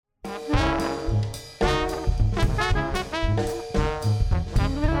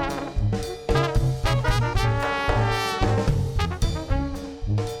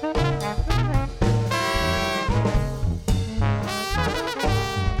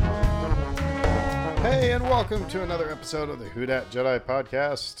Hey, and welcome to another episode of the Who Dat Jedi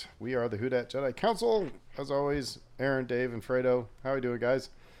podcast. We are the Who Dat Jedi Council. As always, Aaron, Dave, and Fredo. How are we doing, guys?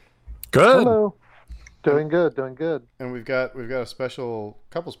 Good. Hello. Doing good, doing good. And we've got a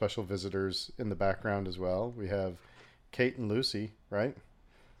couple special visitors in the background as well. We have Kate and Lucy, right?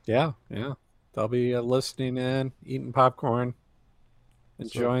 Yeah. They'll be listening in, eating popcorn,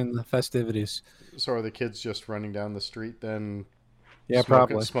 enjoying the festivities. So are the kids just running down the street then? Yeah,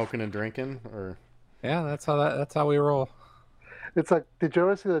 probably. Smoking and drinking, or Yeah, that's how we roll. It's like, did you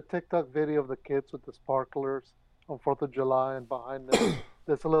ever see the TikTok video of the kids with the sparklers on 4th of July and behind them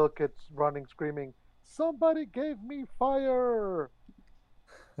there's a little kid running, screaming, "Somebody gave me fire!"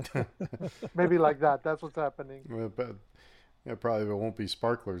 Maybe like that. That's what's happening. but yeah, probably it won't be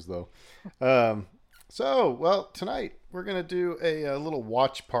sparklers though. Well, tonight we're gonna do a little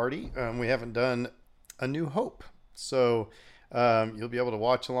watch party. We haven't done A New Hope, so you'll be able to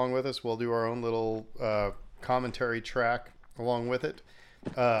watch along with us. We'll do our own little commentary track along with it.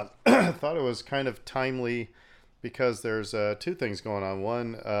 I thought it was kind of timely because there's two things going on.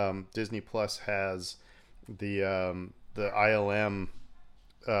 One, Disney Plus has the ILM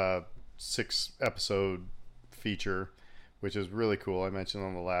 6-episode feature, which is really cool. I mentioned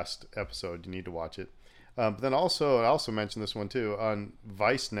on the last episode. You need to watch it. But then I also mentioned this one too on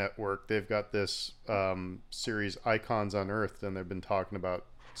Vice Network. They've got this series Icons on Earth, and they've been talking about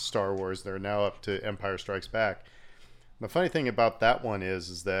Star Wars. They're now up to Empire Strikes Back. The funny thing about that one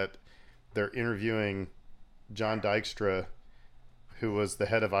is that they're interviewing John Dykstra, who was the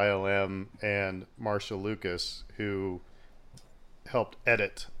head of ILM, and Marshall Lucas, who helped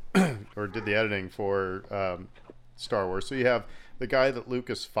edit or did the editing for Star Wars. So you have the guy that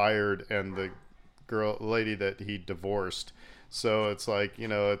Lucas fired and the lady that he divorced. So it's like,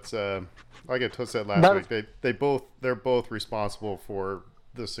 it's like I said last week, they're both responsible for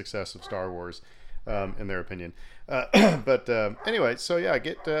the success of Star Wars, in their opinion. But anyway, so yeah,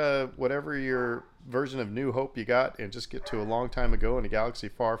 get whatever your version of New Hope you got, and just get to a long time ago in a galaxy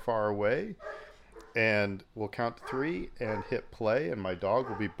far, far away. And we'll count to 3 and hit play, and my dog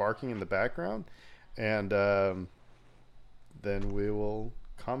will be barking in the background, and then we will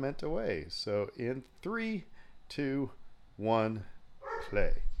comment away. So in 3, 2, 1,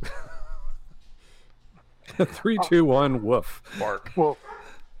 play. 3, 2, 1, woof. Bark. Well,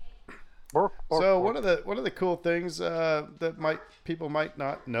 So one of the cool things that people might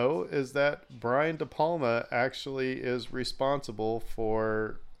not know is that Brian De Palma actually is responsible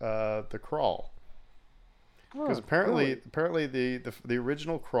for the crawl. Because apparently the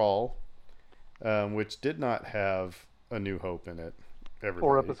original Crawl, which did not have A New Hope in it,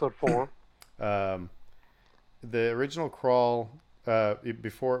 or episode 4. The original Crawl,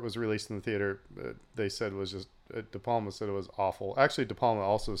 before it was released in the theater, they said was just De Palma said it was awful. Actually, De Palma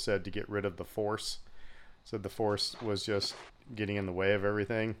also said to get rid of the Force. Said the Force was just getting in the way of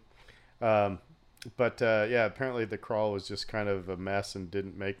everything. But apparently the Crawl was just kind of a mess and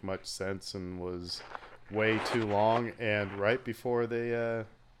didn't make much sense and was way too long. And right before they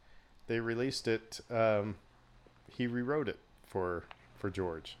released it, he rewrote it for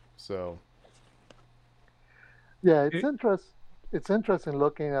George. So Yeah, it's interesting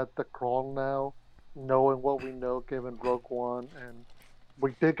looking at the Crawl now, knowing what we know given Rogue One, and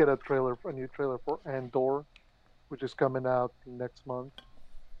we did get a new trailer for Andor, which is coming out next month.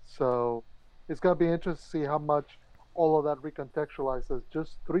 So it's gonna be interesting to see how much all of that recontextualizes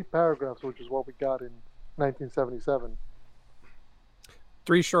just 3 paragraphs, which is what we got in 1977.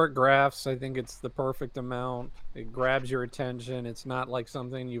 3 short graphs. I think it's the perfect amount. It grabs your attention. It's not like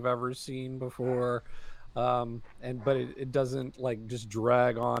something you've ever seen before. But it doesn't like just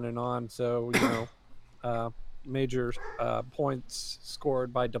drag on and on. So, major points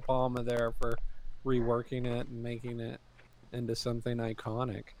scored by De Palma there for reworking it and making it into something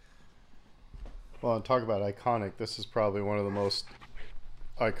iconic. Well, and talk about iconic. This is probably one of the most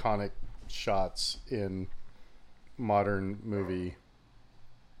iconic shots in modern movie,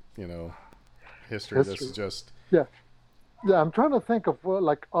 history. This is just yeah. I'm trying to think of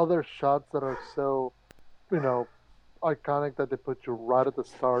other shots that are so, iconic that they put you right at the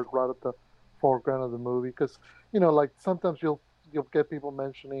start, right at the foreground of the movie. Because sometimes you'll get people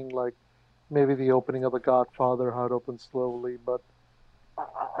mentioning maybe the opening of The Godfather, how it opens slowly, but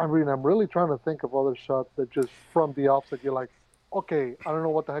I'm really trying to think of other shots that just from the offset you're like, okay, I don't know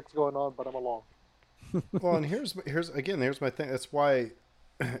what the heck's going on, but I'm along. Well, and here's my thing. That's why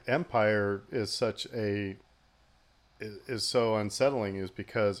Empire is so unsettling, is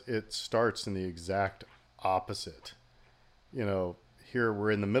because it starts in the exact opposite. Here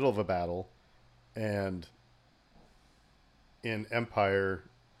we're in the middle of a battle, and in Empire,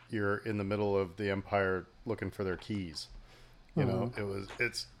 you're in the middle of the Empire looking for their keys. You know,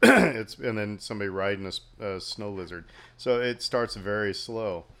 it's and then somebody riding a snow lizard. So it starts very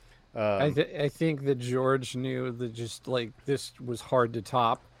slow. I think that George knew that just like this was hard to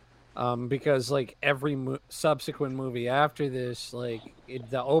top, because like every subsequent movie after this, like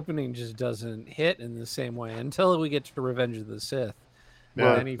the opening just doesn't hit in the same way until we get to Revenge of the Sith.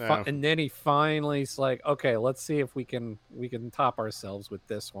 Yeah, And then he finally's like, okay, let's see if we can top ourselves with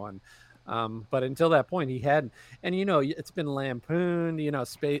this one. But until that point, he hadn't. And you know, it's been lampooned. You know,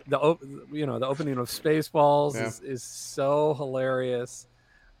 the opening of Spaceballs is so hilarious,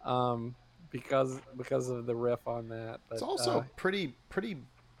 because of the riff on that. But, it's also pretty,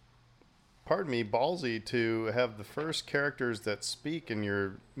 pardon me, ballsy to have the first characters that speak in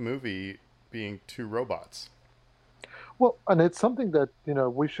your movie being two robots. Well, and it's something that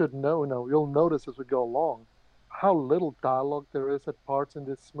we should know. You'll notice as we go along how little dialogue there is at parts in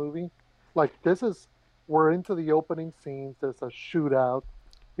this movie. Like we're into the opening scenes. There's a shootout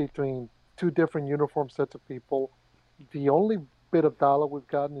between two different uniform sets of people. The only bit of dialogue we've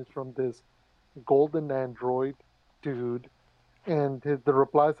gotten is from this golden android dude, and the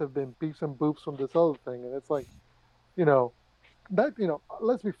replies have been beeps and boops from this other thing. And it's like,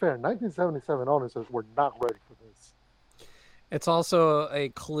 let's be fair. 1977 audiences were not ready for this. It's also a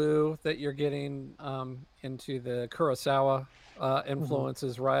clue that you're getting into the Kurosawa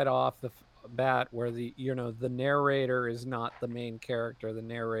influences right off the bat, where the narrator is not the main character. The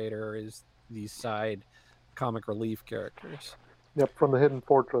narrator is these side comic relief characters. Yep, from the Hidden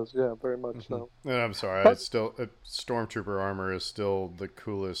Fortress. Yeah, very much so. And I'm sorry, it's still Stormtrooper armor is still the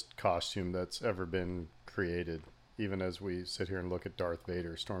coolest costume that's ever been created. Even as we sit here and look at Darth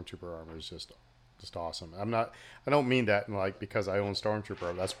Vader, Stormtrooper armor is just awesome. I don't mean that in like because I own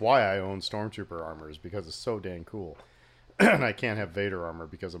Stormtrooper. That's why I own Stormtrooper armor, is because it's so dang cool. And I can't have Vader armor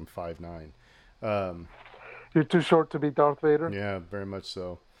because I'm 5'9". You're too short to be Darth Vader? Yeah, very much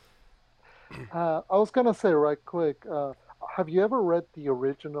so. I was gonna say right quick, have you ever read the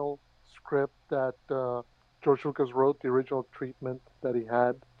original script that George Lucas wrote, the original treatment that he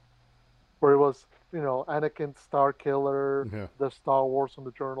had, where it was, Anakin Starkiller, the Star Wars from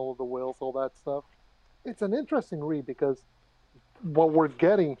the Journal of the Whills, all that stuff? It's an interesting read because what we're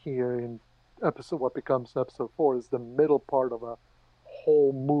getting here in what becomes episode 4 is the middle part of a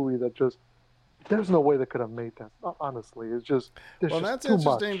whole movie that just, there's no way they could have made that. Honestly, it's just that's too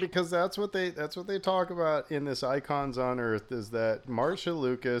interesting much. because that's what they talk about in this Icons on Earth, is that Marcia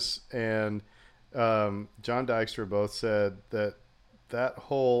Lucas and John Dykstra both said that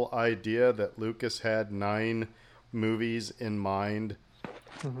whole idea that Lucas had 9 movies in mind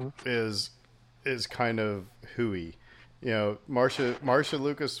is kind of hooey. Marcia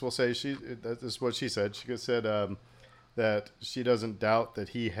Lucas will say that is what she said. She said that she doesn't doubt that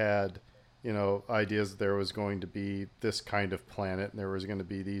he had ideas that there was going to be this kind of planet and there was going to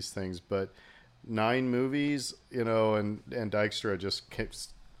be these things, but 9 movies, and Dykstra just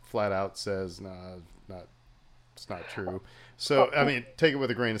flat out says, nah, it's not true. So, I mean, take it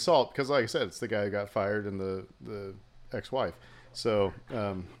with a grain of salt, because like I said, it's the guy who got fired and the ex-wife. So,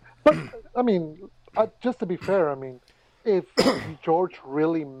 but I mean, just to be fair, I mean, if George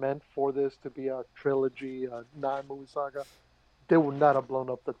really meant for this to be a trilogy, a 9-movie saga, they would not have blown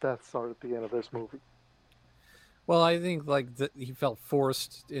up the Death Star at the end of this movie. Well, I think he felt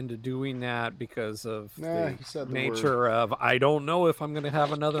forced into doing that because of the nature of, I don't know if I'm going to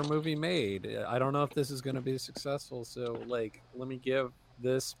have another movie made. I don't know if this is going to be successful. So, like, let me give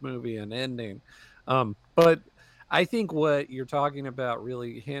this movie an ending. But I think what you're talking about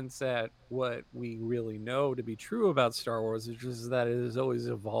really hints at what we really know to be true about Star Wars, which is that it is always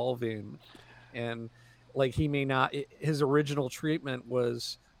evolving. And like, he may not, his original treatment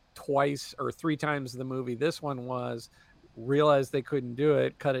was twice or 3 times the movie this one was, realized they couldn't do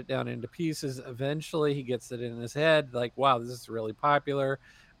it, cut it down into pieces. Eventually he gets it in his head, like, wow, this is really popular.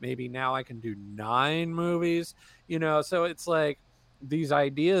 Maybe now I can do 9 movies, so it's like these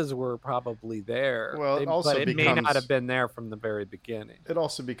ideas were probably there. Well, but it may not have been there from the very beginning. It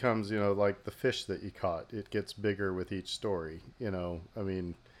also becomes, like the fish that you caught. It gets bigger with each story, I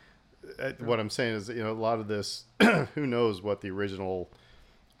mean, what I'm saying is, a lot of this, who knows what the original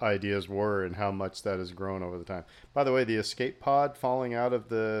ideas were and how much that has grown over the time. By the way, the escape pod falling out of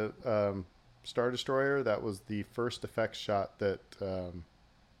the Star Destroyer, that was the first effects shot that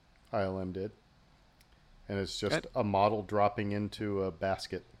ILM did. And it's just a model dropping into a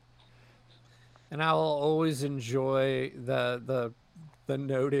basket. And I'll always enjoy the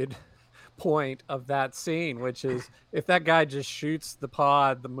noted point of that scene, which is if that guy just shoots the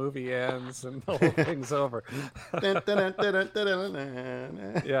pod, the movie ends and the whole thing's over.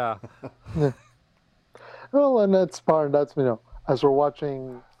 Yeah. Yeah. Well, and that's part. That's as we're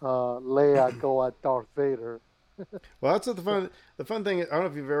watching Leia go at Darth Vader. Well, that's the fun thing. I don't know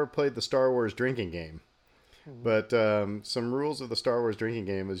if you've ever played the Star Wars drinking game, but some rules of the Star Wars drinking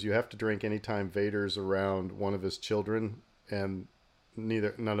game is you have to drink anytime Vader's around one of his children, and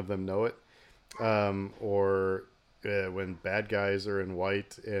none of them know it, or when bad guys are in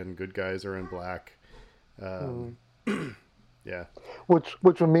white and good guys are in black. Yeah. Which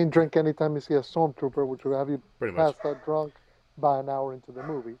would mean drink anytime you see a stormtrooper, which would have you Pretty much. passed out drunk by an hour into the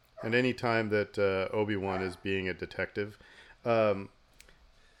movie. And any time that Obi-Wan is being a detective. The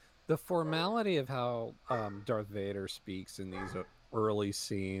formality of how Darth Vader speaks in these early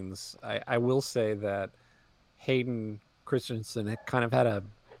scenes, I will say that Hayden Christensen had kind of had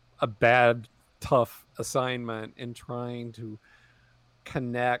a bad, tough assignment in trying to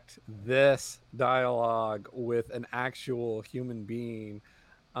connect this dialogue with an actual human being.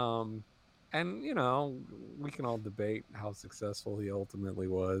 And, we can all debate how successful he ultimately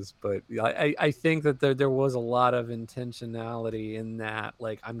was, but I think that there was a lot of intentionality in that.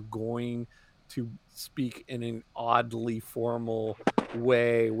 Like, I'm going to speak in an oddly formal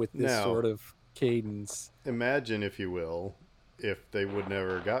way with this sort of cadence. Imagine, if you will, if they would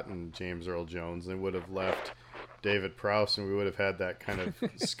never gotten James Earl Jones, they would have left David Prowse, and we would have had that kind of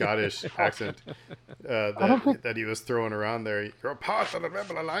Scottish accent that he was throwing around there. You're a part of the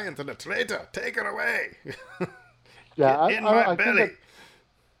Rebel Alliance and a traitor. Take it away. Yeah, in my belly. Think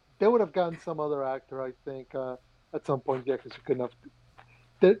they would have gotten some other actor, I think, at some point. Yeah, because you couldn't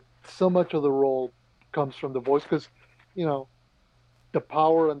have. So much of the role comes from the voice, because, the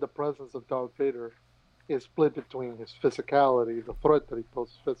power and the presence of Darth Vader is split between his physicality, the threat that he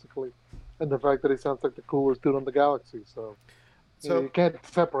poses physically, and the fact that he sounds like the coolest dude in the galaxy. So you can't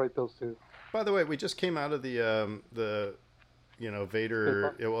separate those two. By the way, we just came out of the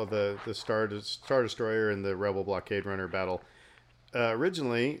Vader, the Star Destroyer and the Rebel Blockade Runner battle.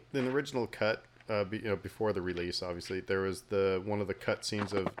 Originally, in the original cut, before the release, obviously, there was one of the cut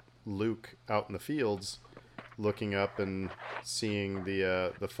scenes of Luke out in the fields, looking up and seeing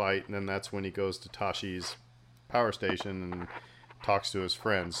the fight, and then that's when he goes to Tashi's power station and talks to his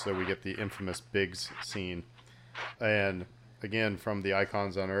friends. So we get the infamous Biggs scene. And again, from the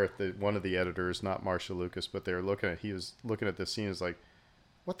Icons on Earth, one of the editors, not Marcia Lucas, but he was looking at this scene, is like,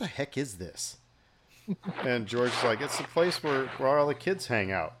 what the heck is this? And George is like, it's the place where all the kids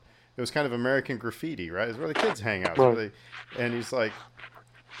hang out. It was kind of American Graffiti, right? It's where the kids hang out. Right. And he's like,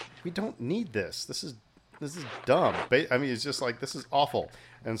 we don't need this. This is dumb. I mean, it's just like, this is awful.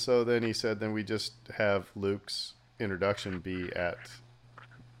 And so then he said, then we just have Luke's introduction be at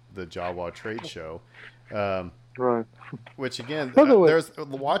the Jawa trade show. Right. Which again, way, there's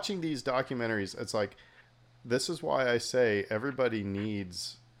watching these documentaries, it's like, this is why I say everybody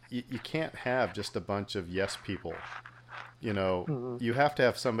needs, you can't have just a bunch of yes people. You have to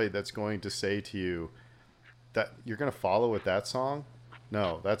have somebody that's going to say to you that you're going to follow with that song.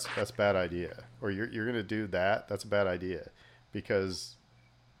 No, that's a bad idea. Or you're going to do that. That's a bad idea, because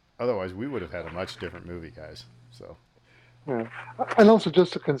otherwise we would have had a much different movie, guys. So, yeah. And also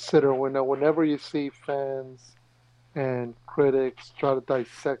just to consider, whenever you see fans and critics try to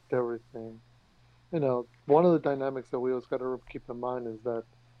dissect everything, one of the dynamics that we always got to keep in mind is that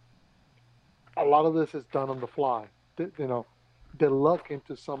a lot of this is done on the fly. They luck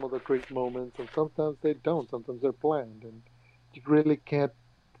into some of the great moments, and sometimes they don't. Sometimes they're planned, and you really can't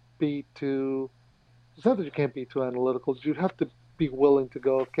be too. It's not that you can't be too analytical. You have to be willing to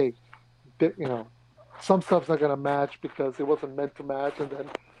go, okay, some stuff's not going to match because it wasn't meant to match, and then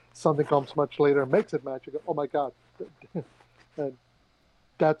something comes much later and makes it match. You go, oh my god, and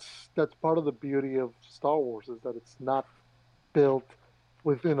that's part of the beauty of Star Wars, is that it's not built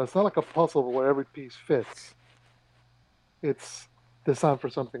with, it's not like a puzzle where every piece fits. It's designed for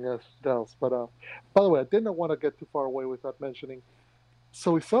something else. But by the way, I didn't want to get too far away without mentioning.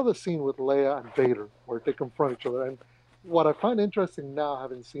 So we saw the scene with Leia and Vader where they confront each other, and what I find interesting now,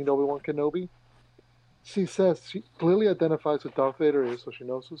 having seen Obi-Wan Kenobi, she says she clearly identifies who Darth Vader is, so she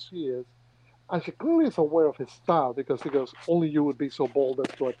knows who she is, and she clearly is aware of his style, because he goes, only you would be so bold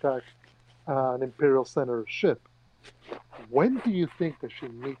as to attack an Imperial Senator ship. When do you think that she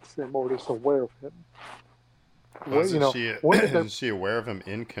meets him or is aware of him? Is she aware of him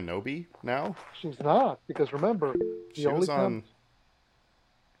in Kenobi now? She's not, because remember, she was on.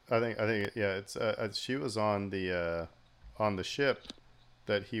 I think yeah. It's she was on the ship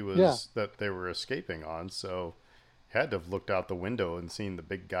that they were escaping on. So had to have looked out the window and seen the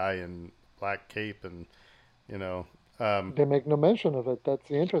big guy in black cape, and you know, They make no mention of it. That's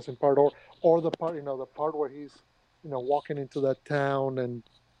the interesting part, or the part, the part where he's, walking into that town and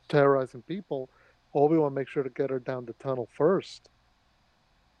terrorizing people. Obi-Wan makes sure to get her down the tunnel first.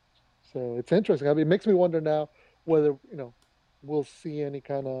 So it's interesting. I mean, it makes me wonder now whether we'll see any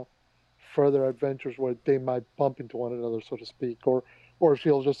kind of further adventures where they might bump into one another, so to speak, or if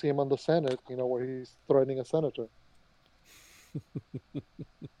you'll just see him on the Senate, where he's threatening a senator.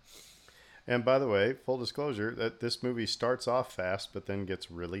 and by the way, full disclosure, that this movie starts off fast, but then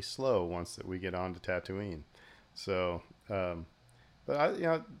gets really slow once that we get on to Tatooine. So, but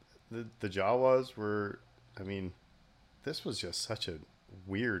the Jawas were, I mean, this was just such a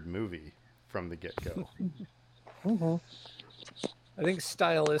weird movie from the get go. Mm-hmm. I think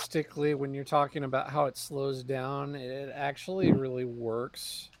stylistically, when you're talking about how it slows down, it actually really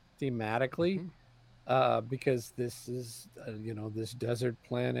works thematically. Because this is, this desert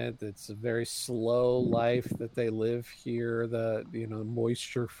planet that's a very slow life that they live here. The,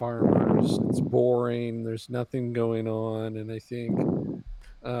 moisture farmers, it's boring. There's nothing going on. And I think,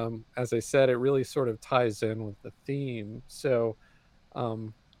 as I said, it really sort of ties in with the theme. So, as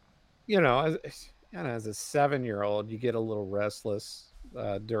a 7-year-old, you get a little restless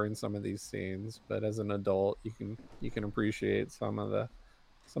during some of these scenes, but as an adult, you can appreciate some of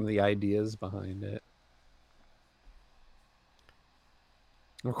the ideas behind it.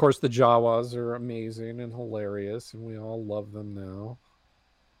 Of course, the Jawas are amazing and hilarious, and we all love them now.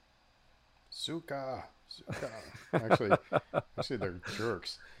 Suka. Actually, they're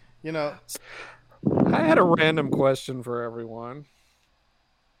jerks. I had a random question for everyone,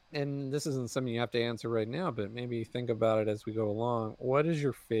 and this isn't something you have to answer right now, but maybe think about it as we go along. What is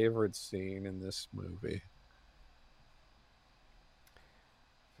your favorite scene in this movie?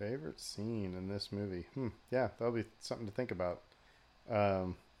 Favorite scene in this movie? Yeah, that'll be something to think about.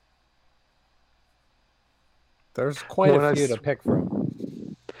 There's quite a few to pick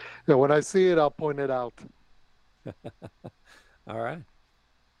from. Yeah, when I see it, I'll point it out. All right.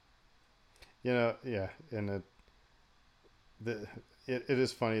 Yeah, and it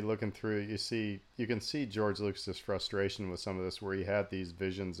is funny looking through. You can see George Lucas's frustration with some of this, where he had these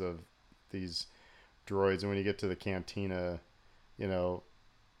visions of these droids, and when you get to the cantina,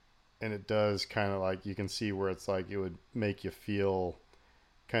 and it does kind of like, you can see where it's like it would make you feel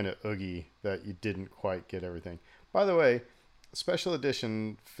kind of oogie that you didn't quite get everything. By the way, special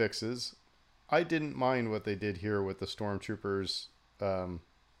edition fixes, I didn't mind what they did here with the stormtroopers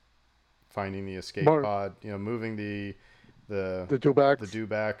finding the escape pod, moving the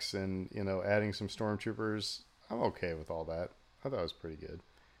dewbacks and adding some stormtroopers. I'm okay with all that. I thought it was pretty good.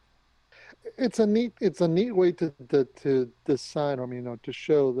 It's a neat way to design, to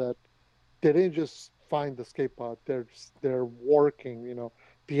show that they didn't just find the escape pod. They're working.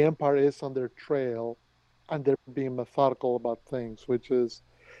 The Empire is on their trail, and they're being methodical about things, which is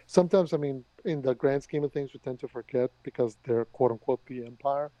sometimes, in the grand scheme of things, we tend to forget because they're quote unquote the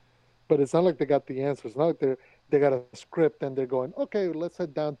Empire. But it's not like they got the answers. It's not like they got a script and they're going, okay, let's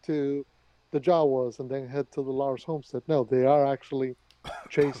head down to the Jawas and then head to the Lars homestead. No, they are actually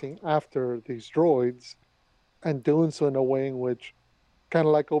chasing after these droids and doing so in a way in which, kind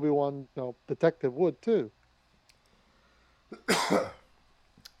of like Obi-Wan, detective would too.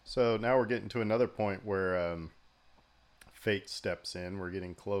 So now we're getting to another point where fate steps in. We're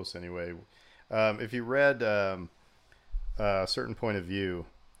getting close anyway. If you read a certain point of view,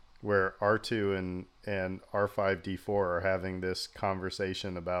 where R2 and R5D4 are having this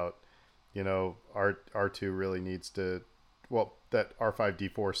conversation about, R2 really needs to, that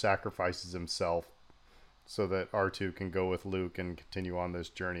R5D4 sacrifices himself so that R2 can go with Luke and continue on this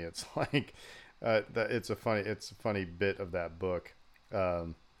journey. It's like, it's a funny bit of that book.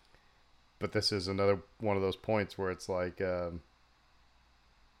 But this is another one of those points where it's like,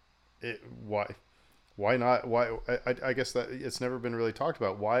 why not? Why? I guess that it's never been really talked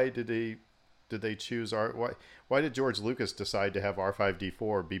about. Why did they choose why did George Lucas decide to have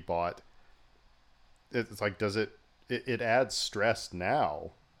R5D4 be bought? It's like, does it adds stress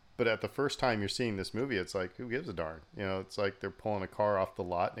now, but at the first time you're seeing this movie, it's like, who gives a darn? It's like they're pulling a car off the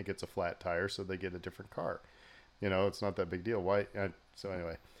lot and it gets a flat tire, so they get a different car. It's not that big deal. Why? So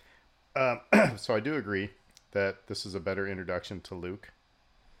anyway, so I do agree that this is a better introduction to Luke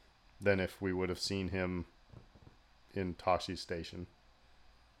than if we would have seen him in Tosche Station.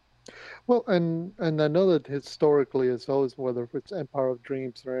 Well, and I know that historically, it's always, whether it's Empire of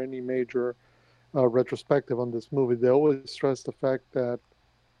Dreams or any major retrospective on this movie, they always stress the fact that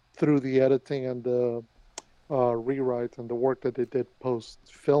through the editing and the rewrites and the work that they did post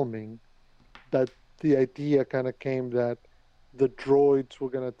filming, that the idea kind of came that the droids were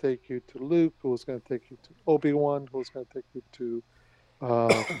going to take you to Luke, who was going to take you to Obi-Wan, who was going to take you to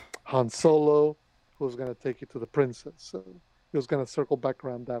uh, Han Solo, who was going to take you to the princess. So he was going to circle back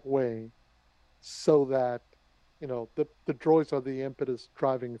around that way, so that the droids are the impetus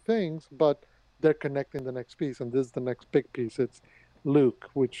driving things, but they're connecting the next piece, and this is the next big piece. It's Luke,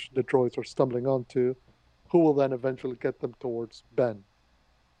 which the droids are stumbling onto, who will then eventually get them towards Ben.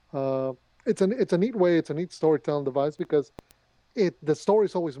 Uh, it's a neat way. It's a neat storytelling device because the story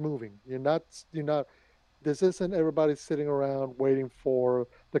is always moving. You're not. This isn't everybody sitting around waiting for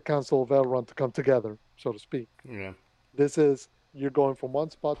the Council of Elrond to come together, so to speak. Yeah. This is you're going from one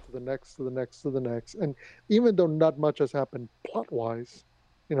spot to the next, to the next, to the next, and even though not much has happened plot wise,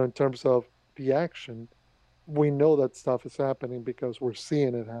 in terms of the action, we know that stuff is happening because we're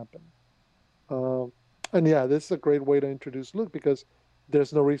seeing it happen. Um, and yeah, this is a great way to introduce Luke because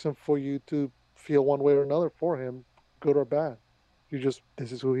there's no reason for you to feel one way or another for him, good or bad.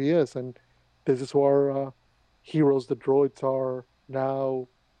 This is who he is, and this is who our heroes, the droids, are now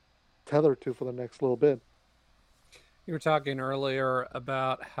tethered to for the next little bit. You were talking earlier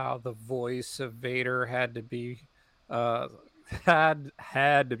about how the voice of Vader had to be uh,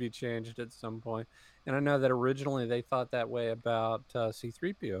 had to be changed at some point, and I know that originally they thought that way about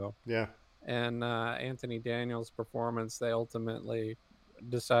C-3PO. Yeah. And Anthony Daniels' performance, they ultimately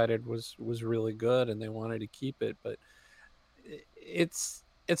decided was really good, and they wanted to keep it. But it's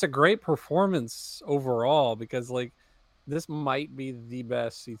a great performance overall because like this might be the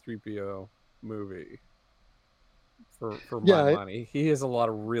best C-3PO movie for my money. He has a lot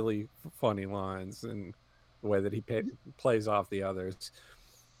of really funny lines and the way that he plays off the others.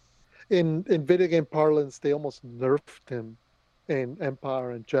 In video game parlance, they almost nerfed him in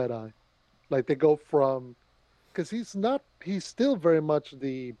Empire and Jedi. Like they go from, because he's still very much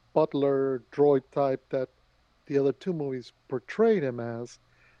the butler droid type that the other two movies portrayed him as,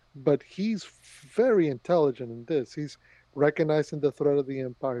 but he's very intelligent in this. He's recognizing the threat of the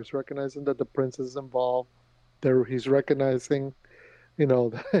Empire. He's recognizing that the prince is involved. He's recognizing,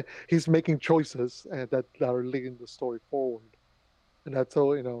 he's making choices and that are leading the story forward. And that's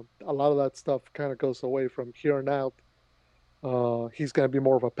all, a lot of that stuff kind of goes away from here on out. He's going to be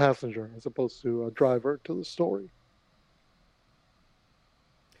more of a passenger as opposed to a driver to the story.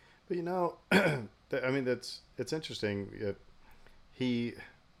 But it's interesting. You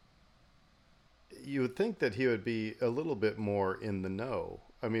would think that he would be a little bit more in the know.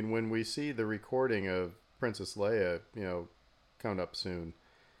 I mean, when we see the recording of Princess Leia, coming up soon,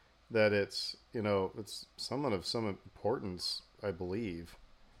 that it's someone of some importance, I believe.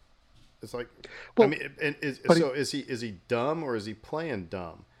 It's like, well, I mean, is he dumb or is he playing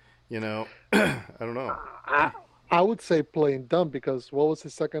dumb? I don't know. I would say playing dumb because what was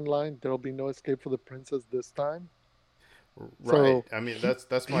his second line? There'll be no escape for the princess this time. Right. So, I mean,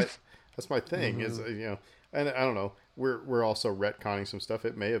 that's my thing. Mm-hmm. Is and I don't know. We're also retconning some stuff.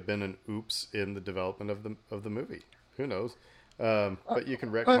 It may have been an oops in the development of the movie. Who knows? But you can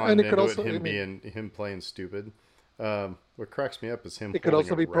retcon him playing stupid. What cracks me up is him. It could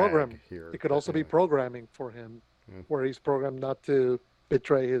also be programming here. It could also be programming for him, where he's programmed not to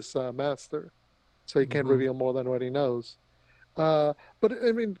betray his master, so he can't reveal more than what he knows. But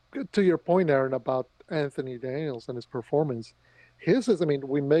I mean, to your point, Aaron, about Anthony Daniels and his performance,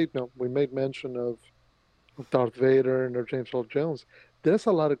 we made mention of Darth Vader and James Earl Jones. There's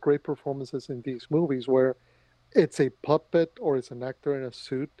a lot of great performances in these movies where it's a puppet or it's an actor in a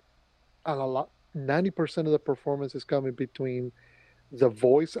suit, and 90% of the performance is coming between the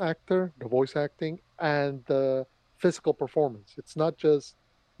voice acting, and the physical performance. It's not just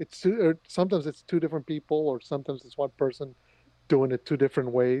sometimes it's two different people, or sometimes it's one person doing it two different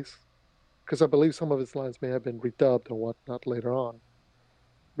ways. Because I believe some of his lines may have been redubbed or whatnot later on.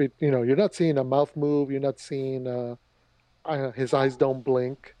 But you're not seeing a mouth move. You're not seeing his eyes don't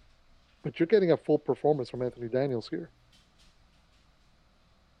blink, but you're getting a full performance from Anthony Daniels here.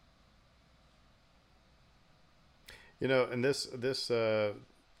 And this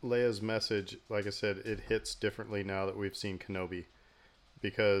Leia's message, like I said, it hits differently now that we've seen Kenobi,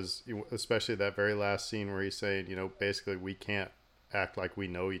 because especially that very last scene where he's saying, basically we can't act like we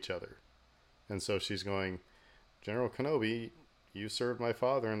know each other, and so she's going, General Kenobi, you served my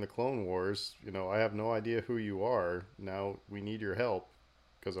father in the Clone Wars. I have no idea who you are. Now we need your help,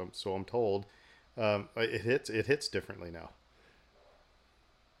 because I'm told. It hits differently now.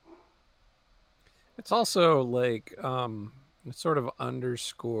 It's also like it sort of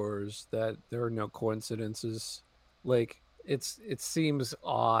underscores that there are no coincidences. Like it seems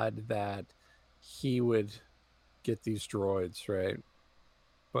odd that he would get these droids, right?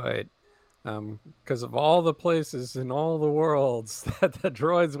 But Because of all the places in all the worlds that the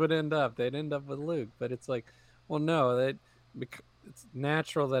droids would end up, they'd end up with Luke. But it's like, well, no, it's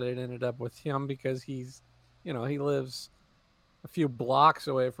natural that it ended up with him because he's, he lives a few blocks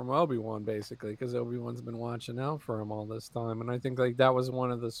away from Obi-Wan basically, because Obi-Wan's been watching out for him all this time. And I think like that was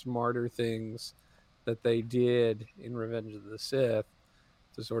one of the smarter things that they did in Revenge of the Sith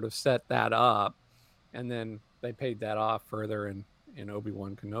to sort of set that up, and then they paid that off further in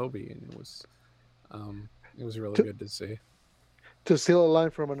Obi-Wan Kenobi, and it was really To, good to see. to steal a line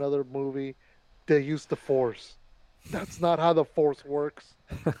from another movie, they use the Force. That's not how the Force works.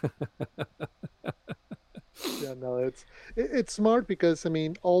 Yeah, no, it's smart because I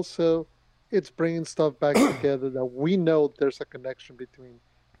mean, also, it's bringing stuff back together that we know there's a connection between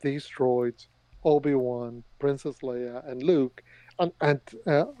these droids, Obi-Wan, Princess Leia, and Luke, and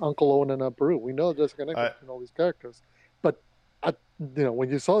Uncle Owen and Aunt Beru. We know there's a connection I, between all these characters, but when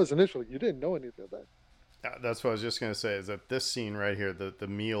you saw this initially, you didn't know anything of that. that's what I was just going to say, is that this scene right here, the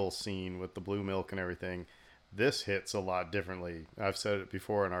meal scene with the blue milk and everything, this hits a lot differently. I've said it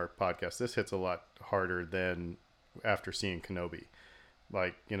before in our podcast. This hits a lot harder than after seeing Kenobi.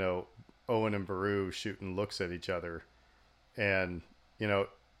 Like, Owen and Beru shooting looks at each other, and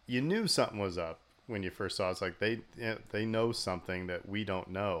you knew something was up when you first saw it. It's like they know something that we don't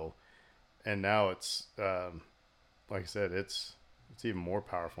know, and now it's like I said, it's even more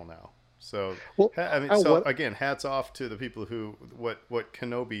powerful now. So Well, I mean, and so what again, hats off to the people who what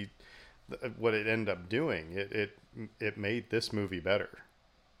Kenobi, what it ended up doing. It made this movie better.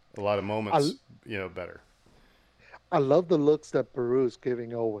 A lot of I moments, better. I love the looks that Beru is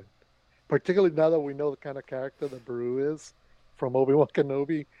giving Owen, particularly now that we know the kind of character that Beru is from Obi-Wan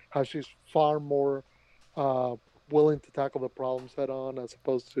Kenobi, how she's far more uh, willing to tackle the problems head on as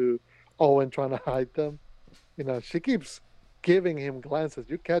opposed to Owen trying to hide them. She keeps giving him glances.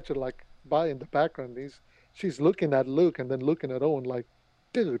 You catch it like by in the background. She's looking at Luke and then looking at Owen like,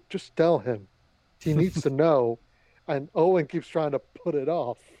 dude, just tell him. He needs to know. And Owen keeps trying to put it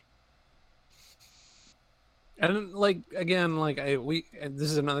off. And like again, like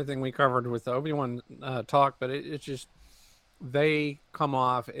this is another thing we covered with the Obi-Wan talk, but it's just they come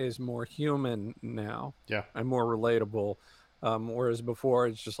off as more human now, Yeah. and more relatable. Whereas before,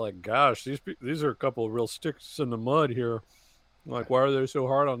 it's just like, gosh, these are a couple of real sticks in the mud here. Like, why are they so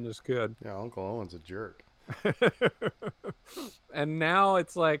hard on this kid? Yeah, Uncle Owen's a jerk. And now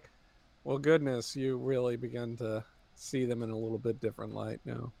it's like, well, goodness, you really begin to see them in a little bit different light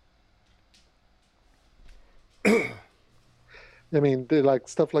now. I mean, they like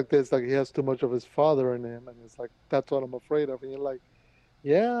stuff like this, like he has too much of his father in him, and it's like that's what I'm afraid of. And you're like,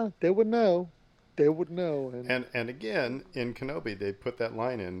 yeah, they would know, and And again, in Kenobi, they put that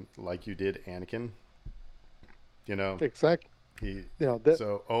line in like you did Anakin. exactly, He that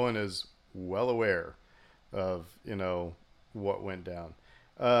so Owen is well aware of what went down.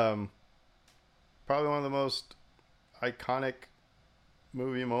 Probably one of the most iconic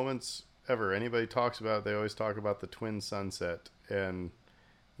movie moments ever. Anybody talks about it, they always talk about the twin sunset, and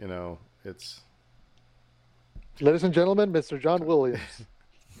it's ladies and gentlemen, Mr. John Williams.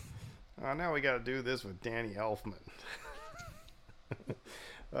 now we got to do this with Danny Elfman.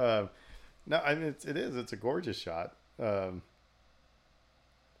 No, I mean it's a gorgeous shot.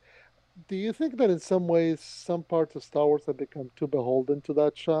 Do you think that in some ways, some parts of Star Wars have become too beholden to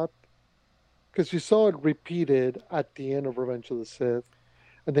that shot? Because you saw it repeated at the end of Revenge of the Sith,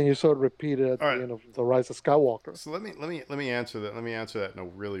 and then you saw it repeated at All the right. end of The Rise of Skywalker. So let me answer that. Let me answer that in a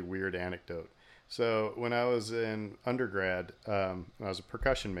really weird anecdote. So when I was in undergrad, when I was a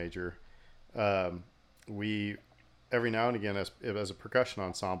percussion major, we every now and again as a percussion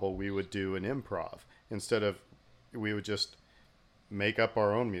ensemble we would do an improv instead of we would just make up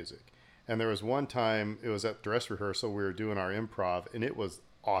our own music. And there was one time it was at dress rehearsal we were doing our improv and it was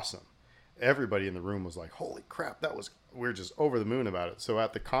awesome. Everybody in the room was like, "Holy crap, that was!" We were just over the moon about it. So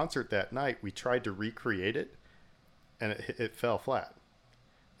at the concert that night, we tried to recreate it, and it fell flat.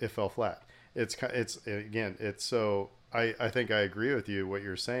 It fell flat. It's again. It's so. I think I agree with you what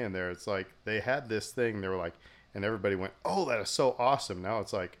you're saying there. It's like they had this thing. They were like, and everybody went, "Oh, that is so awesome!" Now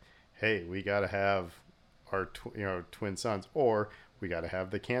it's like, "Hey, we got to have our twin sons, or we got to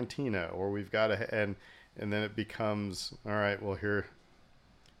have the cantina, or we've got to," and then it becomes all right. Well,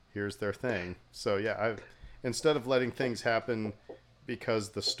 here's their thing. So yeah, instead of letting things happen because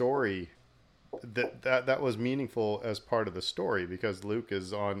the story that was meaningful as part of the story because Luke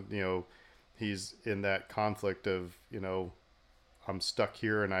is on, he's in that conflict of, I'm stuck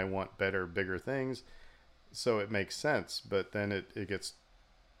here and I want better, bigger things. So it makes sense, but then it gets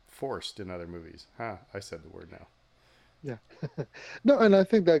forced in other movies. I said the word now. Yeah. No, and I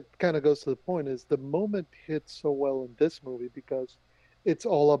think that kind of goes to the point is the moment hits so well in this movie because it's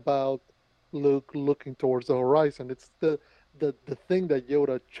all about Luke looking towards the horizon. It's the thing that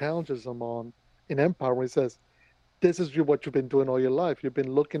Yoda challenges him on in Empire when he says, "This is what you've been doing all your life. You've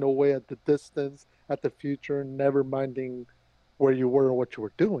been looking away at the distance, at the future, never minding where you were and what you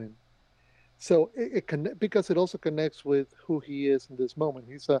were doing." So because it also connects with who he is in this moment.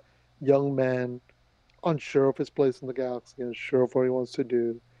 He's a young man unsure of his place in the galaxy, unsure of what he wants to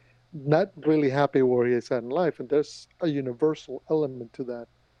do, not really happy where he is at in life. And there's a universal element to that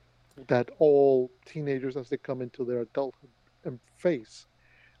that all teenagers, as they come into their adulthood, face.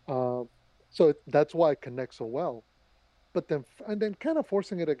 Uh, that's why it connects so well. But then, and then kind of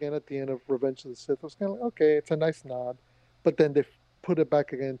forcing it again at the end of Revenge of the Sith was kind of like, okay, it's a nice nod. But then they put it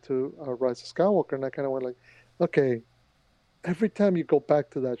back again to Rise of Skywalker, and I kind of went like, okay, every time you go back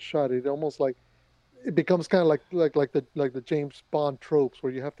to that shot, it almost like it becomes kind of like the James Bond tropes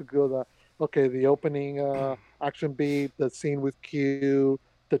where you have to go the opening action beat, the scene with Q,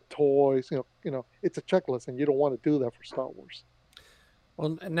 the toys, it's a checklist, and you don't want to do that for Star Wars.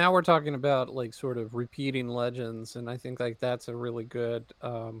 Well, now we're talking about like sort of repeating legends, and I think like that's a really good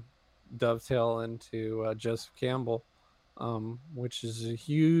dovetail into Joseph Campbell, which is a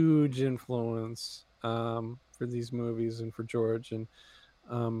huge influence for these movies and for George. And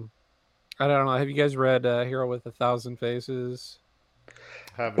um, I don't know. Have you guys read Hero with a Thousand Faces?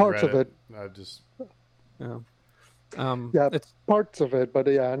 Haven't Parts read of it. it, I just Yeah. yeah, It's parts of it, but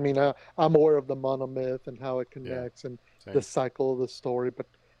yeah, I mean, I'm aware of the monomyth and how it yeah, connects and the same. cycle of the story, but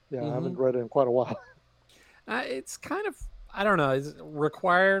yeah, I mm-hmm. haven't read it in quite a while. It's kind of, I don't know, is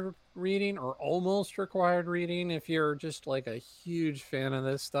required reading or almost required reading if you're just like a huge fan of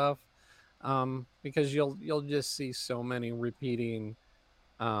this stuff, because you'll just see so many repeating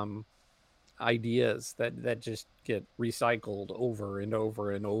um, ideas that just get recycled over and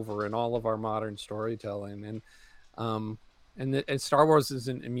over and over in all of our modern storytelling. Um, and Star Wars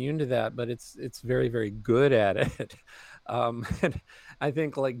isn't immune to that, but it's very very good at it. And I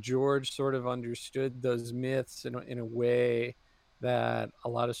think like George sort of understood those myths in a way that a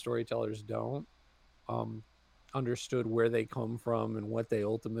lot of storytellers don't. Um, Understood where they come from and what they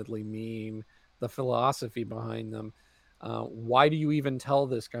ultimately mean, the philosophy behind them. Why do you even tell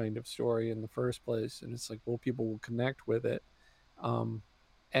this kind of story in the first place? And it's like, well, people will connect with it. Um,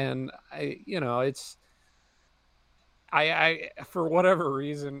 and it's I for whatever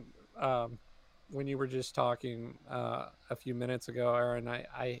reason, when you were just talking a few minutes ago, Aaron,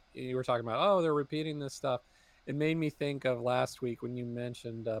 you were talking about, oh, they're repeating this stuff. It made me think of last week when you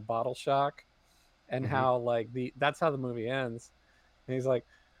mentioned Bottle Shock and Hmm. how like that's how the movie ends. And he's like,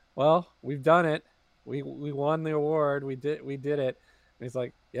 well, we've done it. We won the award. We did it. And he's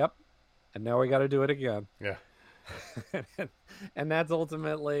like, yep. And now we got to do it again. Yeah. And that's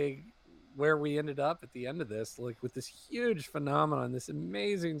ultimately where we ended up at the end of this, like with this huge phenomenon, this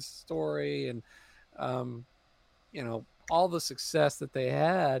amazing story, and um, all the success that they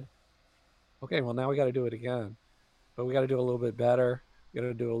had. Okay, well now we got to do it again, but we got to do it a little bit better. We got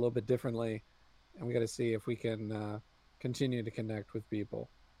to do it a little bit differently, and we got to see if we can continue to connect with people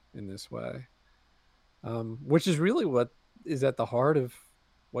in this way, which is really what is at the heart of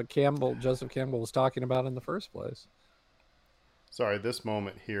what Joseph Campbell was talking about in the first place. Sorry, this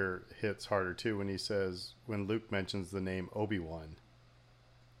moment here hits harder too when he says when Luke mentions the name Obi-Wan.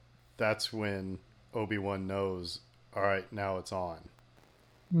 That's when Obi-Wan knows, all right, now it's on.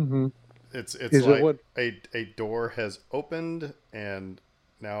 Mm-hmm. It's Is it like what? a door has opened and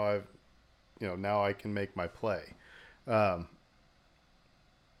now now I can make my play. Um,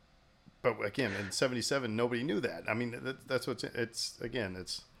 but again, in '77, nobody knew that. I mean, that's what's it's again,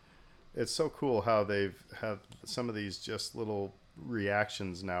 it's so cool how they've had some of these just little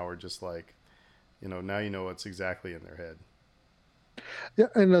reactions now are just like, now you know what's exactly in their head. Yeah,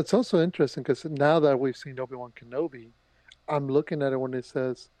 and it's also interesting because now that we've seen Obi-Wan Kenobi, I'm looking at it when it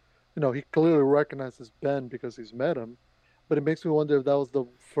says, he clearly recognizes Ben because he's met him, but it makes me wonder if that was the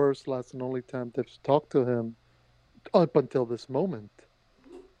first, last, and only time they've talked to him up until this moment.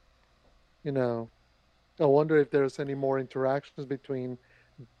 You know, I wonder if there's any more interactions between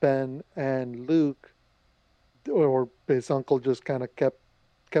Ben and Luke, or his uncle just kind of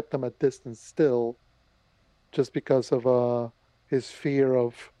kept them at distance still, just because of his fear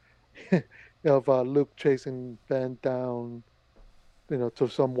of of Luke chasing Ben down, to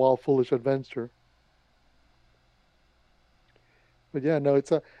some wild, foolish adventure. But yeah, no,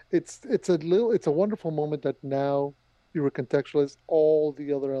 it's a wonderful moment that now you recontextualize all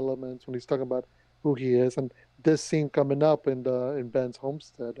the other elements when he's talking about who he is, and this scene coming up in Ben's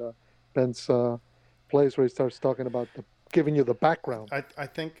homestead, Ben's place where he starts talking about giving you the background. I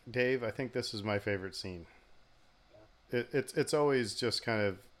think, Dave, I think this is my favorite scene. It's always just kind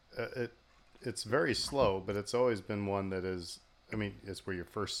of it's very slow, but it's always been one that is. I mean, it's where you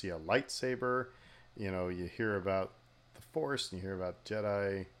first see a lightsaber. You know, you hear about the Force and you hear about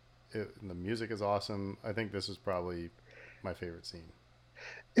Jedi. And the music is awesome. I think this is probably my favorite scene.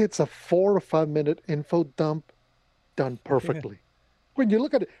 It's a 4 or 5 minute info dump done perfectly. When you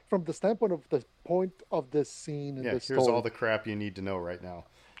look at it from the standpoint of the point of this scene and this here's story. all the crap you need to know right now.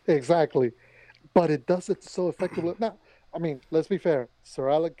 Exactly. But it does it so effectively. Now, I mean, let's be fair. Sir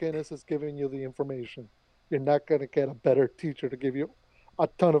Alec Guinness is giving you the information. You're not going to get a better teacher to give you a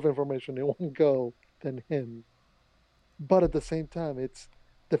ton of information in one go than him. But at the same time, it's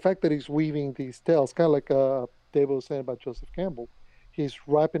the fact that he's weaving these tales, kind of like Dave was saying about Joseph Campbell. He's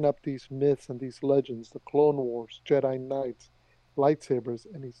wrapping up these myths and these legends, the Clone Wars, Jedi Knights, lightsabers,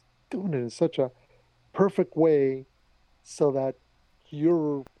 and he's doing it in such a perfect way so that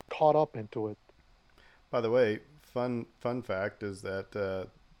you're caught up into it. By the way, fun fact is that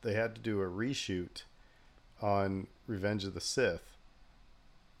they had to do a reshoot on Revenge of the Sith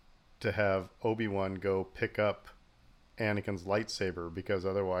to have Obi-Wan go pick up Anakin's lightsaber, because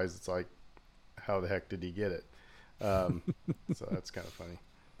otherwise it's like, how the heck did he get it? So that's kind of funny.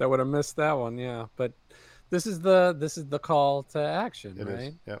 That would have missed that one, yeah. But this is the call to action, It right?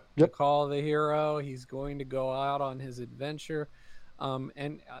 is. Yep. The call of the hero. He's going to go out on his adventure,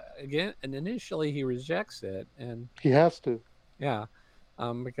 and initially he rejects it, and he has to,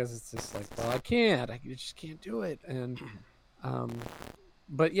 because it's just like, well, I just can't do it, and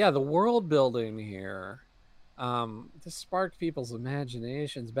but yeah, the world building here. This sparked people's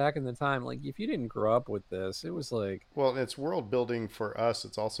imaginations back in the time. Like, if you didn't grow up with this, it was like, well, it's world building for us.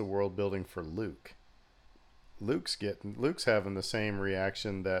 It's also world building for Luke. Luke's having the same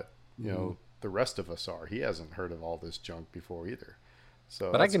reaction that the rest of us are. He hasn't heard of all this junk before either.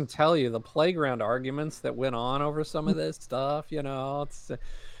 So, but I can tell you the playground arguments that went on over some of this stuff. It's.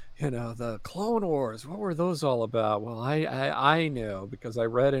 The Clone Wars, what were those all about? Well, I know because I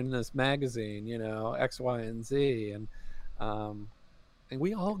read in this magazine, X, Y, and Z, and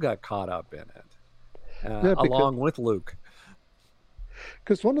we all got caught up in it, along with Luke.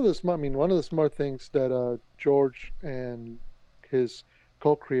 Because one of the smart things that George and his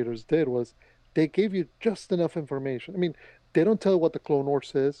co-creators did was they gave you just enough information. I mean, they don't tell you what the Clone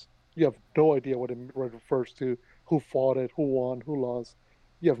Wars is. You have no idea what it refers to, who fought it, who won, who lost.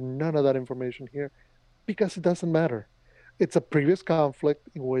 You have none of that information here because it doesn't matter. It's a previous conflict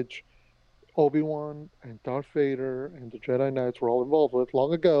in which Obi-Wan and Darth Vader and the Jedi Knights were all involved with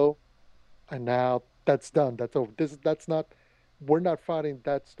long ago, and now that's done. That's over. We're not fighting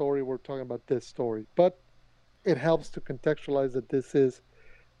that story. We're talking about this story. But it helps to contextualize that this is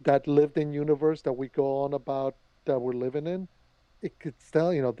that lived-in universe that we go on about that we're living in. It could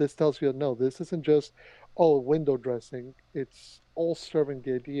tell, this tells you, no, this isn't just window dressing. It's all serving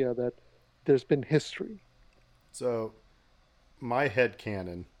the idea that there's been history. So my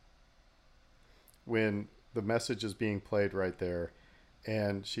headcanon, when the message is being played right there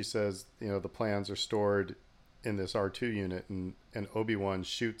and she says, the plans are stored in this R2 unit, and Obi-Wan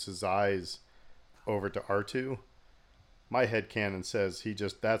shoots his eyes over to R2, my headcanon says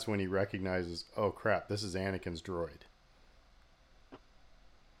that's when he recognizes, oh crap, this is Anakin's droid.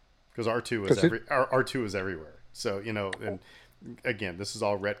 Because R2 is everywhere. So, and again, this is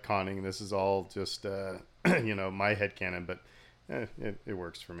all retconning. This is all just, my headcanon, but it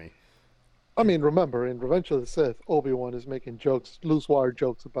works for me. I mean, remember, in Revenge of the Sith, Obi-Wan is making loose wire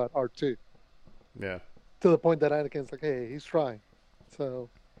jokes about R2. Yeah. To the point that Anakin's like, hey, he's trying. So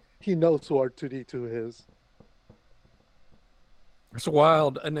he knows who R2-D2 is. It's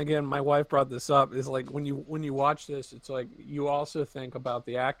wild. And again, my wife brought this up. It's like when you watch this, it's like you also think about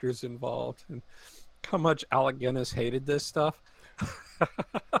the actors involved and how much Alec Guinness hated this stuff.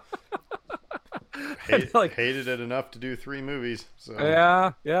 Hated it enough to do 3 movies. So.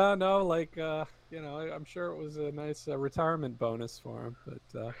 I'm sure it was a nice retirement bonus for him.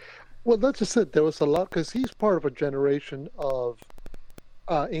 But well, that's just it. There was a lot because he's part of a generation of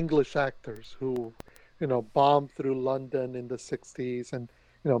English actors who, bombed through London in the 60s and,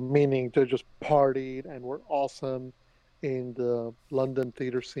 meaning they just partied and were awesome in the London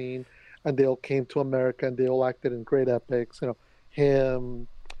theater scene. And they all came to America and they all acted in great epics. Him,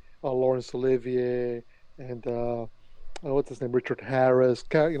 Laurence Olivier, and what's his name, Richard Harris,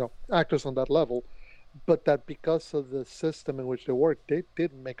 actors on that level. But that because of the system in which they worked, they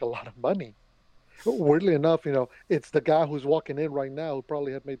didn't make a lot of money. Weirdly enough, it's the guy who's walking in right now who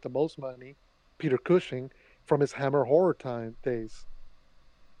probably had made the most money, Peter Cushing, from his Hammer Horror time days.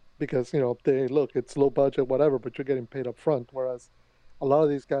 because they look, it's low budget, whatever, but you're getting paid up front. Whereas a lot of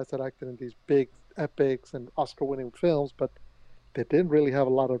these guys that acted in these big epics and Oscar-winning films, but they didn't really have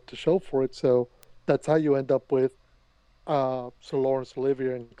a lot of to show for it. So that's how you end up with Sir Lawrence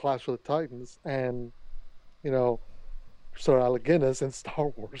Olivier in Clash of the Titans, and you know Sir Alec Guinness in Star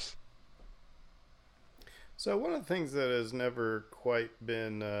Wars. So one of the things that has never quite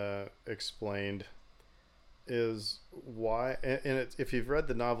been explained is why, and if you've read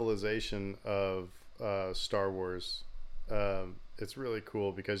the novelization of Star Wars, it's really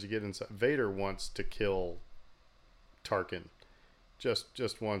cool because you get inside. Vader wants to kill Tarkin,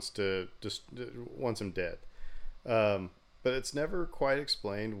 just wants him dead. But it's never quite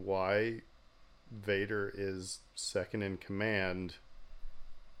explained why Vader is second in command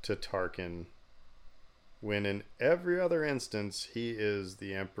to Tarkin, when in every other instance he is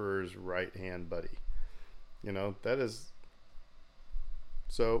the Emperor's right hand buddy. That is.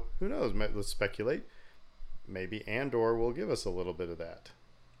 So who knows? Let's speculate. Maybe Andor will give us a little bit of that.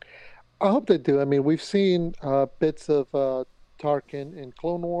 I hope they do. I mean, we've seen bits of Tarkin in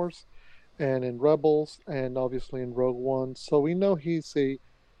Clone Wars and in Rebels and obviously in Rogue One. So we know he's a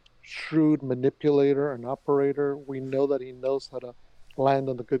shrewd manipulator and operator. We know that he knows how to land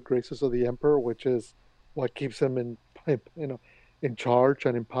on the good graces of the Emperor, which is what keeps him in charge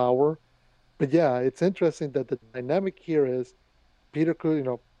and in power. But yeah, it's interesting that the dynamic here is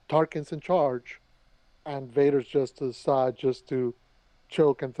Tarkin's in charge, and Vader's just to the side just to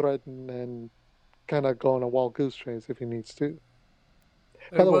choke and threaten and kind of go on a wild goose chase if he needs to.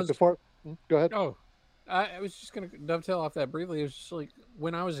 By the way, go ahead. Oh, I was just going to dovetail off that briefly. It was just like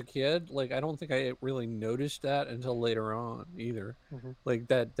when I was a kid, like I don't think I really noticed that until later on either. Mm-hmm. Like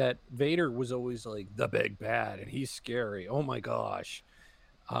that Vader was always like the big bad and he's scary. Oh my gosh.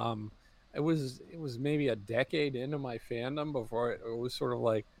 It was maybe a decade into my fandom before it was sort of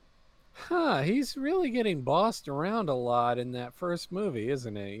like, he's really getting bossed around a lot in that first movie,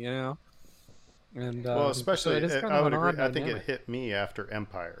 isn't he? And well, especially so I would agree. I think it hit me after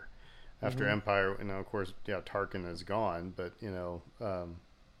Empire. After Mm-hmm. Empire, of course, Tarkin is gone, but but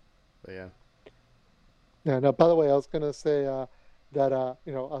yeah. Yeah. No. By the way, I was gonna say that I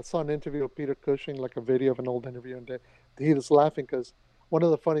saw an interview of Peter Cushing, like a video of an old interview, and he was laughing because one of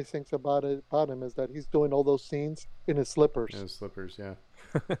the funny things about him is that he's doing all those scenes in his slippers. In his slippers, yeah.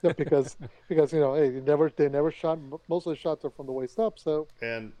 Yeah, because hey, they never shot. Most of the shots are from the waist up, so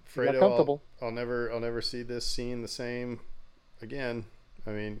and Fredo, I'll never see this scene the same again. I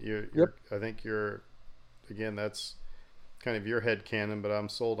mean, I think again, that's kind of your head canon, but I'm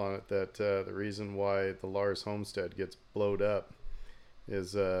sold on it that the reason why the Lars homestead gets blowed up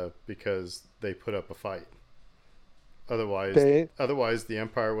is because they put up a fight. Otherwise, the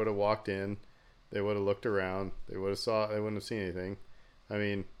Empire would have walked in, they would have looked around, they wouldn't have seen anything. I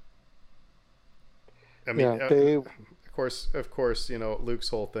mean, of course, Luke's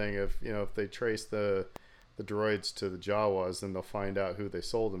whole thing of if they trace the droids to the Jawas, then they'll find out who they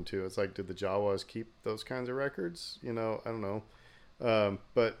sold them to. It's like, did the Jawas keep those kinds of records? I don't know.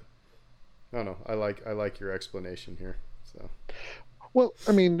 But I don't know. I like your explanation here. So, well,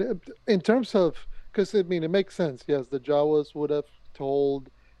 I mean, in terms of, because it makes sense. Yes, the Jawas would have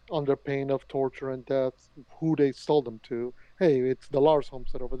told, under pain of torture and death, who they sold them to. Hey, it's the Lars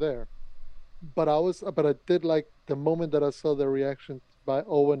homestead over there. But I did like the moment that I saw the reaction by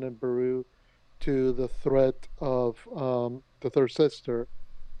Owen and Beru to the threat of the third sister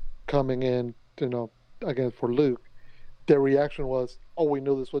coming in, again for Luke. Their reaction was, "Oh, we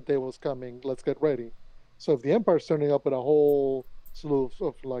knew this day was coming. Let's get ready." So if the Empire's turning up with a whole slew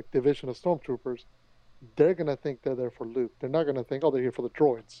of like division of stormtroopers, they're gonna think they're there for Luke. They're not gonna think, "Oh, they're here for the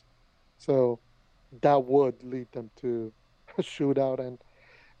droids." So that would lead them to a shootout, and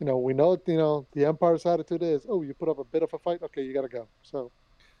we know the Empire's attitude is, "Oh, you put up a bit of a fight, okay, you gotta go." So.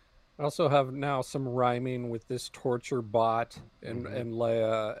 I also have now some rhyming with this torture bot and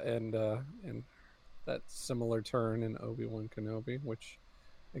Leia and that similar turn in Obi-Wan Kenobi, which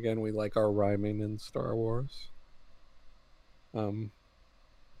again we like our rhyming in Star Wars. But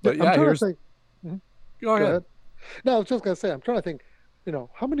yeah, here's. Go ahead. No, I was just gonna say, I'm trying to think.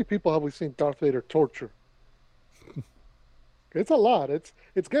 How many people have we seen Darth Vader torture? It's a lot. It's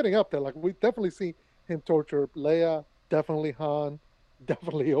getting up there. Like we definitely see him torture Leia, definitely Han.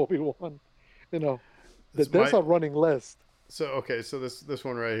 Definitely Obi-Wan. There's a running list. So okay, so this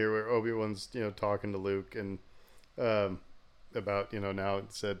one right here where Obi-Wan's talking to Luke and about now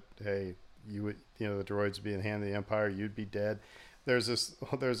it said, hey, you would the droids would be in the hand of the Empire, you'd be dead. There's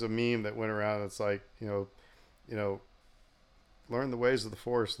a meme that went around. It's like learn the ways of the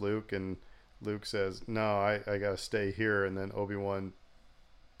Force, Luke, and Luke says, no, I gotta stay here, and then Obi-Wan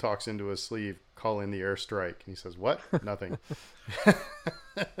talks into his sleeve, "Call in the airstrike." And he says, "What?" Nothing.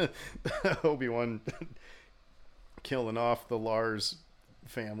 Obi-Wan killing off the Lars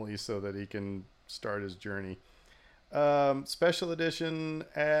family so that he can start his journey. Special edition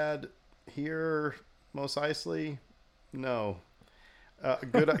ad here, Mos Eisley? No.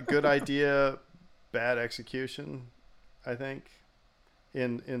 Good idea, bad execution, I think.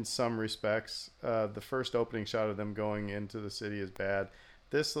 In some respects, the first opening shot of them going into the city is bad.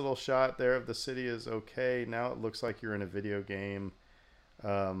 This little shot there of the city is okay. Now it looks like you're in a video game.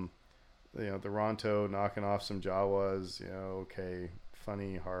 The Ronto knocking off some Jawas. Okay,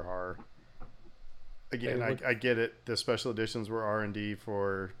 funny, har har. Again, I get it. The special editions were R&D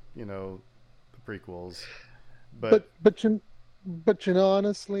for the prequels, but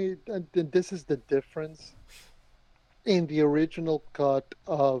honestly, this is the difference. In the original cut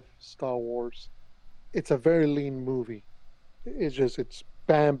of Star Wars, it's a very lean movie. It's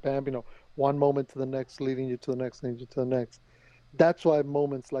bam, bam, one moment to the next, leading you to the next, leading you to the next. That's why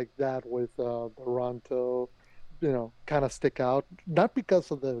moments like that with the Ronto, kind of stick out. Not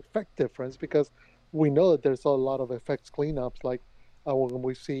because of the effect difference, because we know that there's a lot of effects cleanups, like when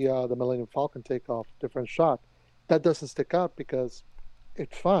we see the Millennium Falcon take off, different shot. That doesn't stick out because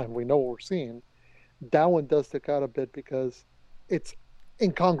it's fine. We know what we're seeing. That one does stick out a bit because it's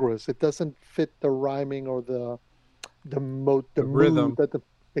incongruous. It doesn't fit the rhyming or the rhythm. mood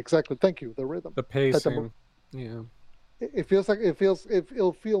exactly. Thank you. The rhythm. The pacing. Yeah. It feels like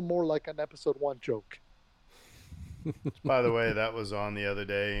it'll feel more like an episode 1 joke. By the way, that was on the other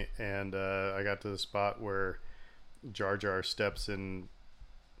day, and I got to the spot where Jar Jar steps in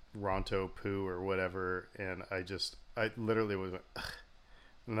Ronto poo or whatever, and I literally was. Ugh.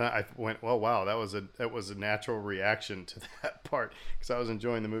 And I went, well, wow, that was a natural reaction to that part because I was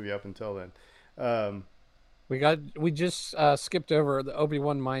enjoying the movie up until then. We just skipped over the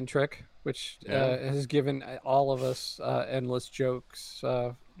Obi-Wan mind trick, which has given all of us endless jokes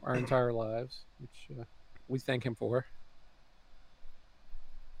our entire lives, which we thank him for.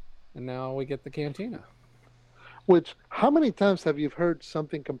 And now we get the cantina. Which, how many times have you heard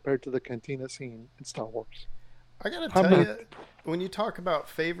something compared to the cantina scene in Star Wars? I gotta tell you, when you talk about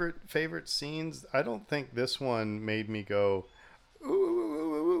favorite scenes, I don't think this one made me go ooh, ooh,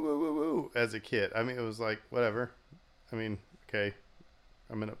 ooh, ooh, ooh, ooh, ooh, as a kid. I mean, it was like whatever. I mean, okay,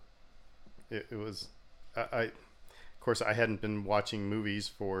 it was. Of course, I hadn't been watching movies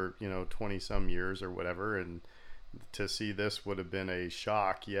for 20 some years or whatever, and to see this would have been a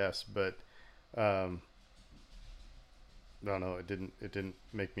shock. Yes, but no, it didn't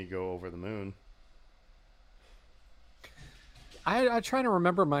make me go over the moon. I try to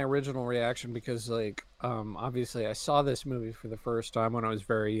remember my original reaction because, obviously I saw this movie for the first time when I was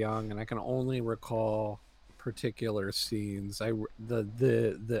very young, and I can only recall particular scenes.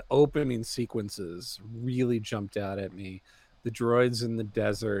 The opening sequences really jumped out at me. The droids in the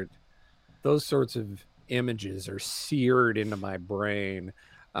desert, those sorts of images are seared into my brain.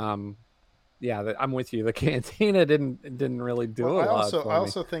 I'm with you. The cantina didn't really do a lot. For me. I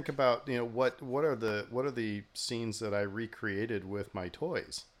also think about what are the scenes that I recreated with my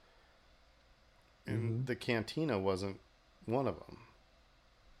toys, and the cantina wasn't one of them.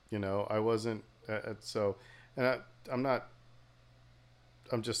 I wasn't so, and I'm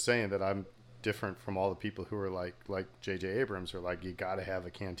just saying that I'm different from all the people who are like J.J. Abrams are like, you got to have a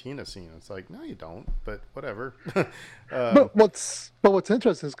cantina scene. It's like, no, you don't, but whatever. But what's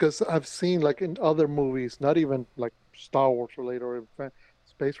interesting is because I've seen in other movies, not even like Star Wars related or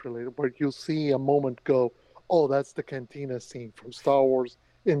space related, where you'll see a moment go, oh, that's the cantina scene from Star Wars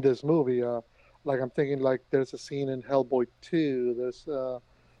in this movie. I'm thinking there's a scene in Hellboy 2. There's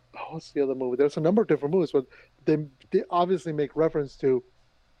what's the other movie? There's a number of different movies, but they obviously make reference to,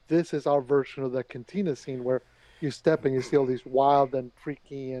 this is our version of the cantina scene where you step and you see all these wild and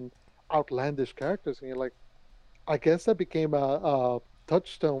freaky and outlandish characters, and you're like, I guess that became a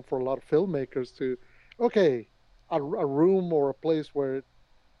touchstone for a lot of filmmakers to, okay, a room or a place where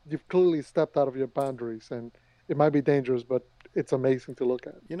you've clearly stepped out of your boundaries, and it might be dangerous, but it's amazing to look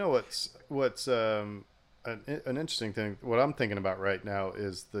at. What's an interesting thing, what I'm thinking about right now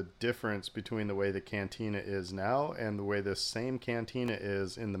is the difference between the way the cantina is now and the way this same cantina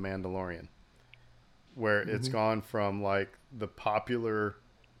is in The Mandalorian, where it's gone from the popular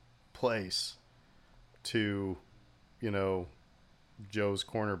place to Joe's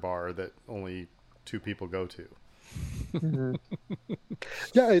Corner Bar that only 2 people go to.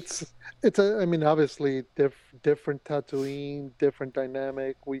 Yeah, it's obviously different Tatooine, different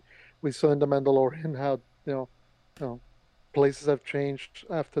dynamic. We saw in The Mandalorian how places have changed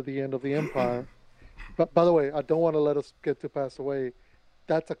after the end of the Empire. But by the way, I don't want to let us get too passed away.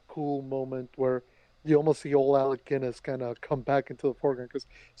 that's a cool moment where you almost see old Alec Guinness kind of come back into the foreground because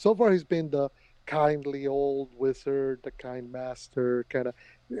so far he's been the kindly old wizard, the kind master, kind of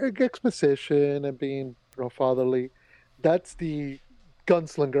exposition and being fatherly. That's the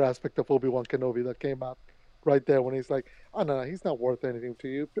gunslinger aspect of Obi-Wan Kenobi that came out right there when he's like, "Oh no, he's not worth anything to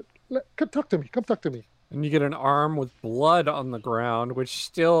you. Come talk to me. Come talk to me." And you get an arm with blood on the ground, which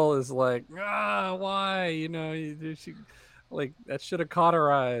still is like, why? Like that should have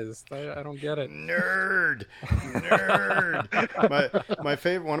cauterized. I don't get it. Nerd. My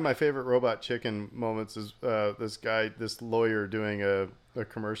favorite, one of my favorite Robot Chicken moments is this lawyer doing a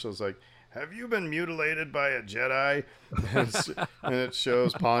commercial. Is like, have you been mutilated by a Jedi? And it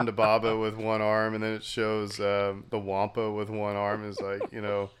shows Ponda Baba with one arm, and then it shows the Wampa with one arm. It's like,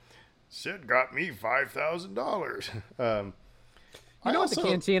 Sid got me $5,000. You know what the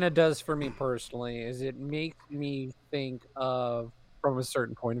Cantina does for me personally is it makes me think of from a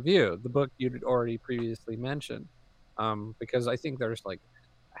certain point of view. The book you'd already previously mentioned, because I think there's like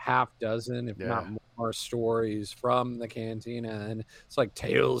half dozen, if not more, stories from the Cantina, and it's like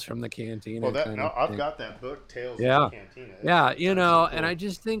Tales from the Cantina. Well, I've got that book, Tales from the Cantina. Yeah, and I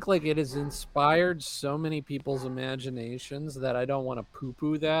just think like it has inspired so many people's imaginations that I don't want to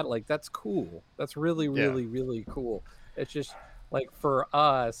poo-poo that. Like that's cool. That's really, really, really cool. It's just like for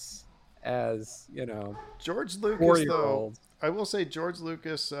us as George Lucas, 4-year-olds. though, I will say George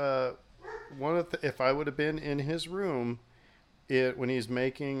Lucas. If I would have been in his room, when he's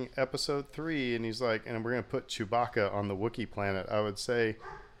making Episode 3, and he's like, and we're gonna put Chewbacca on the Wookiee planet, I would say,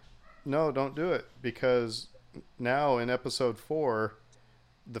 no, don't do it, because now in Episode 4,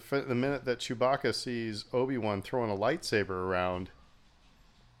 the minute that Chewbacca sees Obi-Wan throwing a lightsaber around,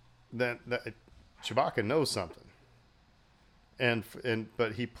 then Chewbacca knows something.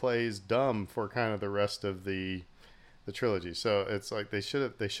 But he plays dumb for kind of the rest of the trilogy. So it's like they should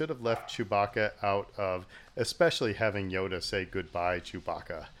have left Chewbacca out of, especially having Yoda say goodbye,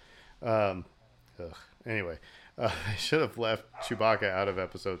 Chewbacca. Anyway, they should have left Chewbacca out of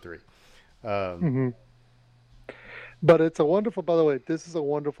Episode 3. But it's a wonderful, by the way, this is a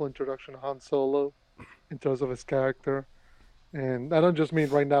wonderful introduction to Han Solo in terms of his character. And I don't just mean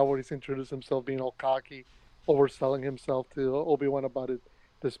right now where he's introduced himself being all cocky, overselling himself to Obi-Wan about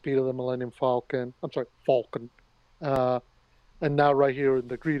the speed of the Millennium Falcon. I'm sorry, Falcon. And now right here in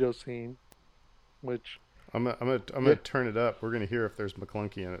the Greedo scene, which I'm gonna turn it up. We're gonna hear if there's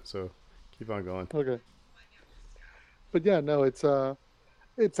McClunky in it. So keep on going. Okay. But yeah, no, it's a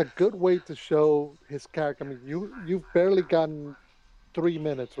good way to show his character. I mean, you've barely gotten 3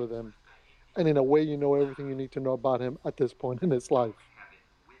 minutes with him, and in a way, you know everything you need to know about him at this point in his life,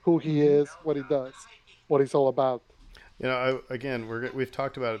 who he is, what he does, what he's all about. We've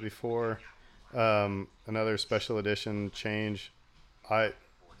talked about it before. Another special edition change.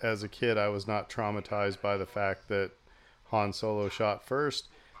 As a kid, I was not traumatized by the fact that Han Solo shot first.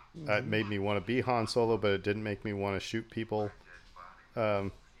 It made me want to be Han Solo, but it didn't make me want to shoot people.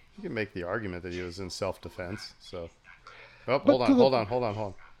 You can make the argument that he was in self-defense. So, hold on.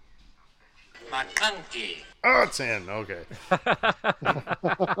 McClunky. Oh, it's in. Okay.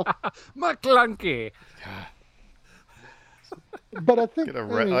 McClunky. But I think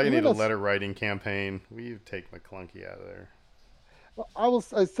I need a letter writing campaign. We take McClunky out of there.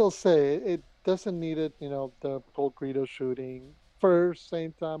 I still say it doesn't need it. The whole Greedo shooting first,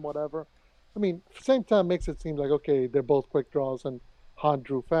 same time, whatever. I mean, same time makes it seem like okay, they're both quick draws and Han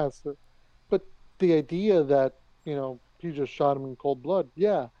drew faster. But the idea that he just shot him in cold blood,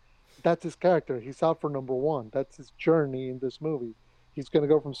 that's his character. He's out for number one. That's his journey in this movie. He's going to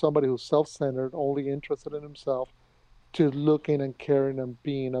go from somebody who's self-centered, only interested in himself, to looking and caring and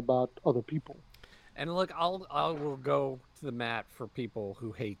being about other people. And look, I will go to the mat for people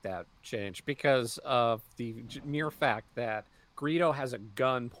who hate that change because of the mere fact that Greedo has a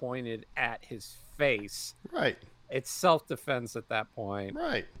gun pointed at his face. Right. It's self-defense at that point.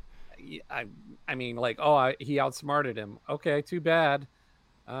 Right. I mean, like, he outsmarted him. Okay, too bad.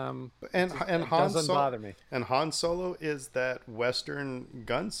 And Han doesn't bother me. And Han Solo is that Western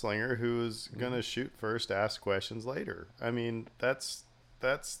gunslinger who's gonna shoot first, ask questions later. I mean, that's.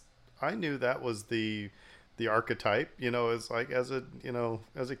 I knew that was the archetype. As like as a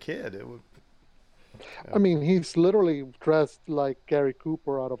kid, it would. I mean, he's literally dressed like Gary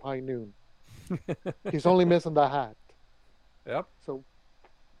Cooper out of High Noon. He's only missing the hat. Yep. So,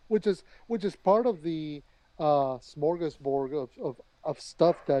 which is part of the smorgasbord of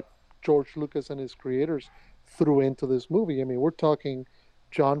stuff that George Lucas and his creators threw into this movie. I mean, we're talking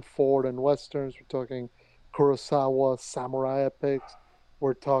John Ford and westerns. We're talking Kurosawa samurai epics.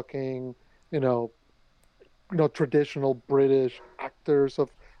 We're talking, traditional British actors of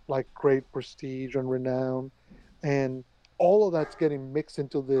like great prestige and renown, and all of that's getting mixed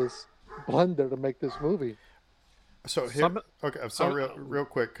into this blender to make this movie. So here, Some, okay. So I'm, real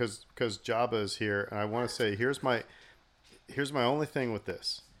quick, because Jabba is here, and I want to say here's my only thing with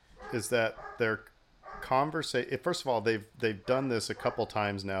this, is that their conversation. First of all, they've done this a couple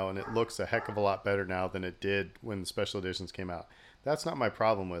times now, and it looks a heck of a lot better now than it did when the special editions came out. That's not my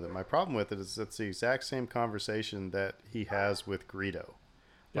problem with it. My problem with it is it's the exact same conversation that he has with Greedo,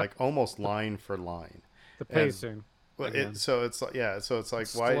 like almost line for line. the And pacing. well, Again. so it's like so it's like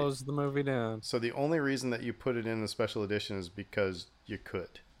why? Slows the movie down. So the only reason that you put it in the special edition is because you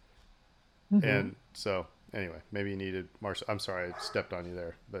could. Mm-hmm. And so anyway, maybe you needed Marshall. I'm sorry, I stepped on you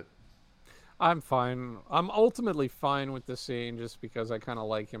there, but I'm fine. I'm ultimately fine with the scene just because I kind of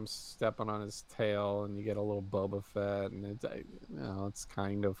like him stepping on his tail, and you get a little Boba Fett, and it's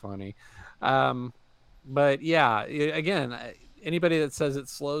kind of funny. But yeah, again, anybody that says it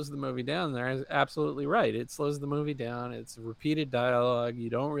slows the movie down, there is absolutely right. It slows the movie down. It's repeated dialogue.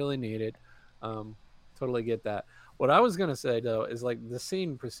 You don't really need it. Totally get that. What I was gonna say though is like the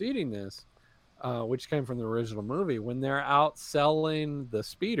scene preceding this, which came from the original movie, when they're out selling the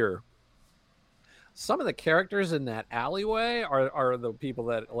speeder. Some of the characters in that alleyway are the people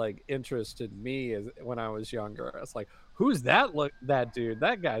that like interested me when I was younger. It's like, who's that dude?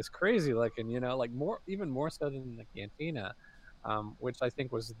 That guy's crazy looking, like even more so than the cantina, which I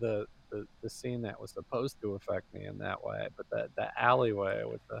think was the scene that was supposed to affect me in that way. But the alleyway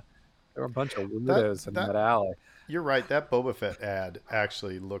there were a bunch of weirdos in that alley. you're right. That Boba Fett ad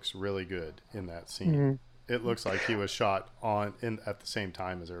actually looks really good in that scene. Mm-hmm. It looks like he was shot at the same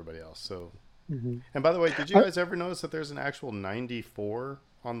time as everybody else. So. Mm-hmm. And by the way, did you guys ever notice that there's an actual 94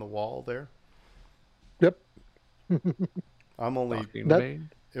 on the wall there? Yep. I'm only.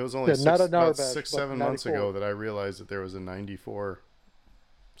 It was only about 6-7 months ago that I realized that there was a 94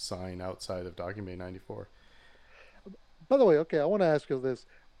 sign outside of Docking Bay 94. By the way, okay, I want to ask you this.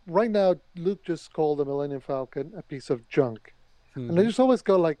 Right now, Luke just called the Millennium Falcon a piece of junk. And I just always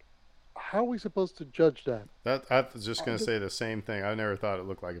go like, how are we supposed to judge that? I was just going to say the same thing. I never thought it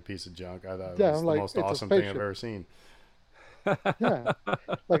looked like a piece of junk. I thought it was the most awesome thing I've ever seen. Yeah.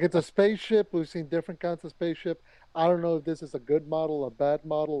 Like it's a spaceship. We've seen different kinds of spaceship. I don't know if this is a good model, a bad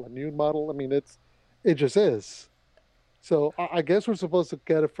model, a new model. I mean, it just is. So I guess we're supposed to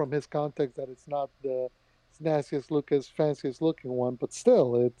get it from his context that it's not the nastiest looking, fanciest looking one, but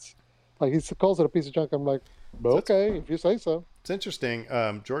still, it's like he calls it a piece of junk. I'm like, okay, if you say so. It's interesting.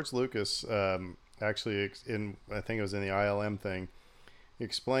 George Lucas actually, I think it was in the ILM thing, he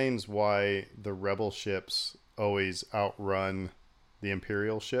explains why the Rebel ships always outrun the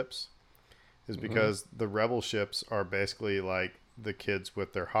Imperial ships. Is because the Rebel ships are basically like the kids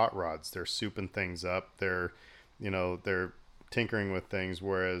with their hot rods. They're souping things up. They're tinkering with things,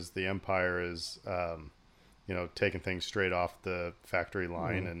 whereas the Empire is, taking things straight off the factory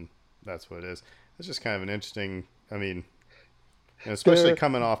line, and that's what it is. It's just kind of an interesting. I mean, especially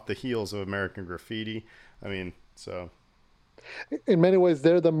coming off the heels of American Graffiti. I mean, so. In many ways,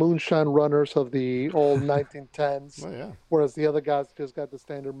 they're the moonshine runners of the old 1910s. Well, yeah. Whereas the other guys just got the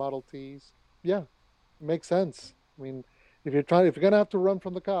standard Model Ts. Yeah, makes sense. I mean, if you're gonna have to run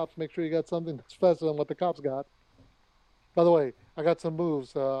from the cops, make sure you got something that's faster than what the cops got. By the way, I got some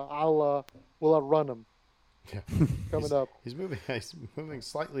moves. We'll outrun them. Yeah. Coming up. He's moving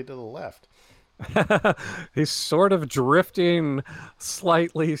slightly to the left. He's sort of drifting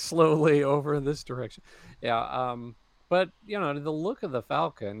slightly, slowly over in this direction. Yeah. But, the look of the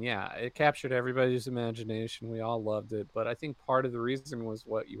Falcon, yeah, it captured everybody's imagination. We all loved it. But I think part of the reason was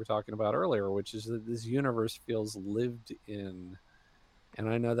what you were talking about earlier, which is that this universe feels lived in. And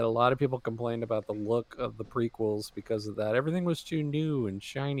I know that a lot of people complained about the look of the prequels because of that. Everything was too new and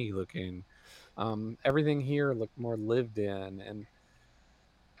shiny looking. Everything here looked more lived in. And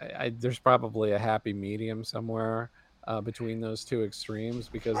there's probably a happy medium somewhere between those two extremes,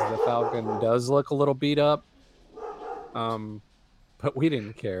 because the Falcon does look a little beat up. But we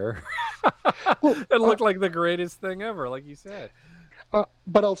didn't care. It looked like the greatest thing ever, like you said.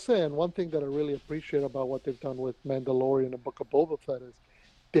 But I'll say, and one thing that I really appreciate about what they've done with Mandalorian and Book of Boba Fett is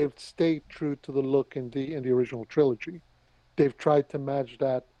they've stayed true to the look in the original trilogy. They've tried to match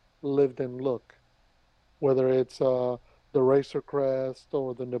that lived-in look, whether it's the Razor Crest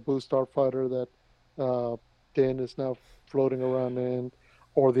or the Naboo starfighter that Din is now floating around in,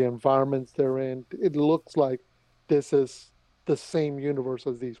 or the environments they're in. It looks like this is the same universe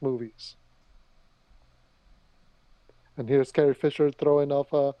as these movies. And here's Carrie Fisher throwing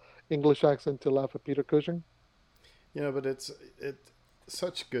off a English accent to laugh at Peter Cushing. But it's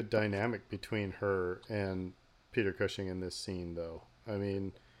such good dynamic between her and Peter Cushing in this scene, though. I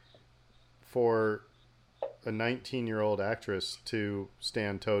mean, for a 19-year-old actress to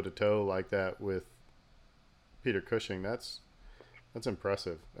stand toe to toe like that with Peter Cushing, that's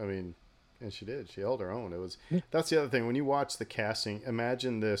impressive. I mean, and she did. She held her own. It was That's the other thing. When you watch the casting,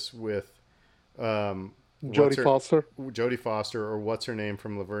 imagine this with Jodie Foster, or what's her name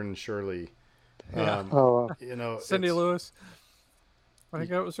from Laverne and Shirley. You know, Cindy Lewis. I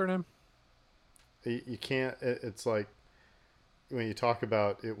think that was her name. You can't. It's like when you talk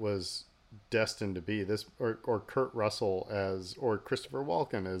about it was destined to be this, or Kurt Russell or Christopher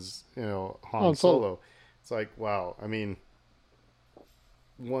Walken as, you know, Han Solo. It's like, wow. I mean,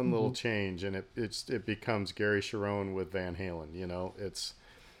 one little change and it becomes Gary Cherone with Van Halen. You know, it's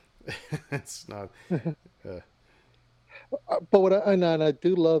not. But I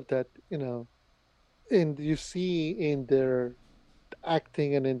do love that, you know, and you see in their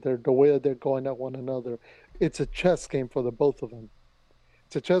acting and in the way that they're going at one another, it's a chess game for the both of them.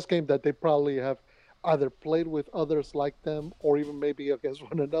 It's a chess game that they probably have either played with others like them or even maybe against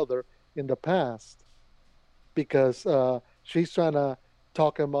one another in the past, because she's trying to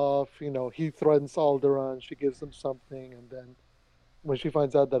talk him off. You know, he threatens Alderaan, she gives him something, and then when she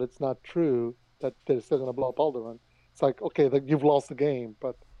finds out that it's not true, that they're still going to blow up Alderaan, it's like, okay, you've lost the game.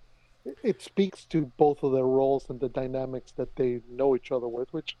 But it speaks to both of their roles and the dynamics that they know each other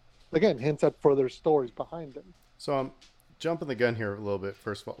with, which again hints at further stories behind them. So I'm jumping the gun here a little bit.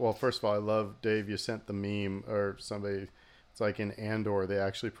 First of all, I love, Dave, you sent the meme, or somebody. It's like in Andor, they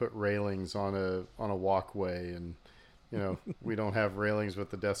actually put railings on a walkway, and you know, we don't have railings with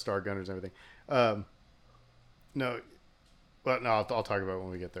the Death Star gunners and everything. I'll talk about it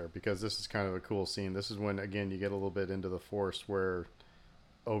when we get there, because this is kind of a cool scene. This is when, again, you get a little bit into the Force where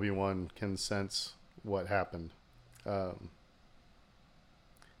Obi-Wan can sense what happened. But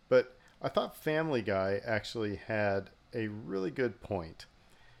I thought Family Guy actually had a really good point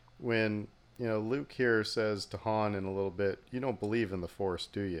when, you know, Luke here says to Han in a little bit, "You don't believe in the Force,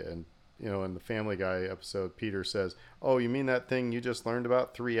 do you?" And, you know, in the Family Guy episode, Peter says, "Oh, you mean that thing you just learned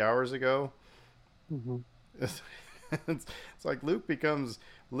about 3 hours ago?" Mm-hmm. It's like Luke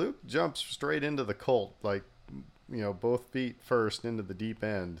jumps straight into the cult, like, you know, both feet first into the deep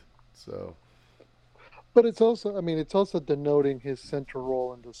end. So, but it's also denoting his central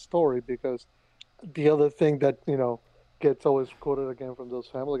role in the story, because the other thing that, you know, gets always quoted again from those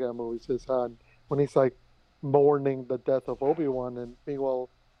Family Guy movies is when he's like mourning the death of Obi-Wan, and meanwhile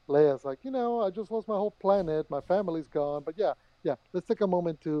Leia's like, you know, I just lost my whole planet, my family's gone, but yeah, let's take a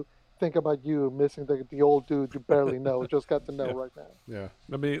moment to think about you missing the old dude you barely know, just got to know right now. Yeah.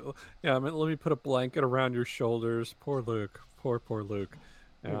 Let me put a blanket around your shoulders. Poor Luke. Poor Luke.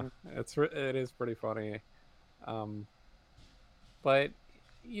 Yeah, it is pretty funny. But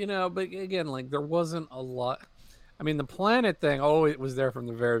you know, but again, like, there wasn't a lot. I mean, the planet thing, it was there from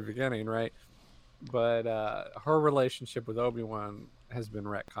the very beginning, right? But her relationship with Obi-Wan has been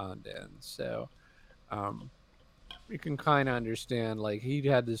retconned in, so you can kind of understand, like, he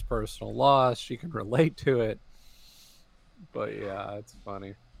had this personal loss. She can relate to it. But yeah, it's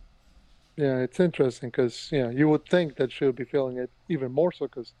funny. Yeah, it's interesting because, you know, you would think that she would be feeling it even more so,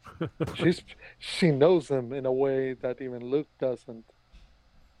 because she knows him in a way that even Luke doesn't.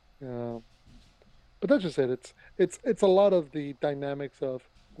 But that's just it. It's a lot of the dynamics of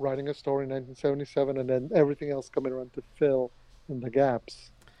writing a story in 1977 and then everything else coming around to fill in the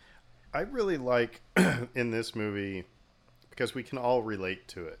gaps. I really like in this movie, because we can all relate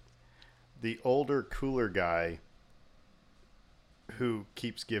to it, the older, cooler guy who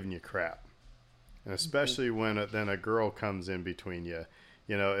keeps giving you crap. And especially when then a girl comes in between you.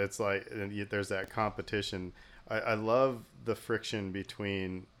 You know, it's like there's that competition. I love the friction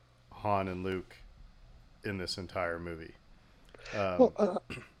between Han and Luke in this entire movie. And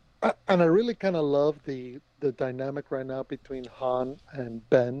I really kind of love the dynamic right now between Han and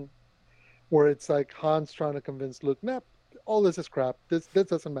Ben, where it's like Han's trying to convince Luke, nah, all this is crap. This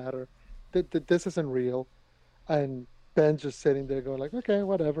doesn't matter. This isn't real. And Ben's just sitting there going like, okay,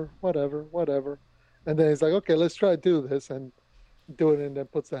 whatever. And then he's like, okay, let's try to do this, and do it, and then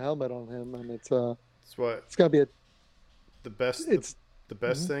puts the helmet on him, and it's gonna be the best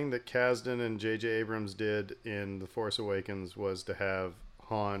thing that Kasdan and J.J. Abrams did in The Force Awakens was to have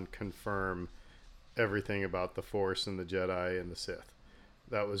Han confirm everything about the Force and the Jedi and the Sith.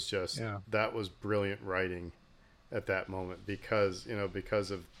 That was brilliant writing at that moment, because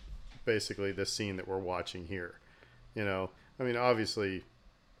of basically this scene that we're watching here. You know, I mean, obviously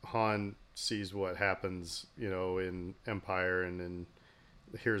Han sees what happens, you know, in Empire, and then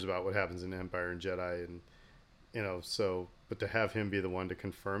hears about what happens in Empire and Jedi, and, you know, but to have him be the one to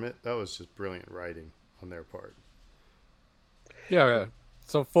confirm it, that was just brilliant writing on their part. Yeah, yeah.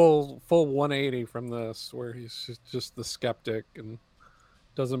 So full 180 from this, where he's just the skeptic and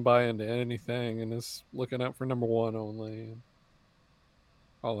doesn't buy into anything and is looking out for number one only, and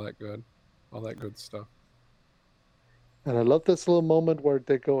all that good stuff. And I love this little moment where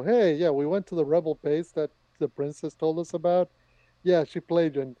they go, "Hey, yeah, we went to the rebel base that the princess told us about. Yeah, she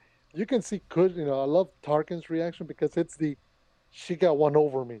played you." And you can see, I love Tarkin's reaction because it's she got one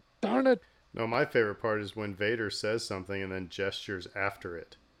over me. Darn it! No, my favorite part is when Vader says something and then gestures after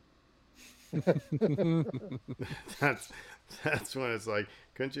it. that's that's when it's like,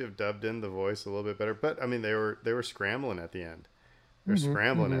 couldn't you have dubbed in the voice a little bit better? But I mean, they were scrambling at the end. They're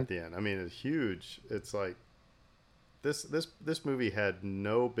scrambling at the end. I mean, it's huge. It's like this movie had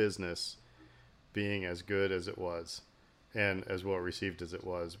no business being as good as it was, and as well received as it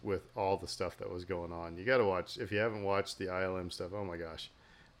was with all the stuff that was going on. You got to watch if you haven't watched the ILM stuff. Oh my gosh.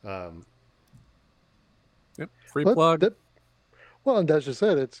 Yep, free plug. Well, and as you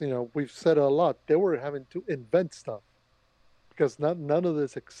said, it's we've said a lot. They were having to invent stuff because none of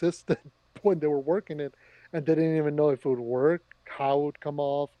this existed when they were working it, and they didn't even know if it would work, how it would come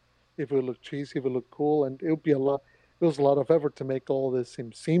off, if it would look cheesy, if it would look cool, and it would be a lot. It was a lot of effort to make all this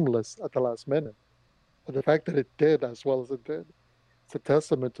seem seamless at the last minute. But the fact that it did as well as it did, it's a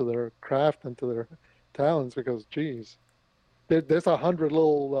testament to their craft and to their talents. Because, geez, there's 100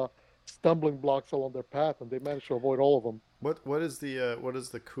 little stumbling blocks along their path, and they managed to avoid all of them. What is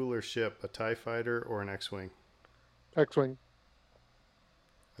the cooler ship? A TIE fighter or an X-wing? X-wing.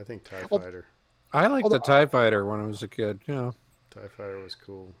 I think TIE fighter. I liked the TIE fighter when I was a kid. Yeah, TIE fighter was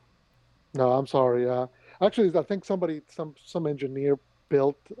cool. No, I'm sorry. Actually, I think some engineer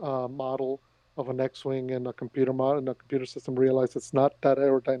built a model of an X-wing in a computer model in a computer system. Realized it's not that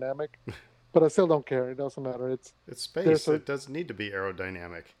aerodynamic, but I still don't care. It doesn't matter. It's space. It doesn't need to be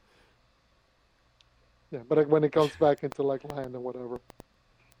aerodynamic. Yeah, but when it comes back into like land and whatever,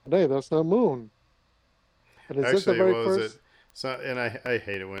 and hey, there's no moon. And is actually, this the very first? So, and I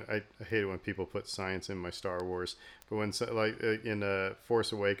hate it when I hate it when people put science in my Star Wars. But when like in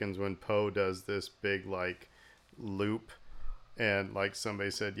Force Awakens, when Poe does this big like loop, and like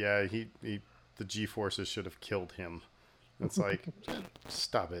somebody said, yeah, the G-forces should have killed him. It's like,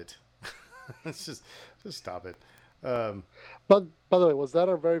 stop it. It's just stop it. But by the way, was that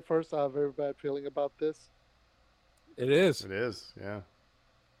our very first? I have a very bad feeling about this. It is. It is. Yeah.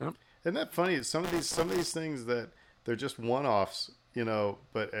 Yep. Isn't that funny? Some of these things that they're just one-offs,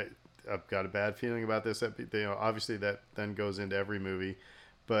 But I've got a bad feeling about this. Obviously that then goes into every movie,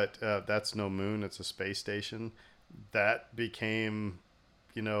 but that's no moon. It's a space station. That became,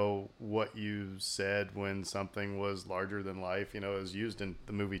 what you said when something was larger than life. It was used in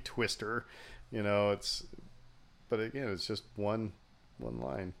the movie Twister. But again, it's just one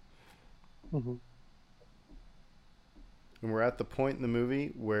line. Mm-hmm. And we're at the point in the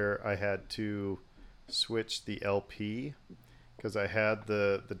movie where I had to switch the LP because I had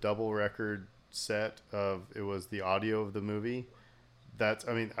the double record set of it was the audio of the movie.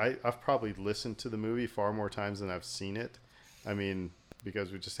 I've probably listened to the movie far more times than I've seen it.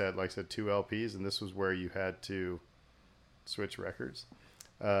 Because we just had, like I said, 2 LPs, and this was where you had to switch records.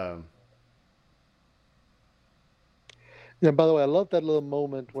 Yeah, by the way, I love that little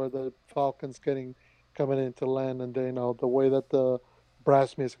moment where the Falcon's coming into land, and the way that the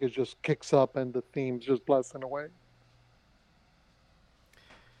brass music just kicks up and the theme's just blasting away.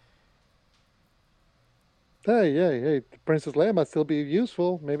 Hey, Princess Leia might still be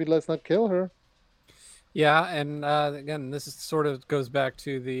useful. Maybe let's not kill her. Yeah, and again, this sort of goes back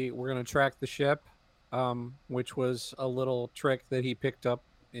to we're going to track the ship, which was a little trick that he picked up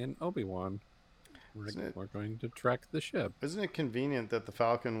in Obi-Wan. We're going to track the ship. Isn't it convenient that the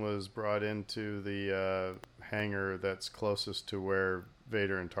Falcon was brought into the hangar that's closest to where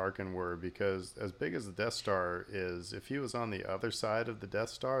Vader and Tarkin were? Because as big as the Death Star is, if he was on the other side of the Death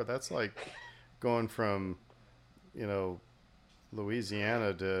Star, that's like going from,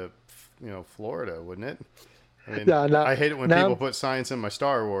 Louisiana to, Florida, wouldn't it? I hate it when people put science in my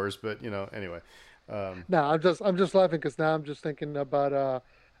Star Wars, but anyway. I'm just laughing because now I'm just thinking about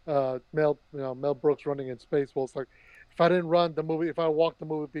Mel Brooks running in space. Well, it's like if I didn't run the movie, if I walked, the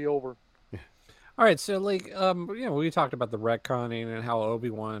movie would be over. All right, so we talked about the retconning and how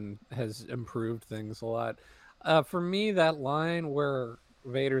Obi-Wan has improved things a lot. For me, that line where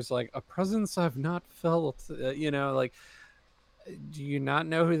Vader's like, a presence I've not felt, do you not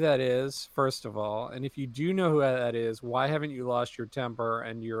know who that is, first of all? And if you do know who that is, why haven't you lost your temper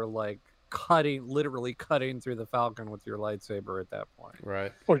and you're like literally cutting through the Falcon with your lightsaber at that point?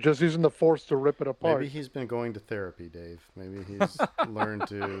 Right. Or just using the Force to rip it apart. Maybe he's been going to therapy, Dave. Maybe he's learned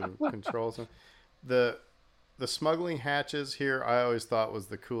to control some. The the smuggling hatches here, I always thought was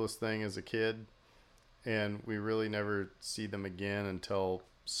the coolest thing as a kid, and we really never see them again until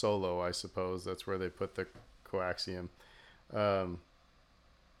Solo, I suppose. That's where they put the coaxium. Well,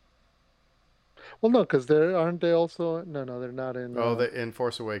 no, because aren't they also? No, they're not in. In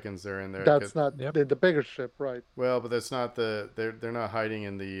Force Awakens, they're in there. That's not Yep. the bigger ship, right? Well, but that's not they're not hiding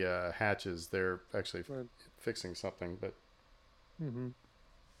in the hatches. They're actually Right. fixing something. But Hmm.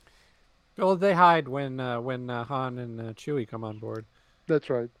 Well, they hide when Han and Chewie come on board. That's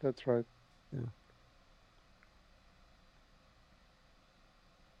right. That's right.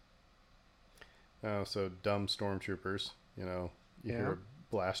 so dumb stormtroopers. You hear a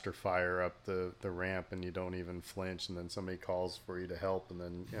blaster fire up the ramp, and you don't even flinch, and then somebody calls for you to help, and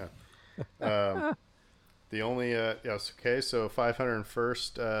then the only yes, okay. So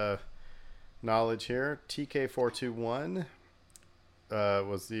 501st knowledge here. TK421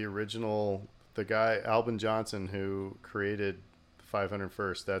 was the original. The guy Albin Johnson who created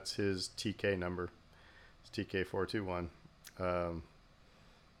 501st. That's his TK number. It's TK421.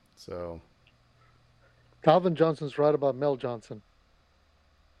 So Calvin Johnson's right about Mel Johnson.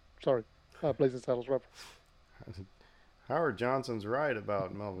 Sorry, Blazing Saddles reference. Howard Johnson's right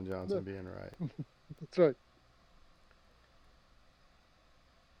about Melvin Johnson being right. That's right.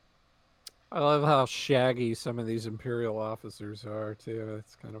 I love how shaggy some of these Imperial officers are too.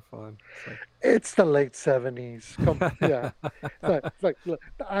 It's kind of fun. It's the late '70s. Yeah, it's like look,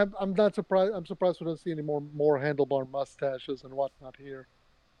 I'm not surprised. I'm surprised we don't see any more handlebar mustaches and whatnot here.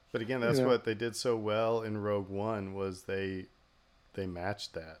 But again, that's what they did so well in Rogue One was they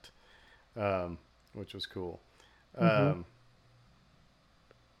matched that, which was cool. Mm-hmm.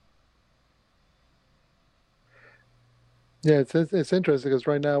 Yeah, it's interesting because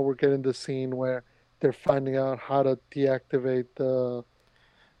right now we're getting the scene where they're finding out how to deactivate the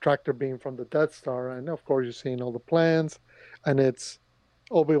tractor beam from the Death Star, and of course you're seeing all the plans, and it's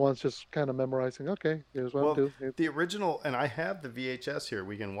Obi-Wan's just kind of memorizing. Okay, here's what I'm doing. The original, and I have the VHS here.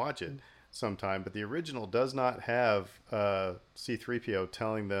 We can watch it sometime, but the original does not have C-3PO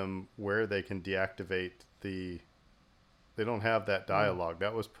telling them where they can deactivate the. They don't have that dialogue.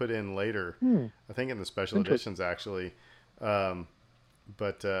 That was put in later, I think, in the special editions actually.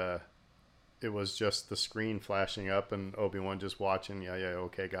 But it was just the screen flashing up and Obi-Wan just watching. Yeah,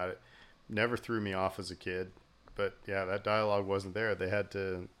 okay, got it. Never threw me off as a kid, but yeah, that dialogue wasn't there. They had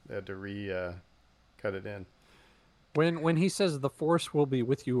to cut it in. When he says the Force will be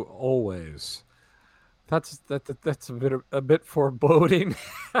with you always, that's a bit foreboding.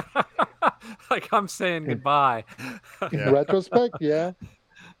 Like I'm saying goodbye. In retrospect, yeah.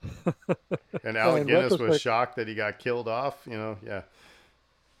 And Alec Guinness was shocked that he got killed off. Yeah.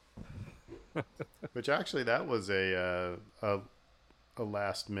 Which actually that was a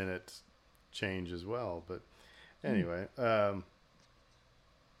last minute change as well. But anyway,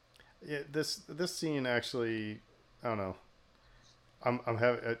 this scene actually, I don't know. I'm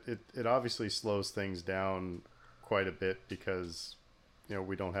having it obviously slows things down quite a bit because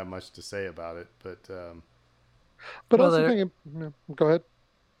we don't have much to say about it. But also thinking, go ahead.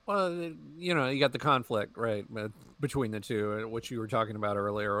 Well, you got the conflict, right, between the two, which you were talking about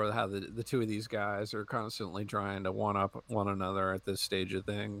earlier, or how the two of these guys are constantly trying to one-up one another at this stage of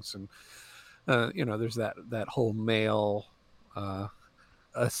things. And, there's that whole male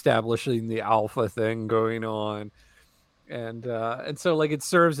establishing the alpha thing going on. And so, like, it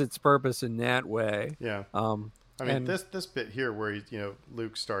serves its purpose in that way. Yeah. I mean, this bit here where,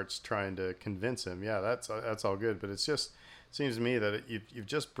 Luke starts trying to convince him, yeah, that's all good. But it's just... Seems to me that you've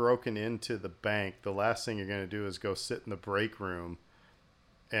just broken into the bank. The last thing you're going to do is go sit in the break room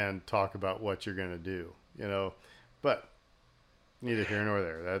and talk about what you're going to do, But neither here nor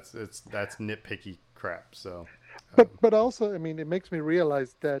there. That's nitpicky crap. So, but also, I mean, it makes me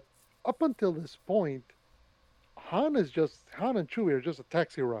realize that up until this point, Han and Chewie are just a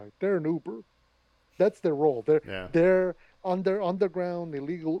taxi ride. They're an Uber. That's their role. They're on their underground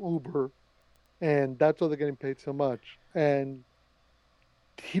illegal Uber. And that's why they're getting paid so much. And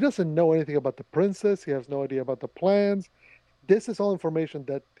he doesn't know anything about the princess. He has no idea about the plans. This is all information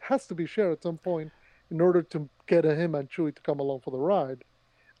that has to be shared at some point in order to get him and Chewie to come along for the ride.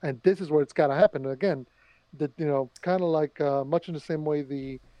 And this is where it's got to happen. And again, kind of like much in the same way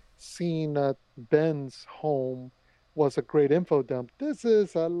the scene at Ben's home was a great info dump. This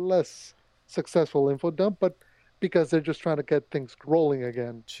is a less successful info dump, but because they're just trying to get things rolling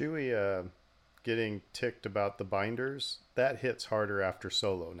again. Chewie... getting ticked about the binders, that hits harder after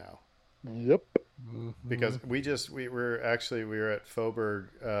Solo now. Yep. Because we were at Faubourg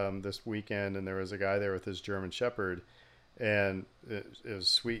this weekend, and there was a guy there with his German Shepherd, and it was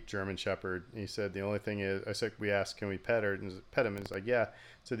sweet German Shepherd. He said the only thing is, I said, we asked, can we pet her? And pet him. And he's like, yeah.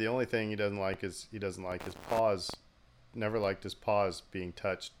 So the only thing he doesn't like is his paws. Never liked his paws being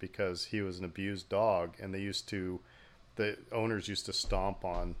touched because he was an abused dog, and the owners used to stomp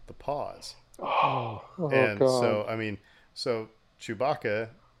on the paws. Oh, And God. so, I mean, so Chewbacca,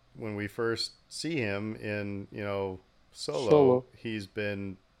 when we first see him in, Solo, he's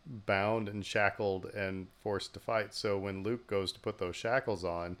been bound and shackled and forced to fight. So when Luke goes to put those shackles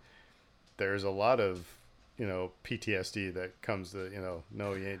on, there's a lot of, PTSD that comes to,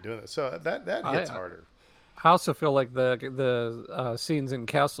 no, you ain't doing that. So that hits harder. I also feel like the scenes in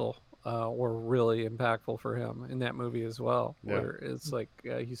Kessel were really impactful for him in that movie as well, where it's like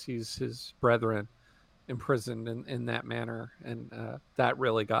he sees his brethren imprisoned in that manner, and that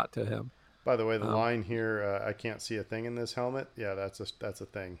really got to him. By the way, the line here, I can't see a thing in this helmet. Yeah, that's a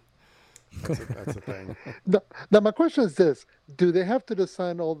thing. That's a thing. Now, my question is this: do they have to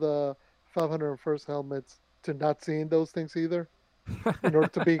design all the 501st helmets to not seeing those things either, in order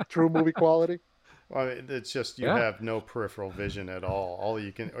to be true movie quality? Well, I mean, it's just you have no peripheral vision at all. All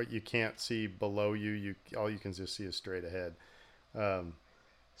you can't see below you. All you can just see is straight ahead.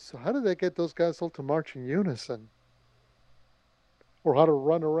 So how did they get those guys all to march in unison, or how to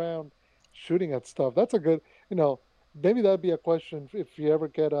run around shooting at stuff? That's a good, maybe that'd be a question if you ever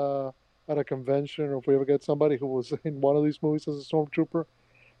get at a convention, or if we ever get somebody who was in one of these movies as a stormtrooper.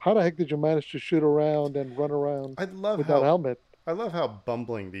 How the heck did you manage to shoot around and run around with that helmet? I love how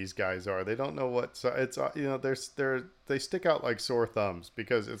bumbling these guys are. They don't know what it's. They stick out like sore thumbs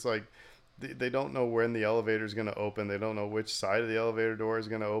because it's like they don't know when the elevator is going to open. They don't know which side of the elevator door is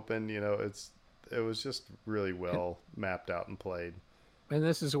going to open. It was just really well mapped out and played. And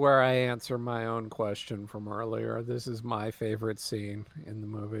this is where I answer my own question from earlier. This is my favorite scene in the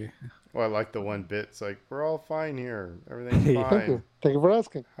movie. Well, I like the one bit. It's like, we're all fine here. Everything's fine. Thank you for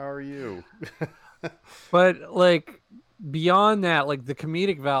asking. How are you? But like beyond that, like the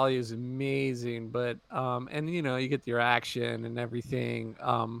comedic value is amazing, but and you get your action and everything,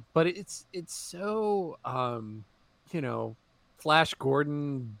 but it's so Flash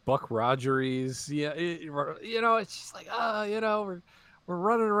Gordon, Buck Rogers, it's just like we're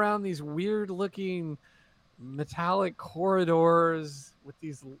running around these weird looking metallic corridors with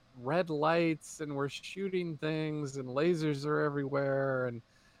these red lights, and we're shooting things, and lasers are everywhere, and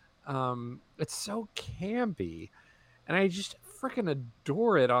it's so campy, and I just freaking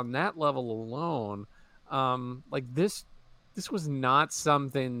adore it on that level alone. Like this was not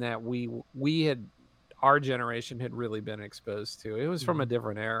something that we had, our generation had really been exposed to. It was from a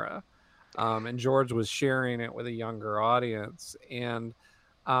different era, and George was sharing it with a younger audience, and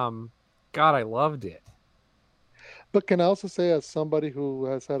God, I loved it. But can I also say, as somebody who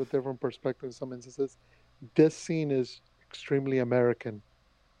has had a different perspective in some instances, this scene is extremely American.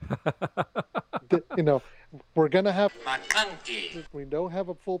 We're gonna have. We don't have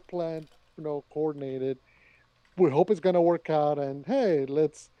a full plan, coordinated. We hope it's gonna work out, and hey,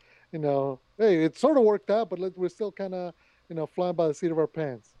 let's, hey, it sort of worked out, but we're still kind of, flying by the seat of our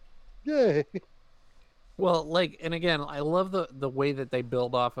pants. Yay! Well, like, and again, I love the way that they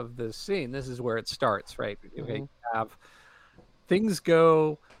build off of this scene. This is where it starts, right? Okay, you have things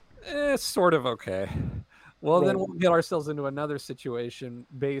go sort of okay. Well, then we'll get ourselves into another situation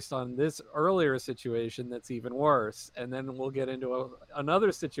based on this earlier situation that's even worse, and then we'll get into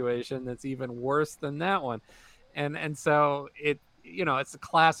another situation that's even worse than that one, and so it's a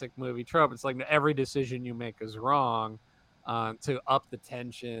classic movie trope. It's like every decision you make is wrong, to up the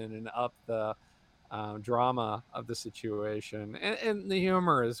tension and up the drama of the situation, and the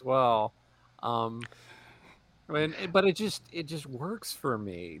humor as well. But it just works for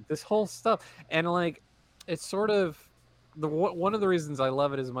me. This whole stuff, and like. It's sort of one of the reasons I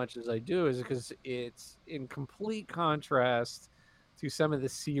love it as much as I do is because it's in complete contrast to some of the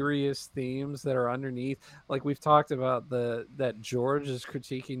serious themes that are underneath. Like we've talked about that George is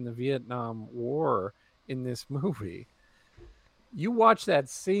critiquing the Vietnam War in this movie. You watch that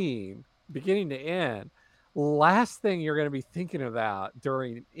scene beginning to end, last thing you're going to be thinking about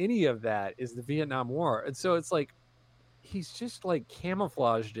during any of that is the Vietnam War. And so it's like, he's just like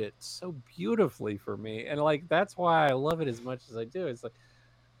camouflaged it so beautifully for me, and like that's why I love it as much as I do. It's like,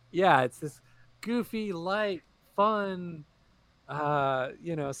 yeah, it's this goofy, light, fun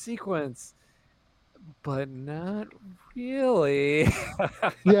sequence, but not really.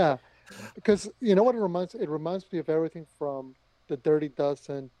 Yeah, because you know what it reminds me of everything from the Dirty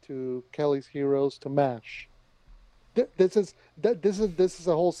Dozen to Kelly's Heroes to MASH. This is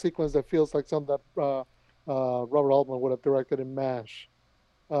a whole sequence that feels like something that Robert Altman would have directed in MASH,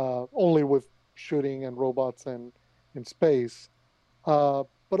 only with shooting and robots and in space. But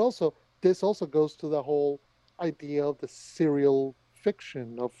also, this also goes to the whole idea of the serial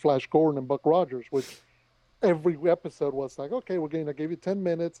fiction of Flash Gordon and Buck Rogers, which every episode was like, okay, we're going to give you 10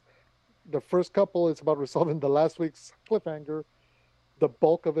 minutes. The first couple is about resolving the last week's cliffhanger. The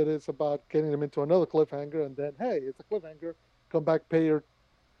bulk of it is about getting them into another cliffhanger, and then, hey, it's a cliffhanger. Come back, pay your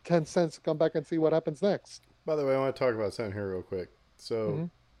 10 cents, come back and see what happens next. By the way, I want to talk about something here real quick. So, Mm-hmm.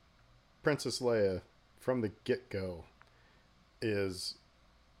 Princess Leia, from the get-go, is,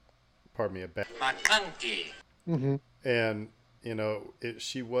 pardon me, a bad. Mm-hmm. And,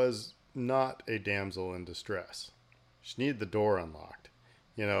 she was not a damsel in distress. She needed the door unlocked,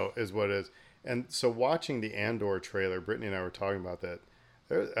 is what it is. And so watching the Andor trailer, Brittany and I were talking about that.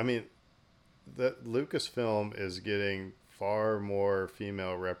 The Lucasfilm is getting far more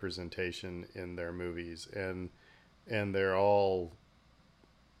female representation in their movies, and they're all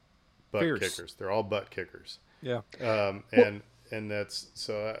butt Fierce. kickers. They're all butt kickers. Yeah. And that's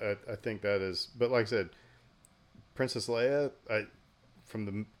so. I think that is. But like I said, Princess Leia, from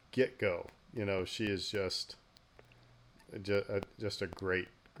the get go, she is just a great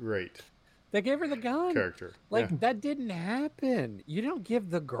They gave her the gun. character. Like, Yeah. that didn't happen. You don't give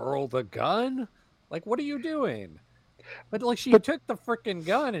the girl the gun. Like, what are you doing? But like, she took the freaking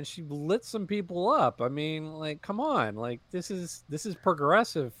gun and she lit some people up. I mean, like, come on. Like, this is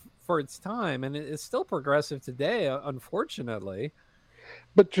progressive for its time, and it's still progressive today, unfortunately.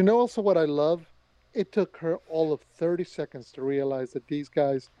 But also what I love? It took her all of 30 seconds to realize that these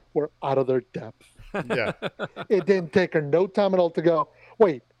guys were out of their depth. Yeah. It didn't take her no time at all to go,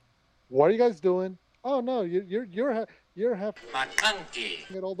 wait, what are you guys doing? Oh no, you're half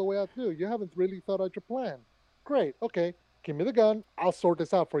it all the way out too. You haven't really thought out your plan. Great, okay, give me the gun. I'll sort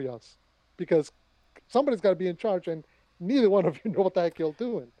this out for you, because somebody's got to be in charge, and neither one of you know what the heck you're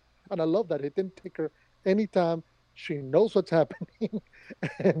doing. And I love that it didn't take her any time. She knows what's happening,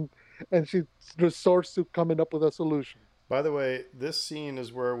 and she resorts to coming up with a solution. By the way, this scene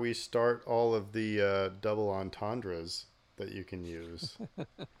is where we start all of the double entendres that you can use.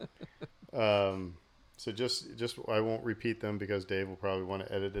 So just I won't repeat them because Dave will probably want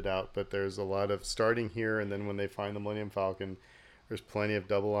to edit it out. But there's a lot of starting here, and then when they find the Millennium Falcon, there's plenty of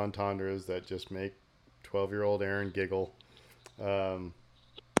double entendres that just make 12-year-old Aaron giggle.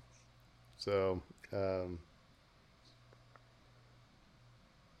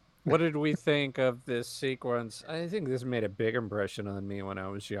 What did we think of this sequence? I think this made a big impression on me when I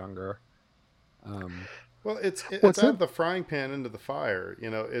was younger. Well, it's What's out of that? the frying pan into the fire.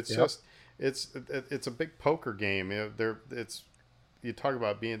 It's Yep. just it's a big poker game. You talk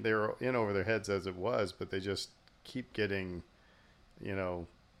about being they were in over their heads as it was, but they just keep getting,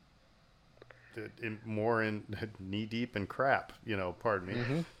 more in knee deep in crap. Pardon me.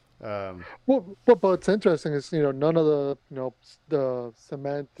 Mm-hmm. Well, but what's interesting is none of the the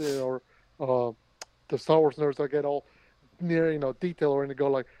cement or the Star Wars nerds that get all near detail or anything go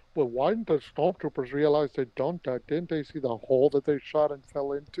like, well, why didn't the stormtroopers realize they'd done that? Didn't they see the hole that they shot and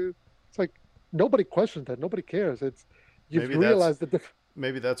fell into? It's like nobody questions that. Nobody cares. It's you've Maybe that's- realized that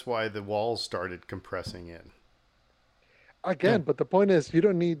Maybe that's why the walls started compressing in. again. Yeah. But the point is, you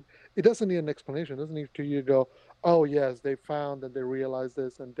don't need. It doesn't need an explanation. It doesn't need to you go, oh yes, they found and they realized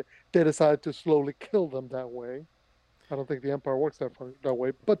this and they decided to slowly kill them that way. I don't think the Empire works that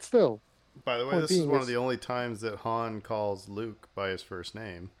way, but still. By the way, Point this is being one of is- the only times that Han calls Luke by his first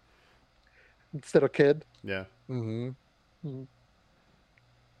name. Instead of kid. Yeah. Mm-hmm.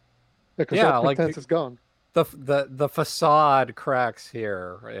 Because Yeah, that like pretense is gone. The facade cracks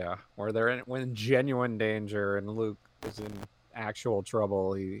here, yeah, where they're in genuine danger and Luke is in actual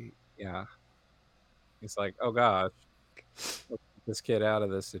trouble. He's like, oh gosh, let's get this kid out of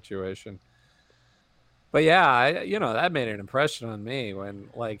this situation. But yeah, that made an impression on me when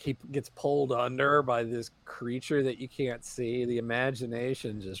like he gets pulled under by this creature that you can't see. The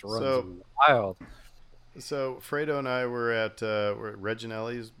imagination just runs wild. So Fredo and I were at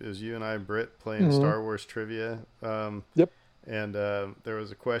Reginelli's. It was you and I and Britt playing Star Wars trivia. Yep. And there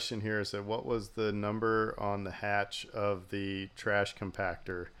was a question here. It said, what was the number on the hatch of the trash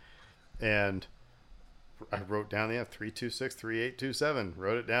compactor? And I wrote down 3263827.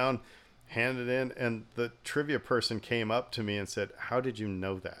 Wrote it down, handed it in, and the trivia person came up to me and said, how did you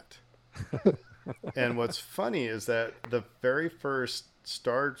know that? And what's funny is that the very first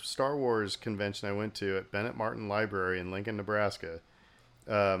Star Wars convention I went to at Bennett Martin Library in Lincoln, Nebraska,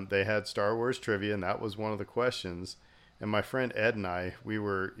 they had Star Wars trivia, and that was one of the questions. And my friend Ed and I, we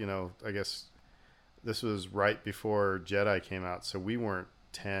were, I guess this was right before Jedi came out, so we weren't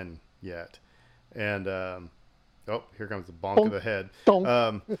 10 yet. And oh, here comes the bonk of the head.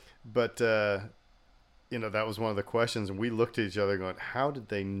 Donk. But that was one of the questions, and we looked at each other going, how did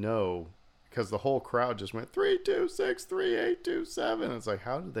they know? Because the whole crowd just went 3-2-6-3-8-2-7. It's like,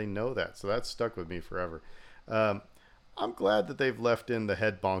 how did they know that? So that stuck with me forever. I'm glad that they've left in the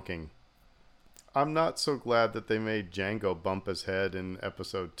head bonking. I'm not so glad that they made Django bump his head in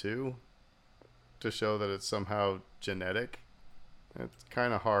episode 2 to show that it's somehow genetic. It's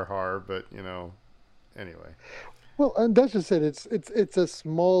kind of har, but anyway. Well, and that's just it. It's a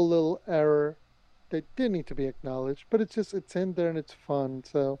small little error that didn't need to be acknowledged, but it's in there and it's fun.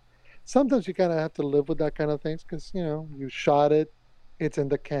 So sometimes you kind of have to live with that kind of things because you shot it, it's in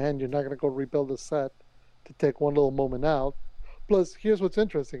the can. You're not gonna go rebuild the set to take one little moment out. Plus, here's what's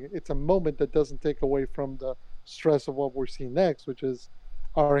interesting: it's a moment that doesn't take away from the stress of what we're seeing next, which is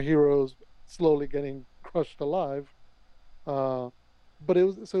our heroes slowly getting crushed alive. But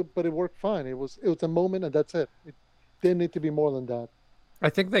it worked fine. It was a moment, and that's it. It didn't need to be more than that. I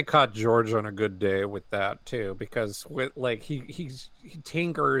think they caught George on a good day with that too, because with he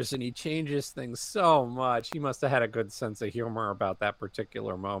tinkers and he changes things so much. He must have had a good sense of humor about that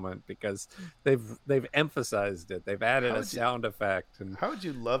particular moment because they've emphasized it. They've added a sound effect. And how would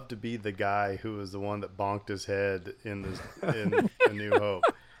you love to be the guy who was the one that bonked his head in A New Hope?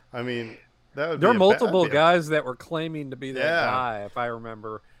 I mean, that would. There are multiple guys that were claiming to be that guy, if I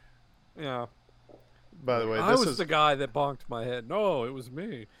remember. Yeah. By the way, I was the guy that bonked my head. No, it was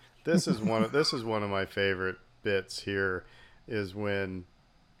me. This is one of my favorite bits here, is when,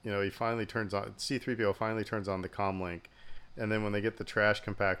 he finally turns on C-3PO finally turns on the comlink, and then when they get the trash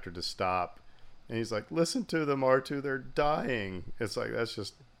compactor to stop, and he's like, "Listen to them, R2, they're dying." It's like that's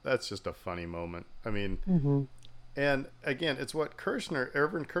just a funny moment. I mean, and again, it's what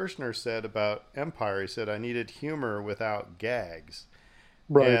Irvin Kershner said about Empire. He said, "I needed humor without gags."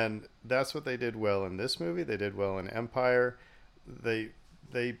 Right. And that's what they did well in this movie. They did well in Empire. They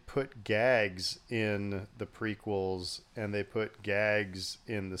put gags in the prequels and they put gags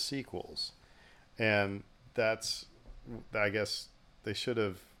in the sequels. And that's, I guess they should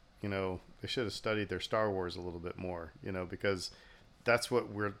have studied their Star Wars a little bit more, because that's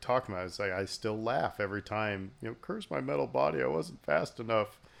what we're talking about. It's like, I still laugh every time, curse my metal body, I wasn't fast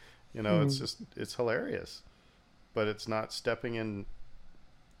enough. It's hilarious. But it's not stepping in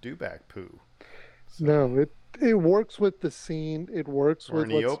dewback poo. So. No, it works with the scene. It works or with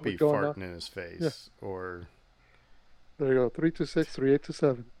an Eope farting on in his face, or there you go,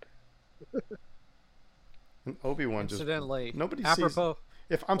 3-2-6-3-8-2-7. Obi-Wan incidentally, nobody apropos,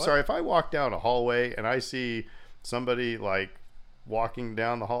 sees. If I walk down a hallway and I see somebody like walking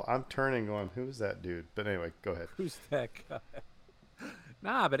down the hall, I'm turning, going, "Who's that dude?" But anyway, go ahead. Who's that guy?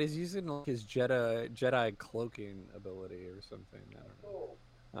 Nah, but he's using his Jedi cloaking ability or something. I don't know.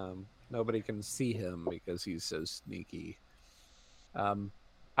 Nobody can see him because he's so sneaky.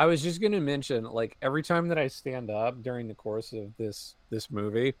 I was just going to mention, like, every time that I stand up during the course of this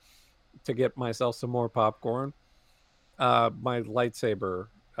movie to get myself some more popcorn, my lightsaber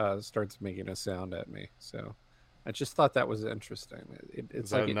starts making a sound at me. So I just thought that was interesting.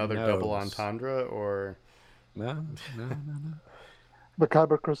 It's like another double entendre, or no. The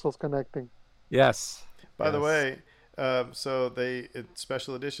kyber crystals connecting. Yes. By the way, so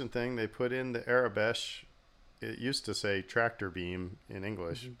special edition thing, they put in the Arabesh. It used to say tractor beam in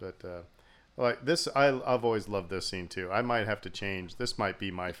English, but like this, I've always loved this scene too. I might have to change. This might be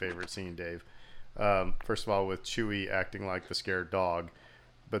my favorite scene, Dave. First of all, with Chewie acting like the scared dog,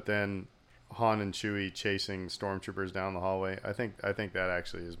 but then Han and Chewie chasing stormtroopers down the hallway. I think that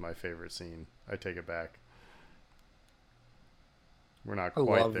actually is my favorite scene. I take it back. We're not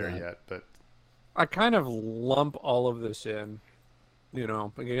quite there yet, but I kind of lump all of this in.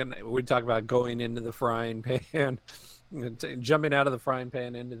 Again, we talk about going into the frying pan, jumping out of the frying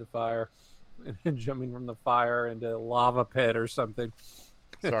pan into the fire, and jumping from the fire into a lava pit or something.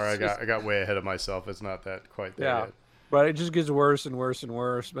 Sorry, I got way ahead of myself. It's not that quite there yet. But it just gets worse and worse and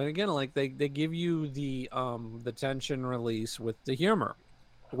worse. But again, like they give you the tension release with the humor,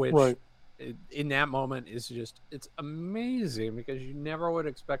 which right. In that moment is it's amazing because you never would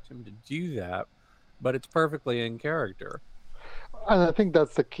expect him to do that, but it's perfectly in character. And I think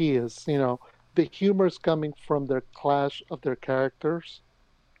that's the key is, the humor is coming from their clash of their characters,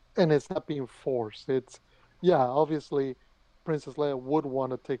 and it's not being forced. It's, obviously, Princess Leia would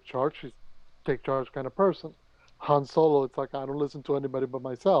want to take charge. She's a take charge kind of person. Han Solo, it's like, I don't listen to anybody but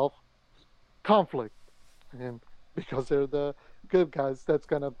myself. Conflict. And because they're the good guys, that's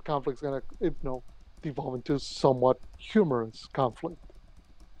conflict's gonna, devolve into somewhat humorous conflict.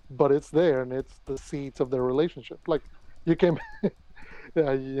 But it's there, and it's the seeds of their relationship. Like, you came,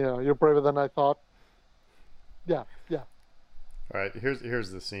 you're braver than I thought. Yeah. All right,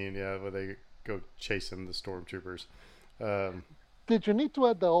 here's the scene. Yeah, where go chasing the stormtroopers. Um, Did you need to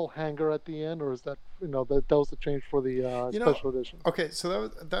add the whole hanger at the end, or is that that was the change for the you know, special edition? okay, so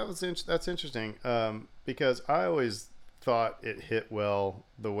that's interesting because I always thought it hit well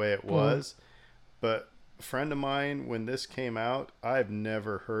the way it was, but a friend of mine, when this came out, I've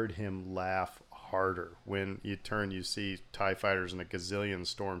never heard him laugh harder when you see TIE fighters and a gazillion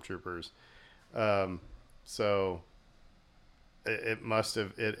stormtroopers. So it must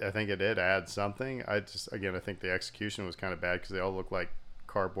have. I think it did add something. I think the execution was kind of bad because they all look like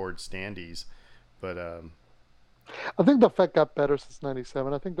cardboard standees. But I think the effect got better since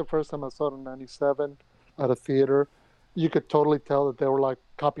 '97. I think the first time I saw it in '97 at a theater, you could totally tell that they were like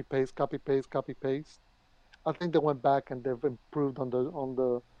copy paste, copy paste, copy paste. I think they went back and they've improved on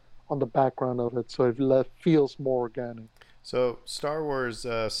the background of it, so it feels more organic. so Star Wars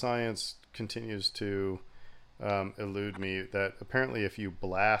science continues to elude me. That apparently, if you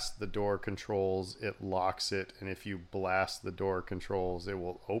blast the door controls, it locks it, and if you blast the door controls, it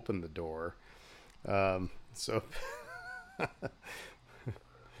will open the door. So.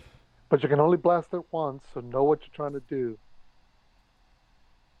 But you can only blast it once, so know what you're trying to do.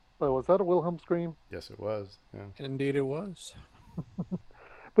 But was that a Wilhelm scream? Yes, it was. Yeah. Indeed, it was.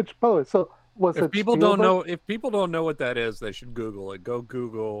 Which, by the way, so was If it people Spielberg? don't know, if people don't know what that is, they should Google it. Go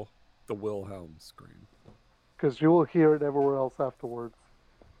Google the Wilhelm scream. Because you will hear it everywhere else afterwards.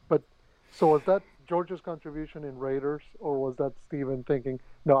 But so was that George's contribution in Raiders, or was that Steven thinking,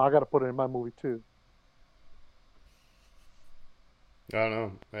 no, I got to put it in my movie too? I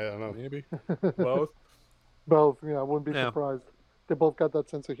don't know. Maybe both. Both, yeah, I wouldn't be Yeah. surprised. They both got that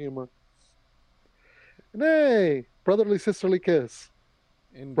sense of humor. And hey, brotherly sisterly kiss,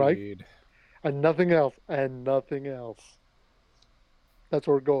 Indeed. and nothing else, and nothing else. That's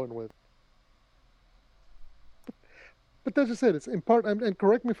what we're going with. But that's just it. It's in part, and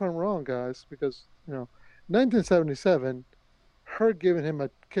correct me if I'm wrong, guys, because 1977, her giving him a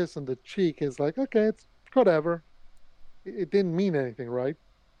kiss on the cheek is like, okay, it's whatever. It didn't mean anything, right?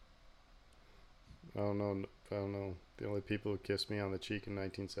 I don't know. The only people who kissed me on the cheek in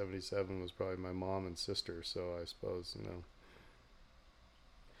 1977 was probably my mom and sister. So I suppose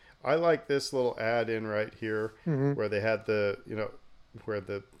I like this little add in right here where they had where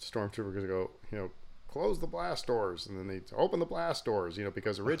the stormtroopers go, close the blast doors, and then they open the blast doors,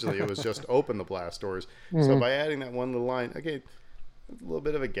 because originally it was just open the blast doors. So by adding that one little line, okay, it's a little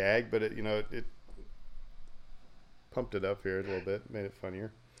bit of a gag, but it pumped it up here a little bit, made it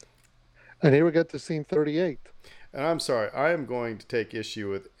funnier. And here we get to scene 38. And I'm sorry, I am going to take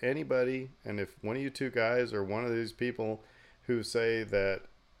issue with anybody, and if one of you two guys or one of these people who say that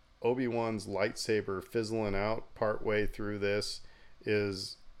Obi-Wan's lightsaber fizzling out partway through this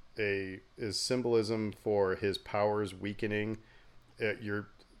is symbolism for his powers weakening, you're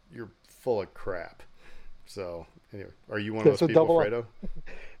full of crap. So anyway, are you one of those people, Fredo?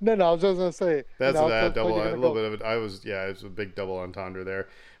 No, I was just gonna say that's that double. A little bit of it. It's a big double entendre there.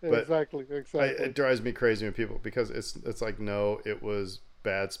 But exactly. It drives me crazy when people, because it's like, no, it was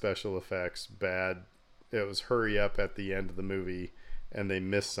bad special effects, it was hurry up at the end of the movie, and they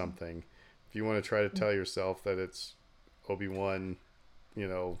missed something. If you want to try to tell yourself that it's Obi-Wan,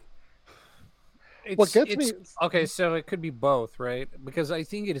 What gets me okay, so it could be both, right? Because I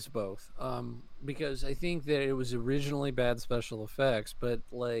think it is both. Because I think that it was originally bad special effects, but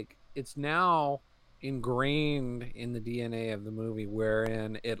like it's now ingrained in the DNA of the movie,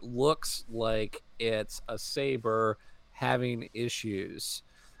 wherein it looks like it's a saber having issues.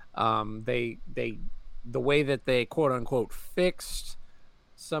 The way that they quote unquote fixed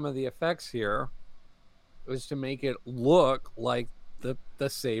some of the effects here was to make it look like the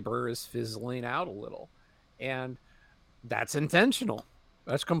saber is fizzling out a little, and that's intentional.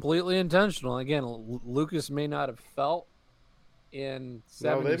 That's completely intentional. Again, Lucas may not have felt in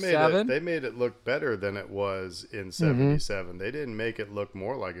 77. They made it look better than it was in 77. They didn't make it look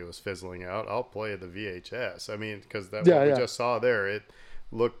more like it was fizzling out. I'll play the VHS. I mean, because what we just saw there, it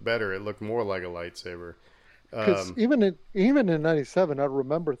looked better. It looked more like a lightsaber. Because even in 97, I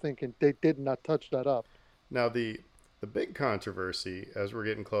remember thinking they did not touch that up. Now the big controversy, as we're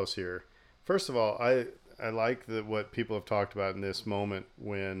getting close here, first of all, I like what people have talked about in this moment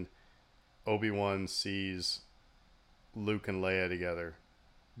when Obi-Wan sees Luke and Leia together.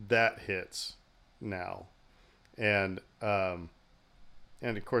 That hits now. And of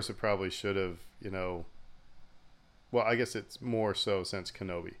course it probably should have, well, I guess it's more so since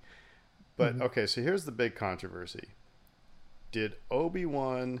Kenobi. But okay, so here's the big controversy. Did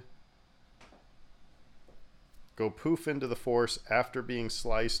Obi-Wan go poof into the Force after being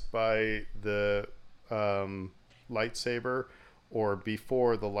sliced by the lightsaber, or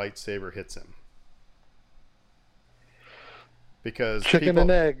before the lightsaber hits him? Because Chicken and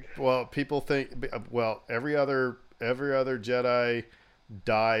egg. Well, people think. Well, every other Jedi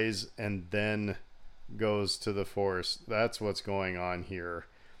dies and then goes to the Force. That's what's going on here.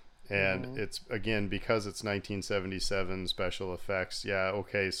 And it's, again, because it's 1977 special effects. Yeah,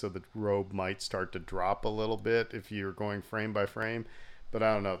 okay, so the robe might start to drop a little bit if you're going frame by frame. But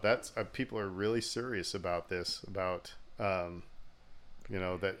I don't know. That's people are really serious about this, about that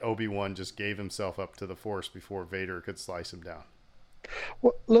Obi-Wan just gave himself up to the Force before Vader could slice him down.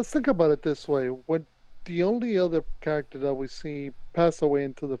 Well, let's think about it this way. When the only other character that we see pass away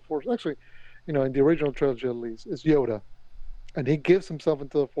into the Force, actually, in the original trilogy at least, is Yoda. And he gives himself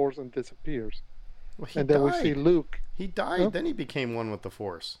into the Force and disappears. Well, and then we see Luke. He died, then he became one with the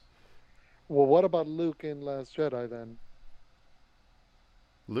Force. Well, what about Luke in Last Jedi then?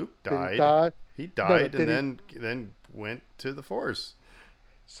 Luke died. He died and then went to the Force.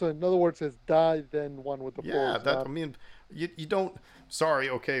 So in other words, it's died then one with the Force. Yeah, I mean, you don't. Sorry,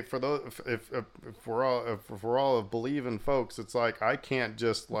 okay. For those, if we're all believing folks, it's like I can't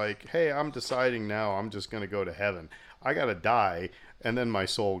just like, hey, I'm deciding now. I'm just going to go to heaven. I got to die, and then my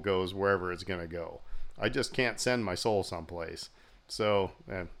soul goes wherever it's going to go. I just can't send my soul someplace. So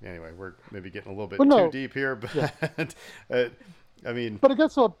anyway, we're maybe getting a little bit too deep here, but yeah. I mean, but it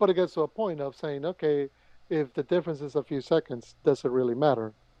gets to a point of saying, okay, if the difference is a few seconds, does it really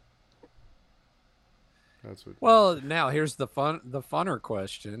matter? Well, now here's the funner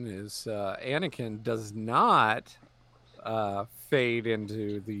question: is Anakin does not fade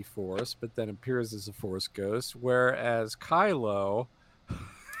into the Force, but then appears as a Force ghost, whereas Kylo.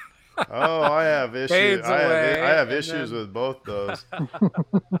 Oh, I have issues. I have issues with both those.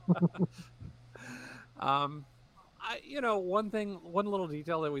 One little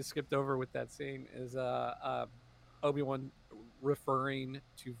detail that we skipped over with that scene is Obi-Wan referring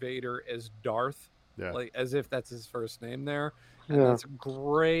to Vader as Darth. Yeah. Like as if that's his first name there. And Yeah. that's a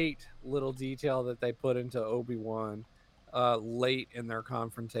great little detail that they put into Obi-Wan late in their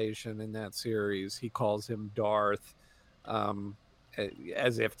confrontation in that series. He calls him Darth,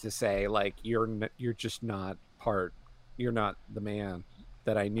 as if to say, like, you're just not you're not the man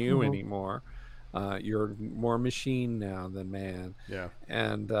that I knew anymore. You're more machine now than man. Yeah.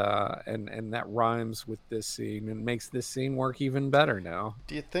 And that rhymes with this scene and makes this scene work even better now.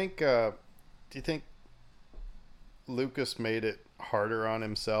 Do you think Lucas made it harder on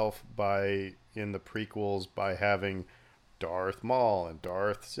himself in the prequels by having Darth Maul and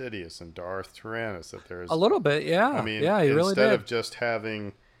Darth Sidious and Darth Tyrannus? That there's a little bit, yeah. I mean, yeah, he really did. Instead of just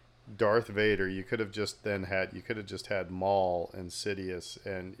having Darth Vader, you could have just had Maul and Sidious,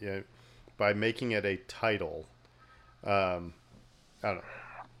 and by making it a title, I don't know.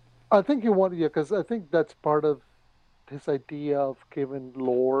 I think because I think that's part of his idea of giving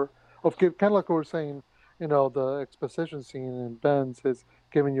lore, kind of like we were saying, the exposition scene in Ben's is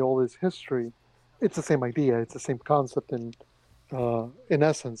giving you all this history. It's the same idea. It's the same concept in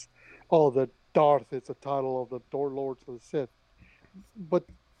essence. Oh, the Darth, it's a title of the Lords of the Sith. But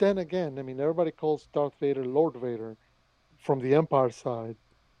then again, I mean, everybody calls Darth Vader Lord Vader from the Empire side.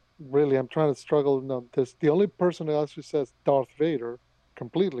 Really, I'm trying to struggle. No, the only person who actually says Darth Vader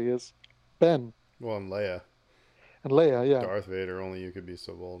completely is Ben. Well, and Leia. And Leia, yeah. Darth Vader, only you could be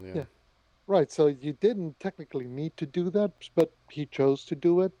so bold, yeah. Right, so you didn't technically need to do that, but he chose to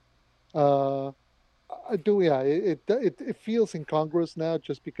do it. It feels incongruous now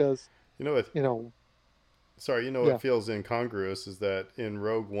just because, Sorry, what feels incongruous is that in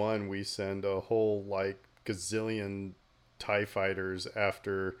Rogue One, we send a whole, gazillion TIE fighters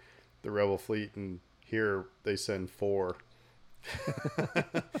after the Rebel fleet, and here they send 4.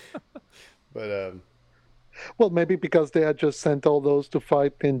 But, well, maybe because they had just sent all those to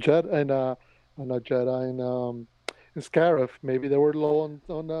fight in Scarif. Maybe they were low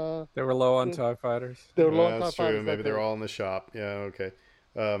on they were low on TIE fighters. They were low on TIE that's true. fighters. Maybe they're all in the shop. Yeah, okay.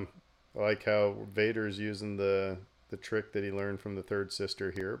 I like how Vader's using the trick that he learned from the third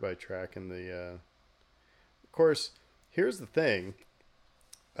sister here by tracking the. Of course, here's the thing.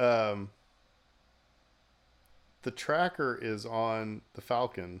 The tracker is on the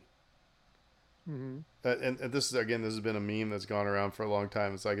Falcon. Mm-hmm. And this has been a meme that's gone around for a long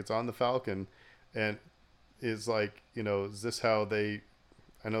time. It's like it's on the Falcon, and it's like, is this how I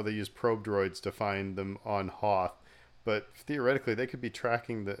know they use probe droids to find them on Hoth, but theoretically they could be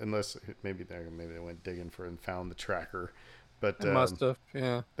tracking unless maybe they went digging for and found the tracker, but they must have,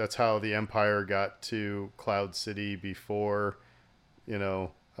 yeah. That's how the Empire got to Cloud City before, the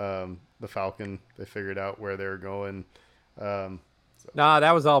Falcon. They figured out where they were going. Nah,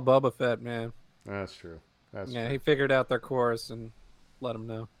 that was all Boba Fett, man. That's true. That's Yeah, true. he figured out their course and let them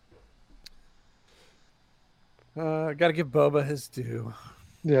know. Got to give Boba his due.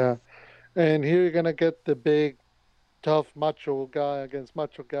 Yeah. And here you're gonna get the big, tough macho guy against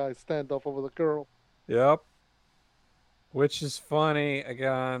macho guy standoff over the girl. Yep. Which is funny.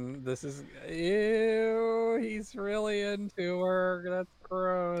 Again, this is ew. He's really into her. That's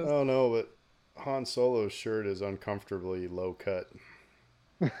gross. Oh no, but Han Solo's shirt is uncomfortably low cut.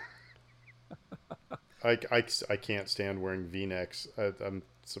 I can't stand wearing V-necks. I'm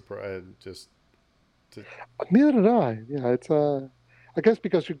surprised. Just to, Neither did I. Yeah, it's I guess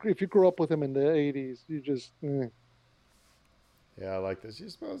because if you grew up with him in the '80s, you just yeah, I like this. You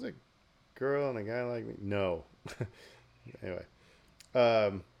suppose a girl and a guy like me? No. Anyway,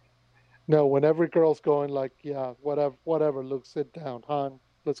 um, no. When every girl's going like, yeah, whatever. Luke, sit down, Han.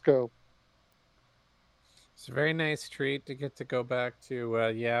 Let's go. It's a very nice treat to get to go back to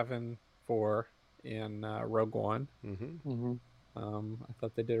Yavin 4 in Rogue One. hmm Hmm. I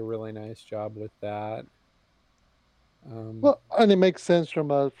thought they did a really nice job with that. Well, and it makes sense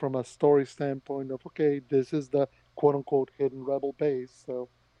from a story standpoint of okay, this is the quote unquote hidden rebel base, so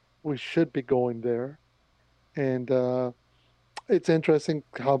we should be going there. And it's interesting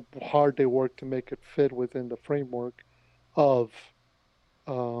how hard they work to make it fit within the framework of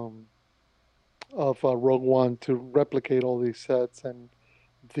um, Rogue One to replicate all these sets and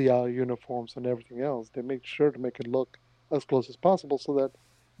the uniforms and everything else. They make sure to make it look as close as possible so that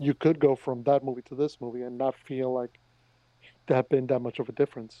you could go from that movie to this movie and not feel like that been that much of a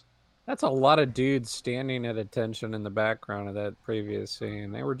difference. That's a lot of dudes standing at attention in the background of that previous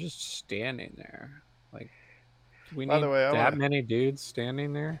scene. They were just standing there. Like, do we by the need way, I that want many dudes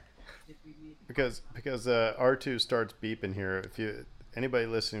standing there? because R2 starts beeping here. If you anybody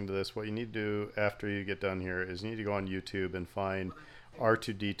listening to this, what you need to do after you get done here is you need to go on YouTube and find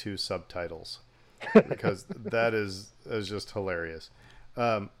R2D2 subtitles because that is just hilarious.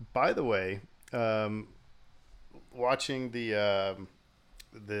 By the way, watching the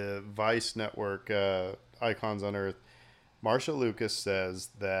Vice network Icons on Earth, Marshall Lucas says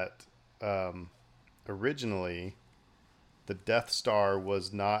that originally the Death Star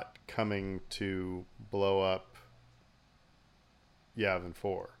was not coming to blow up Yavin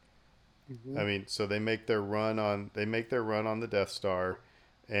 4. Hmm. I mean, so they make their run on the Death Star,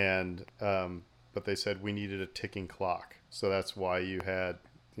 and but they said we needed a ticking clock, so that's why you had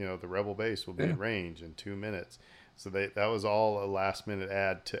the Rebel base will be Yeah. in range in 2 minutes. So that was all a last minute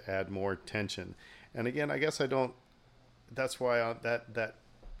add to add more tension. And again, I guess I don't. That's why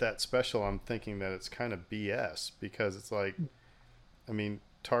that special I'm thinking that it's kind of BS because it's like, I mean,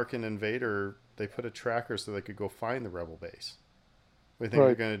 Tarkin and Vader they put a tracker so they could go find the Rebel base. What do you think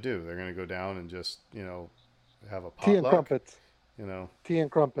Right. they're going to do? They're going to go down and just have a Tea and potluck. crumpets. You know, Tea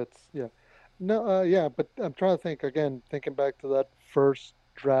and crumpets. Yeah. No. Yeah. But I'm trying to think again. Thinking back to that first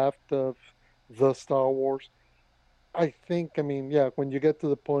draft of the Star Wars. I think. I mean, yeah. When you get to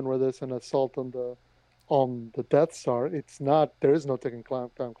the point where there's an assault on the Death Star, it's not. There is no ticking time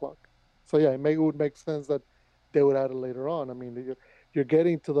clock. So yeah, it would make sense that they would add it later on. I mean, you're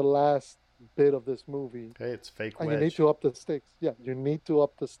getting to the last bit of this movie, hey, it's fake and you need wedge. to up the stakes. Yeah, you need to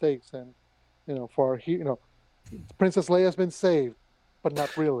up the stakes, and for Princess Leia's been saved, but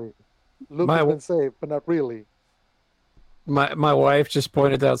not really. Luke has My been saved, but not really. my wife just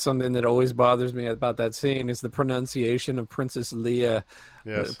pointed out something that always bothers me about that scene is the pronunciation of Princess Leia.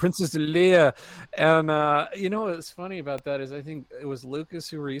 Yes. Princess Leia. And what's funny about that is I think it was Lucas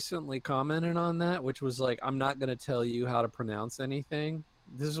who recently commented on that, which was like, I'm not going to tell you how to pronounce anything.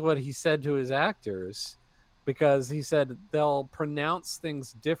 This is what he said to his actors because he said they'll pronounce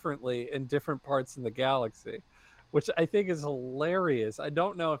things differently in different parts of the galaxy, which I think is hilarious. I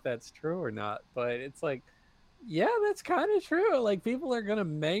don't know if that's true or not, but it's like, yeah, that's kind of true. Like people are gonna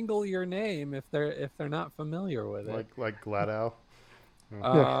mangle your name if they're not familiar with it. Like Gladow.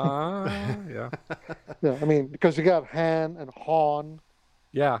 Oh. Yeah, Yeah, yeah. I mean, because you got Han and Han,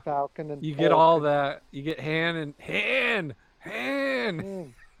 yeah. Falcon and You get all Falcon. that. You get hand.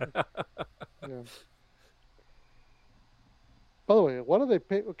 Mm, yeah. By the way, what do they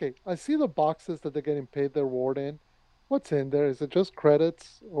pay? Okay, I see the boxes that they're getting paid their reward in. What's in there? Is it just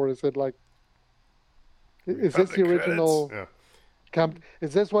credits, or is it like? Is this the Republic credits. original Yeah. Camp?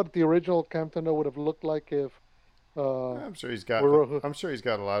 Is this what the original Campton would have looked like if uh, I'm sure he's got. we're I'm sure he's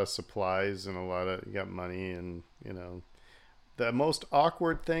got a lot of supplies and a lot of. He got money and The most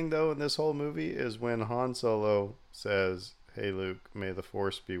awkward thing though in this whole movie is when Han Solo says, "Hey Luke, may the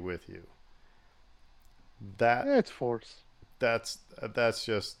Force be with you." That yeah, it's Force. that's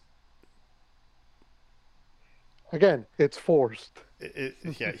just Again, it's forced.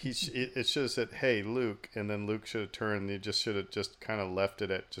 Yeah, it should have said, "Hey, Luke," and then Luke should have turned. He just should have just kind of left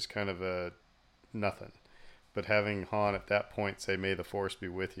it at just kind of a nothing. But having Han at that point say, "May the Force be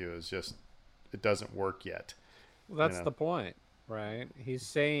with you," is just it doesn't work yet. Well, You that's know? the point, right? He's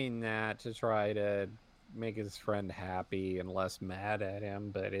saying that to try to make his friend happy and less mad at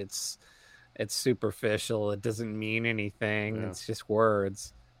him, but it's superficial. It doesn't mean anything. Yeah. It's just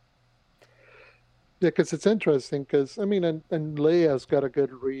words. Yeah, because it's interesting. Because I mean, and Leia's got a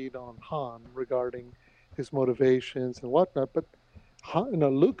good read on Han regarding his motivations and whatnot. But Han,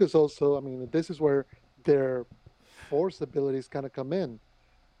 Luke is also. I mean, this is where their Force abilities kind of come in.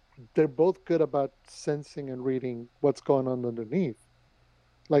 They're both good about sensing and reading what's going on underneath.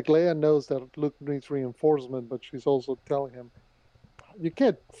 Like Leia knows that Luke needs reinforcement, but she's also telling him, "You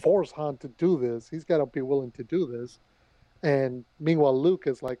can't force Han to do this. He's got to be willing to do this." And meanwhile, Luke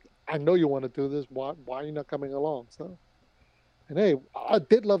is like, "I know you want to do this. Why are you not coming along?" So, and hey, I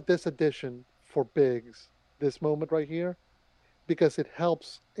did love this addition for Biggs, this moment right here, because it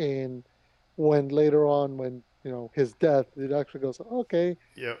helps in when later on, when his death, it actually goes, okay,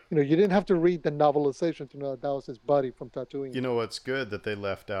 Yep. you didn't have to read the novelization to know that was his buddy from You Tatooine. know what's good that they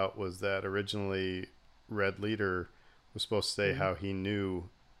left out was that originally Red Leader was supposed to say Mhm. how he knew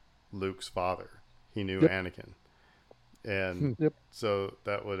Luke's father. He knew Yep, Anakin, and yep. so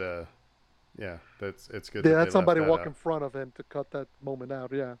that would yeah, it's good They that they had left somebody that walk out. in front of him to cut that moment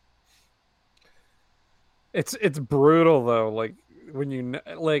out. Yeah. It's brutal though. Like when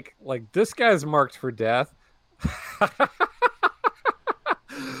like this guy's marked for death.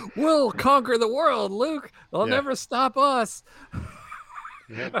 We'll conquer the world, Luke. They'll Yeah. never stop us.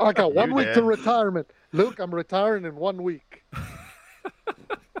 Yep. I got You 1 week to dead. retirement. Luke, I'm retiring in 1 week.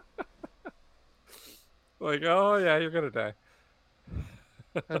 Like, oh yeah, you're gonna die.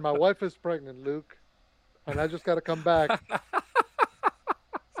 And my wife is pregnant, Luke. And I just got to come back.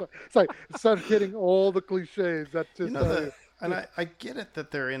 So it's like, start hitting all the cliches that You just know tell the you. and I get it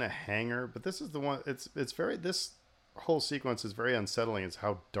that they're in a hangar, but this is the one. It's very this whole sequence is very unsettling. It's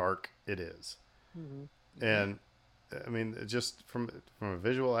how dark it is, Mhm. and I mean just from a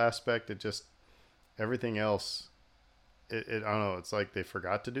visual aspect, it just everything else. I don't know. It's like they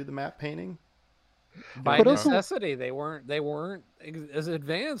forgot to do the map painting. By But also, necessity, they weren't as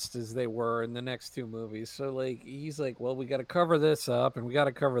advanced as they were in the next two movies. So like he's like, well, we got to cover this up and we got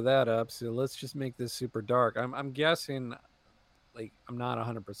to cover that up. So let's just make this super dark. I'm guessing, like I'm not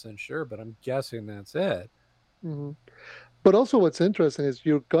 100% sure, but I'm guessing that's it. mhm. But also, what's interesting is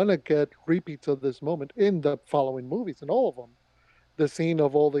you're gonna get repeats of this moment in the following movies, in all of them. The scene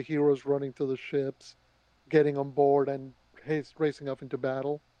of all the heroes running to the ships, getting on board, and racing off into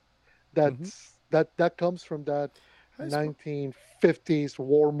battle. Mm-hmm. That comes from that I suppose, 1950s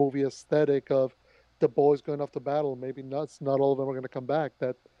war movie aesthetic of the boys going off to battle. Maybe not all of them are going to come back.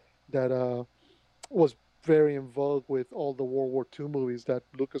 That was very in vogue with all the World War II movies that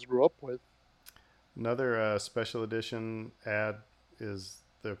Lucas grew up with. another special edition ad is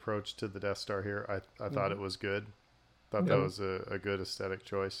the approach to the Death Star here. I thought Hmm. it was good. Thought that Yep. was a good aesthetic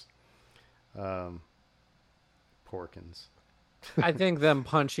choice. Um, Porkins. I think them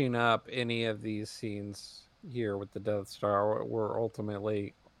punching up any of these scenes here with the Death Star were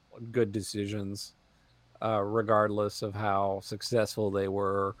ultimately good decisions, regardless of how successful they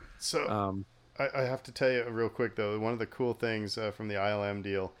were. So Um, I have to tell you real quick though, one of the cool things from the ILM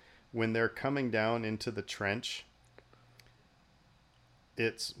deal, when they're coming down into the trench,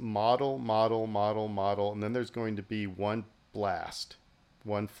 it's model, model, model, model, and then there's going to be one blast,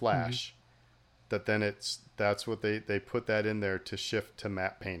 one mhm. flash. That then that's what they put that in there to shift to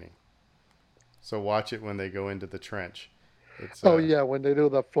matte painting. So watch it when they go into the trench. It's Oh yeah, when they do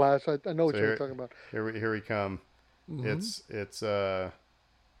the flash, I know so what you're talking about. here we come. Mhm. It's go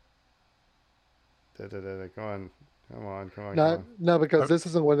on, come Not on. no, because Uh, this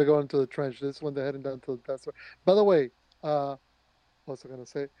isn't when they go into the trench. This is when they're heading down to the Death Star. By the way, what was I gonna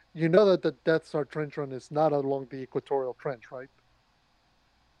say? You know that the Death Star trench run is not along the equatorial trench, right?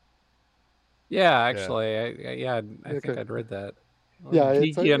 Yeah, Yeah. actually, yeah, I think Okay. I'd read that. Yeah,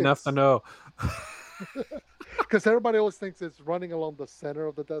 Geeky enough to it's know. because everybody always thinks it's running along the center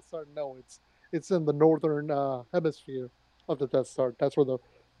of the Death Star. No, it's in the northern hemisphere of the Death Star. That's where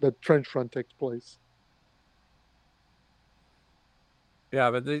the trench run takes place. Yeah,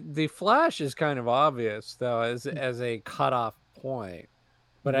 but the Flash is kind of obvious though as a cutoff point.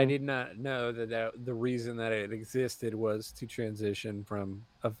 But I Mm-hmm. did not know that the reason that it existed was to transition from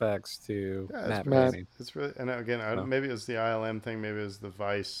effects to Yeah, matte Matt. painting. it's really and again So maybe it was the ILM thing, maybe it was the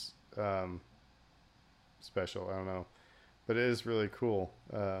Vice special. I don't know, but it is really cool.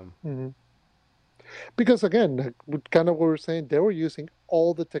 Mm-hmm. Because again, kind of what we were saying, they were using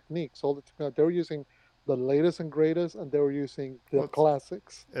all the techniques, all the technology. They were using the latest and greatest, and they were using the Well,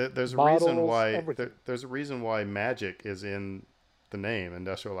 classics, there's a reason models, why everything, there's a reason why magic is in the name,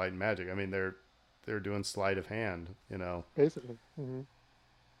 Industrial Light and Magic. I mean, they're doing sleight of hand, you know. basically.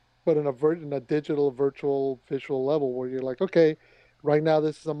 But in in a digital, virtual, visual level, where you're like, okay, right now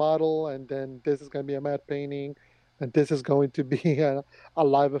this is a model, and then this is going to be a matte painting, and this is going to be a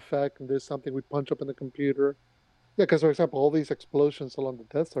live effect, and this is something we punch up in the computer. Yeah, because for example, all these explosions along the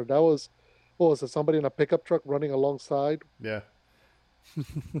Death Star, that was, what was it? Somebody in a pickup truck running alongside. Yeah.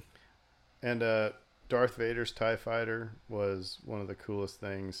 And Darth Vader's TIE fighter was one of the coolest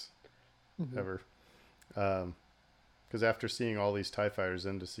things hmm ever. Because after seeing all these TIE fighters,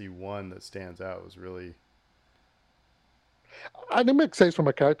 then to see one that stands out was really. And it makes sense from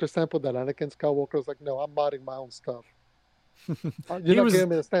a character standpoint that Anakin Skywalker was like, no, I'm modding my own stuff. You're He not was giving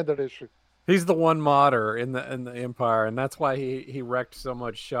me a standard issue. he's the one modder in the Empire, and that's why he wrecked so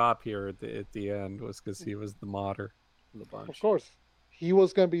much shop here at the end, was because he was the modder of the Of bunch. course, he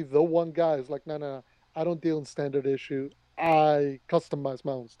was going to be the one guy who's like, no, no, no, I don't deal in standard issue. I customize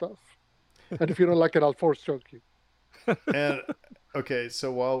my own stuff. And if you don't like it, I'll force choke you. And okay,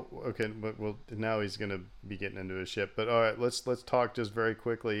 so but well, now he's gonna be getting into his ship. But all right, let's talk just very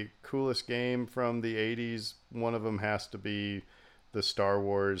quickly. Coolest game from the '80s. One of them has to be the Star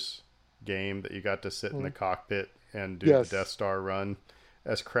Wars game that you got to sit in the Mhm. cockpit and do the Death Yes. Star run.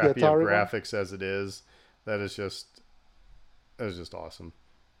 As The crappy of Atari one? graphics as it is, that is just that is just awesome.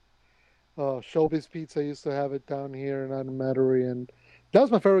 Shelby's Pizza used to have it down here in Metairie, and that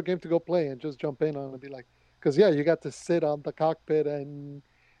was my favorite game to go play and just jump in on and be like, because yeah, you got to sit on the cockpit and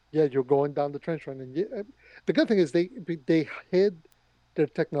yeah, you're going down the trench run, and the good thing is they hid their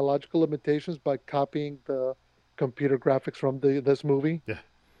technological limitations by copying the computer graphics from this movie, Yeah,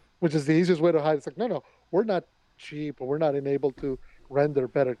 which is the easiest way to hide. It's like, no, no, we're not cheap or we're not enabled to render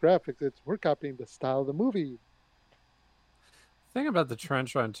better graphics. It's we're copying the style of the movie. Thing about the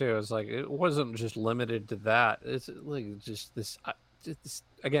trench run too is like it wasn't just limited to that. It's like just this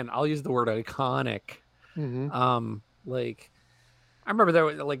again. I'll use the word iconic. hmm Like I remember there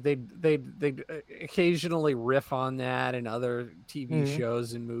was like they occasionally riff on that in other TV hmm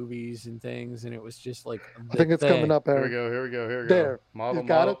shows and movies and things, and it was just like I the think it's coming thing. up, here we Aaron. go. Here we go. Here we go. There, you Model,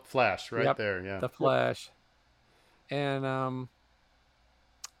 got it. model, flash right Yep, there. Yeah. the Yep. Flash, and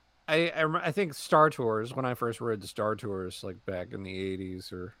I think Star Tours, when I first read the Star Tours like back in the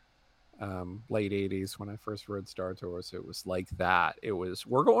 '80s or late '80s when I first read Star Tours, it was like that. It was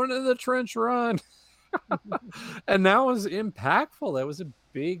we're going to the trench run, and that was impactful. That was a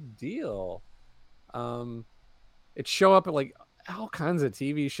big deal. Um, it show up at like all kinds of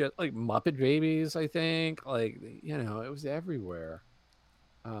TV shit, like Muppet Babies. I think like it was everywhere.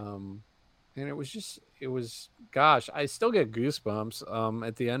 Um, and it was just it was gosh, I still get goosebumps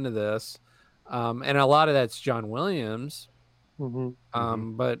at the end of this. And a lot of that's John Williams. hmm Mm-hmm.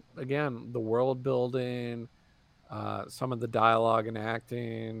 But again, the world building, some of the dialogue and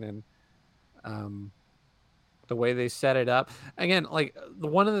acting, and um, the way they set it up. Again, like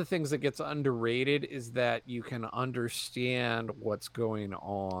one of the things that gets underrated is that you can understand what's going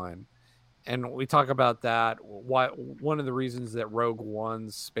on. And we talk about that. Why one of the reasons that Rogue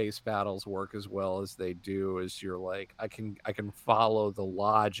One's space battles work as well as they do is you're like, I can follow the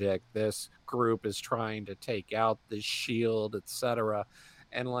logic. This group is trying to take out this shield, etc.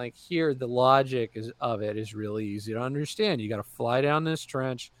 And like here, the logic of it is really easy to understand. You got to fly down this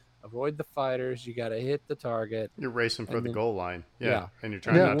trench, avoid the fighters. You got to hit the target, You're racing for and the then goal line. Yeah. yeah, And you're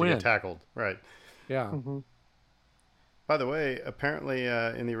and trying you Yeah. not to get win. tackled. Right. Yeah, hmm By the way, apparently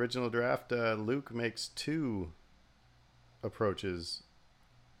in the original draft, Luke makes two approaches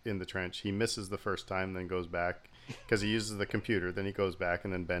in the trench. He misses the first time, then goes back because he uses the computer. Then he goes back,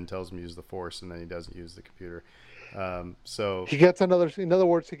 and then Ben tells him to use the Force, and then he doesn't use the computer. So He gets another. In other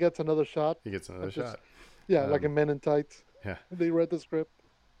words, he gets another shot. he gets another At this, shot. yeah, like Um, in Men in Tights. yeah. They read the script.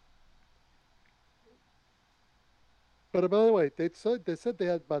 But by the way, they said they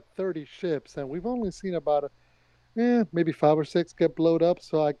had about 30 ships, and we've only seen about maybe 5 or 6 get blowed up.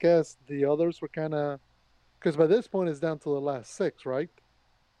 So I guess the others were kind of because by this point it's down to the last 6, right?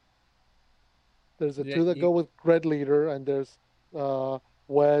 There's the yeah. two that go with Red Leader, and there's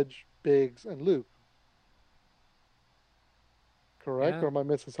Wedge, Biggs, and Luke. Correct? Yeah, Or am I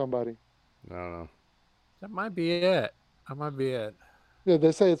missing somebody? I don't know. that might be it. That might be it. Yeah,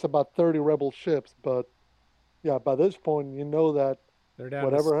 they say it's about 30 rebel ships, but yeah, by this point you know that They're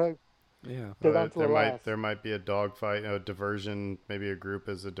down to whatever heck, yeah. they're down to There the might last. there might be a dogfight, a diversion, maybe a group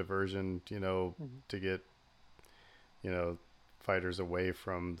as a diversion, Mhm. to get fighters away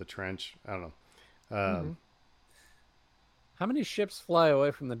from the trench. I don't know. Mhm. How many ships fly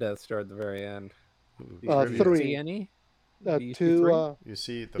away from the Death Star at the very end? Do you Trivia. see 3. any? Do you see Two. 3? You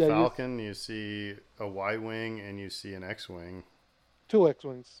see the Yeah, Falcon, you see a Y-wing, and you see an X-wing. two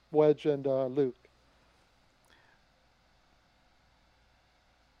X-wings, Wedge and Luke.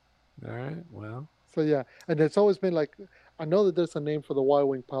 All right. Well, So yeah, and it's always been like, I know that there's a name for the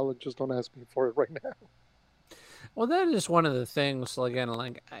Y-wing pilot. Just don't ask me for it right now. that is one of the things. Again,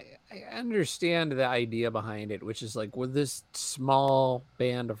 like I understand the idea behind it, which is like with this small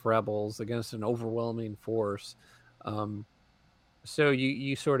band of rebels against an overwhelming force. Um, so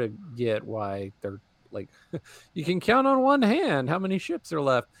you sort of get why they're like, you can count on one hand how many ships are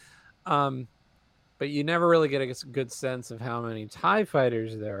left. But you never really get a good sense of how many TIE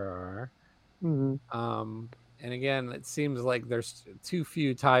fighters there are. Hmm. And again, it seems like there's too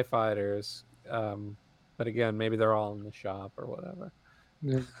few TIE fighters. But again, maybe they're all in the shop or whatever.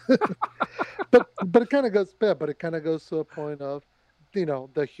 Yeah. but it kind of goes, yeah, but it kind of goes to a point of,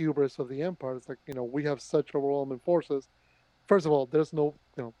 the hubris of the Empire. It's like, we have such overwhelming forces. First of all, there's no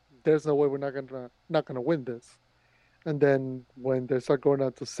way we're not gonna win this. And then when they start going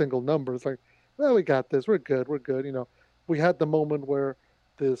out to single numbers, like, well, we got this, we're good, we're good. We had the moment where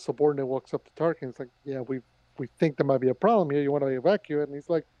the subordinate walks up to Tarkin. It's like, yeah, we think there might be a problem here. You want to evacuate? And he's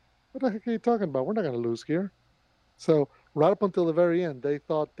like, what the heck are you talking about? We're not going to lose here. So right up until the very end, they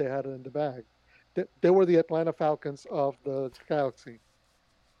thought they had it in the bag. They were the Atlanta Falcons of the galaxy.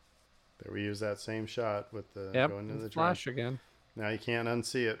 There we use that same shot with the Yep, going into the flash trench. again. Now you can't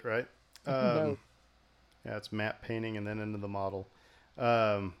unsee it, right? No. Yeah, it's matte painting and then into the model.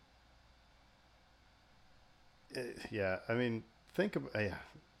 Um, yeah, I mean, think of yeah,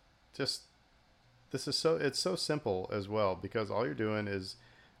 just it's so simple as well because all you're doing is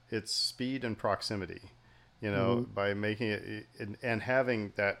it's speed and proximity. By making it and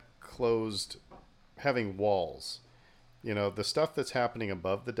having that closed, having walls. The stuff that's happening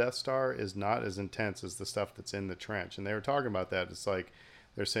above the Death Star is not as intense as the stuff that's in the trench. And they were talking about that. It's like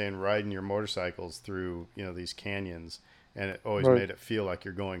they're saying riding your motorcycles through, these canyons, and it always Right. made it feel like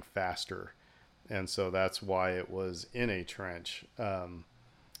you're going faster. And so that's why it was in a trench.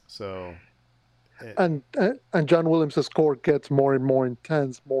 So, it, And John Williams' score gets more and more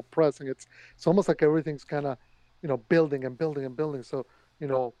intense, more pressing. It's almost like everything's kind of, building and building and building. So,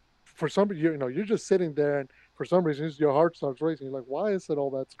 for some reason, you're just sitting there, and for some reason, your heart starts racing. You're like, why is it all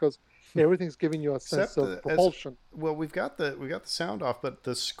that? It's because everything's giving you a sense except of propulsion. well, we got the sound off, but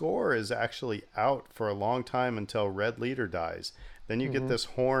the score is actually out for a long time until Red Leader dies. Then you get Hmm. this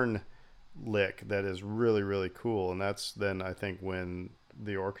horn lick that is really really cool, and that's then I think when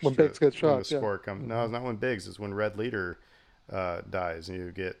the orchestra When Biggs gets when the shot, yeah. score comes. No, it's not when Biggs. It's when Red Leader dies, and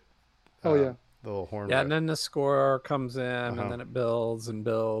you get Oh yeah. the little horn. Yeah, riff. and then the score comes in, Uh-huh. and then it builds and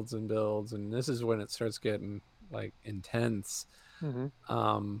builds and builds, and this is when it starts getting like intense. Hmm.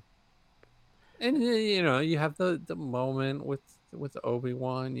 And you have the moment with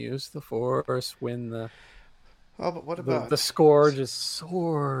Obi-Wan use the Force when the Oh, but what about the score just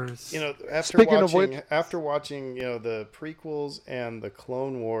soars. after Speaking of watching which- the prequels and the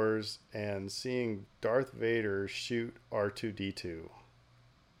Clone Wars and seeing Darth Vader shoot R2D2.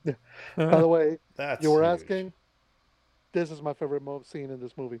 By the way, That's you were huge. asking. This is my favorite scene in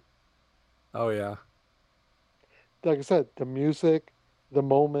this movie. Oh yeah. Like I said, the music, the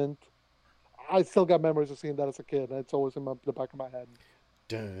moment. I still got memories of seeing that as a kid. And it's always in the back of my head.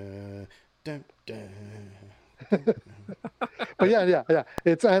 Dun, dun, dun. But yeah.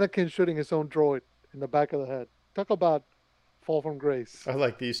 It's Anakin shooting his own droid in the back of the head. Talk about fall from grace. I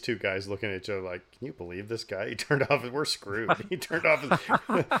like these two guys looking at each other like, can you believe this guy? He turned off. We're screwed. He turned off.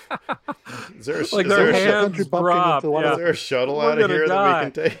 Is there a, Like is their there a, hands country bumping drop. into one is of there a shuttle We're out of gonna here die.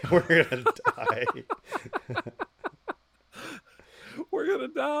 that we can take? We're gonna die. We're gonna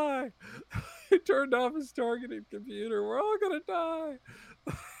die. He turned off his targeting computer. We're all gonna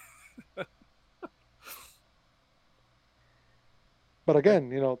die. But again,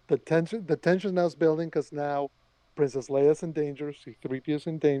 the tension now is building because now Princess Leia's in danger, C-3PO is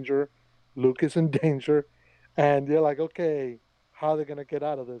in danger, Luke is in danger, and you're like, okay, how are they gonna get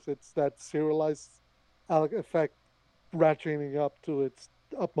out of this? It's that serialized effect ratcheting up to its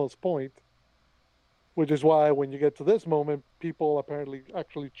utmost point, which is why when you get to this moment, people apparently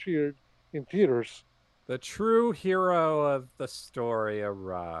actually cheered in theaters. The true hero of the story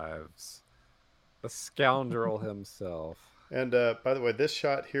arrives. The scoundrel himself. And by the way, this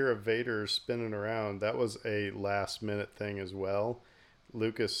shot here of Vader spinning around, that was a last minute thing as well.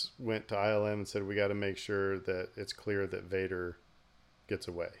 Lucas went to ILM and said, we got to make sure that it's clear that Vader gets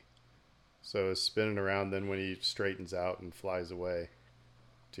away. So it's spinning around, then when he straightens out and flies away.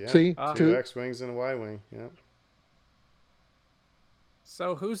 Yeah, See, two X-wings and a Y-wing. Yeah.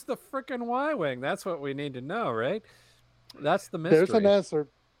 So who's the frickin' Y-wing? That's what we need to know, right? That's the mystery. there's an answer.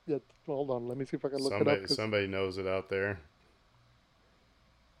 Yeah, hold on, let me see if I can look it up. Somebody knows it out there.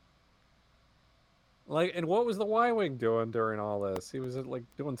 Like, and what was the Y-wing doing during all this? He was like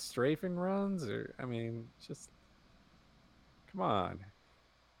doing strafing runs, or I mean, just come on.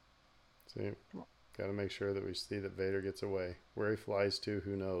 See, got to make sure that we see that Vader gets away. Where he flies to,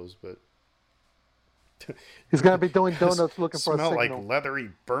 who knows? But he's gonna be doing donuts looking for a signal. Smell like leathery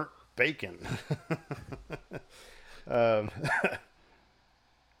burnt bacon.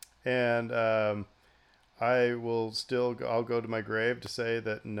 And I'll go to my grave to say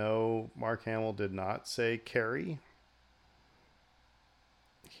that no, Mark Hamill did not say Carrie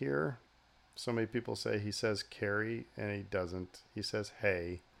here. So many people say he says Carrie, and he doesn't. He says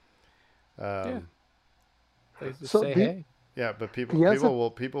hey. Yeah. They just So say the- hey. Yeah, but people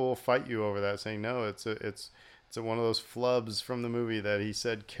will fight you over that, saying no, it's one of those flubs from the movie that he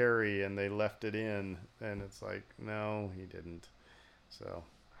said Carrie and they left it in, and it's like no, he didn't.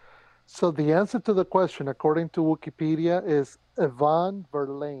 So the answer to the question, according to Wikipedia, is Yvonne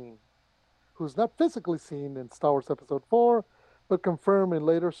Verlaine, who's not physically seen in Star Wars Episode 4, but confirmed in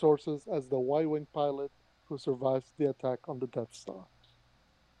later sources as the Y-wing pilot who survives the attack on the Death Star.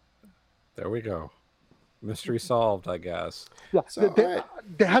 There we go. Mystery solved, I guess. Yeah, So,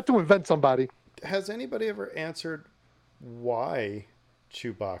 they had to invent somebody. Has anybody ever answered why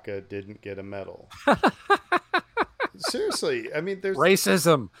Chewbacca didn't get a medal? Seriously, I mean, there's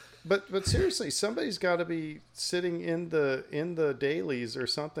Racism. But seriously, somebody's got to be sitting in the dailies or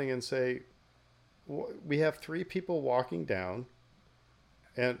something and say, we have 3 people walking down,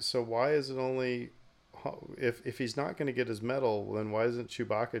 and so why is it only if he's not going to get his medal, then why doesn't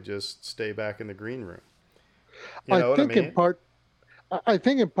Chewbacca just stay back in the green room? You know what I mean? I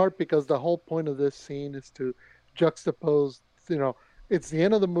think in part because the whole point of this scene is to juxtapose. It's the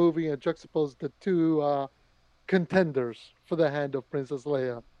end of the movie and juxtapose the 2 contenders for the hand of Princess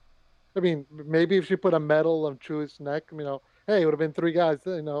Leia. I mean, maybe if she put a medal on Chewie's neck, hey, it would have been 3 guys,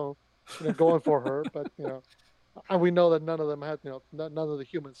 going for her. But and we know that none of them had, none of the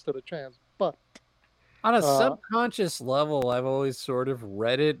humans stood a chance. But on a subconscious level, I've always sort of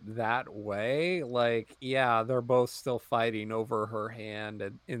read it that way. Like, yeah, they're both still fighting over her hand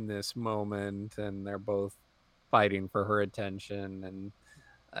in this moment, and they're both fighting for her attention,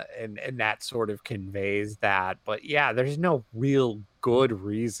 and that sort of conveys that. But yeah, there's no real good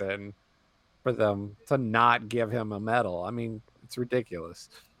reason for them to not give him a medal. I mean, it's ridiculous.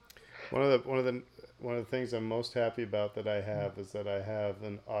 One of the things I'm most happy about that I have is that I have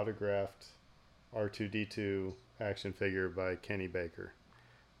an autographed R2-D2 action figure by Kenny Baker.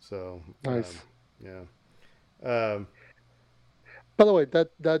 So nice. Yeah. By the way, the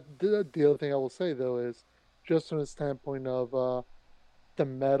other thing I will say though is just from the standpoint of the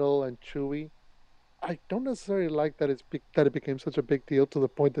medal and Chewie, I don't necessarily like that it became such a big deal to the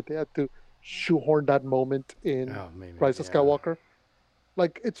point that they had to shoehorn that moment in Rise of Skywalker.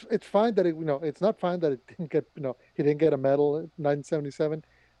 Like it's fine that it's not fine that it didn't get he didn't get a medal in 1977.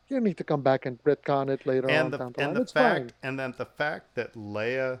 You don't need to come back and retcon it later on down the line. It's fine. And then the fact that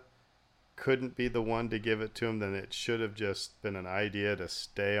Leia couldn't be the one to give it to him, then it should have just been an idea to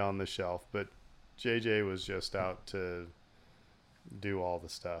stay on the shelf. But JJ was just out to do all the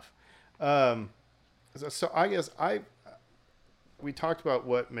stuff. So I guess we talked about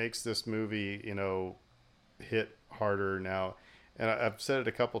what makes this movie, hit harder now. And I've said it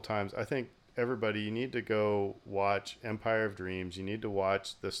a couple times. I think everybody, you need to go watch Empire of Dreams. You need to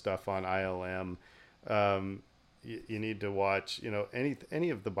watch the stuff on ILM. You need to watch, any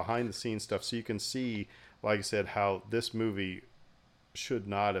of the behind the scenes stuff, so you can see, like I said, how this movie should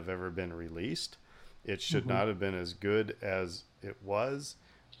not have ever been released. It should not have been as good as it was.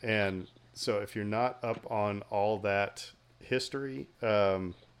 And so if you're not up on all that history,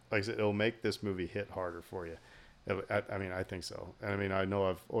 like I said, it'll make this movie hit harder for you. I mean, I think so. I mean, I know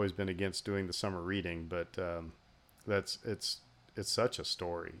I've always been against doing the summer reading, but it's such a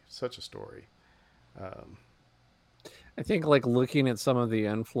story. I think like looking at some of the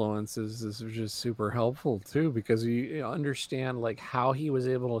influences is just super helpful too, because you understand like how he was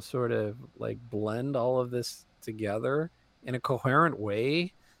able to sort of like blend all of this together in a coherent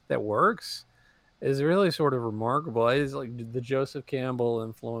way that works is really sort of remarkable. It's like the Joseph Campbell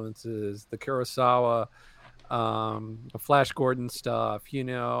influences, the Kurosawa, the Flash Gordon stuff,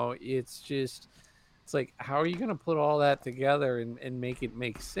 it's like, how are you going to put all that together and make it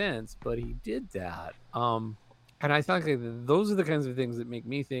make sense? But he did that. And I think those are the kinds of things that make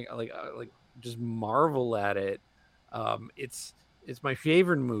me think like just marvel at it. It's It's my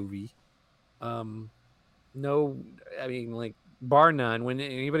favorite movie. No, I mean, like, bar none. When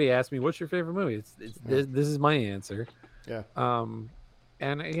anybody asks me what's your favorite movie, it's this is my answer. Yeah.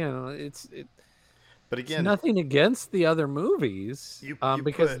 And again, But it's again, nothing against the other movies, you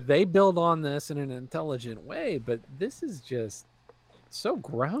because put- they build on this in an intelligent way. But this is just so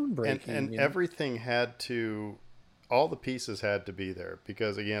groundbreaking. and everything had to, all the pieces had to be there,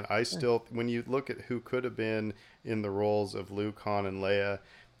 because again, I still, when you look at who could have been in the roles of Luke, Han, and Leia,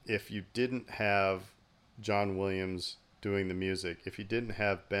 if you didn't have John Williams doing the music, if you didn't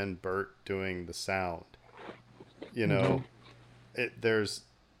have Ben Burt doing the sound, you know, there's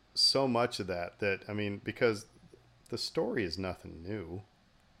so much of that I mean, because the story is nothing new.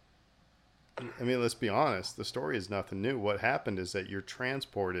 I mean, let's be honest, the story is nothing new. What happened is that you're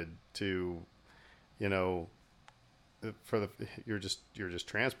transported to, you know, you're just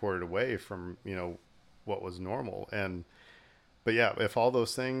transported away from, you know, what was normal. But yeah, if all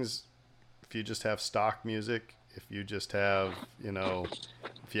those things, if you just have stock music, if you just have, you know,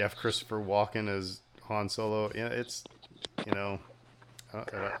 if you have Christopher Walken as Han Solo, yeah, it's, you know,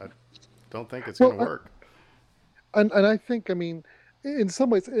 I don't think it's going to work. And I think, I mean, in some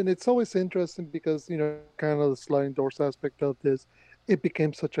ways, and it's always interesting because, you know, kind of the sliding doors aspect of this, it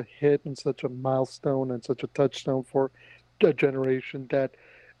became such a hit and such a milestone and such a touchstone for a generation that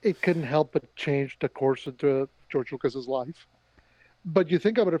it couldn't help but change the course of George Lucas's life. But you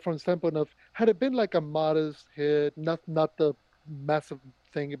think about it from the standpoint of, had it been like a modest hit, not the massive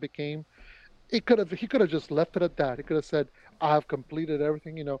thing it became, he could have just left it at that. He could have said, I have completed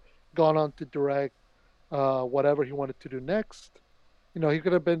everything, you know, gone on to direct whatever he wanted to do next. You know, he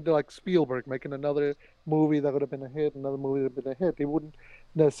could have been like Spielberg, making another movie that would have been a hit, another movie that would have been a hit. It wouldn't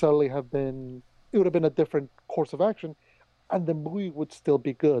necessarily have been, it would have been a different course of action, and the movie would still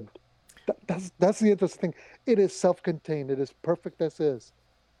be good. That's the interesting thing. It is self-contained. It is perfect as is.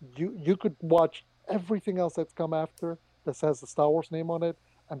 You could watch everything else that's come after that says the Star Wars name on it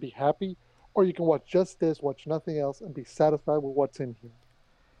and be happy, or you can watch just this, watch nothing else, and be satisfied with what's in here.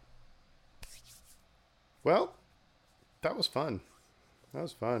 Well, that was fun. That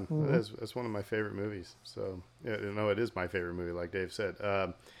was fun. Mm-hmm. That's one of my favorite movies. So, yeah, you know, it is my favorite movie, like Dave said.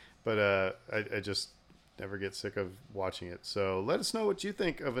 But I just never get sick of watching it. So let us know what you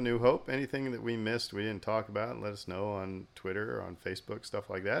think of A New Hope. Anything that we missed, we didn't talk about, let us know on Twitter or on Facebook, stuff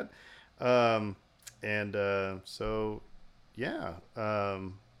like that. So, yeah.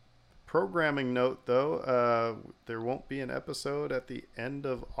 Programming note, though, there won't be an episode at the end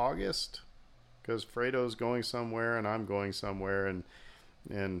of August because Fredo's going somewhere and I'm going somewhere,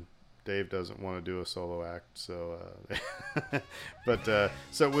 and Dave doesn't want to do a solo act, so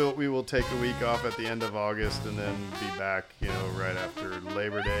so we will take a week off at the end of August and then be back, you know, right after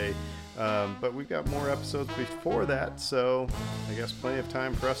Labor Day. But we've got more episodes before that, so I guess plenty of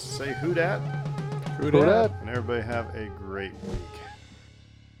time for us to say who dat, Who dat? and everybody have a great week.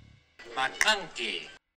 McConkey.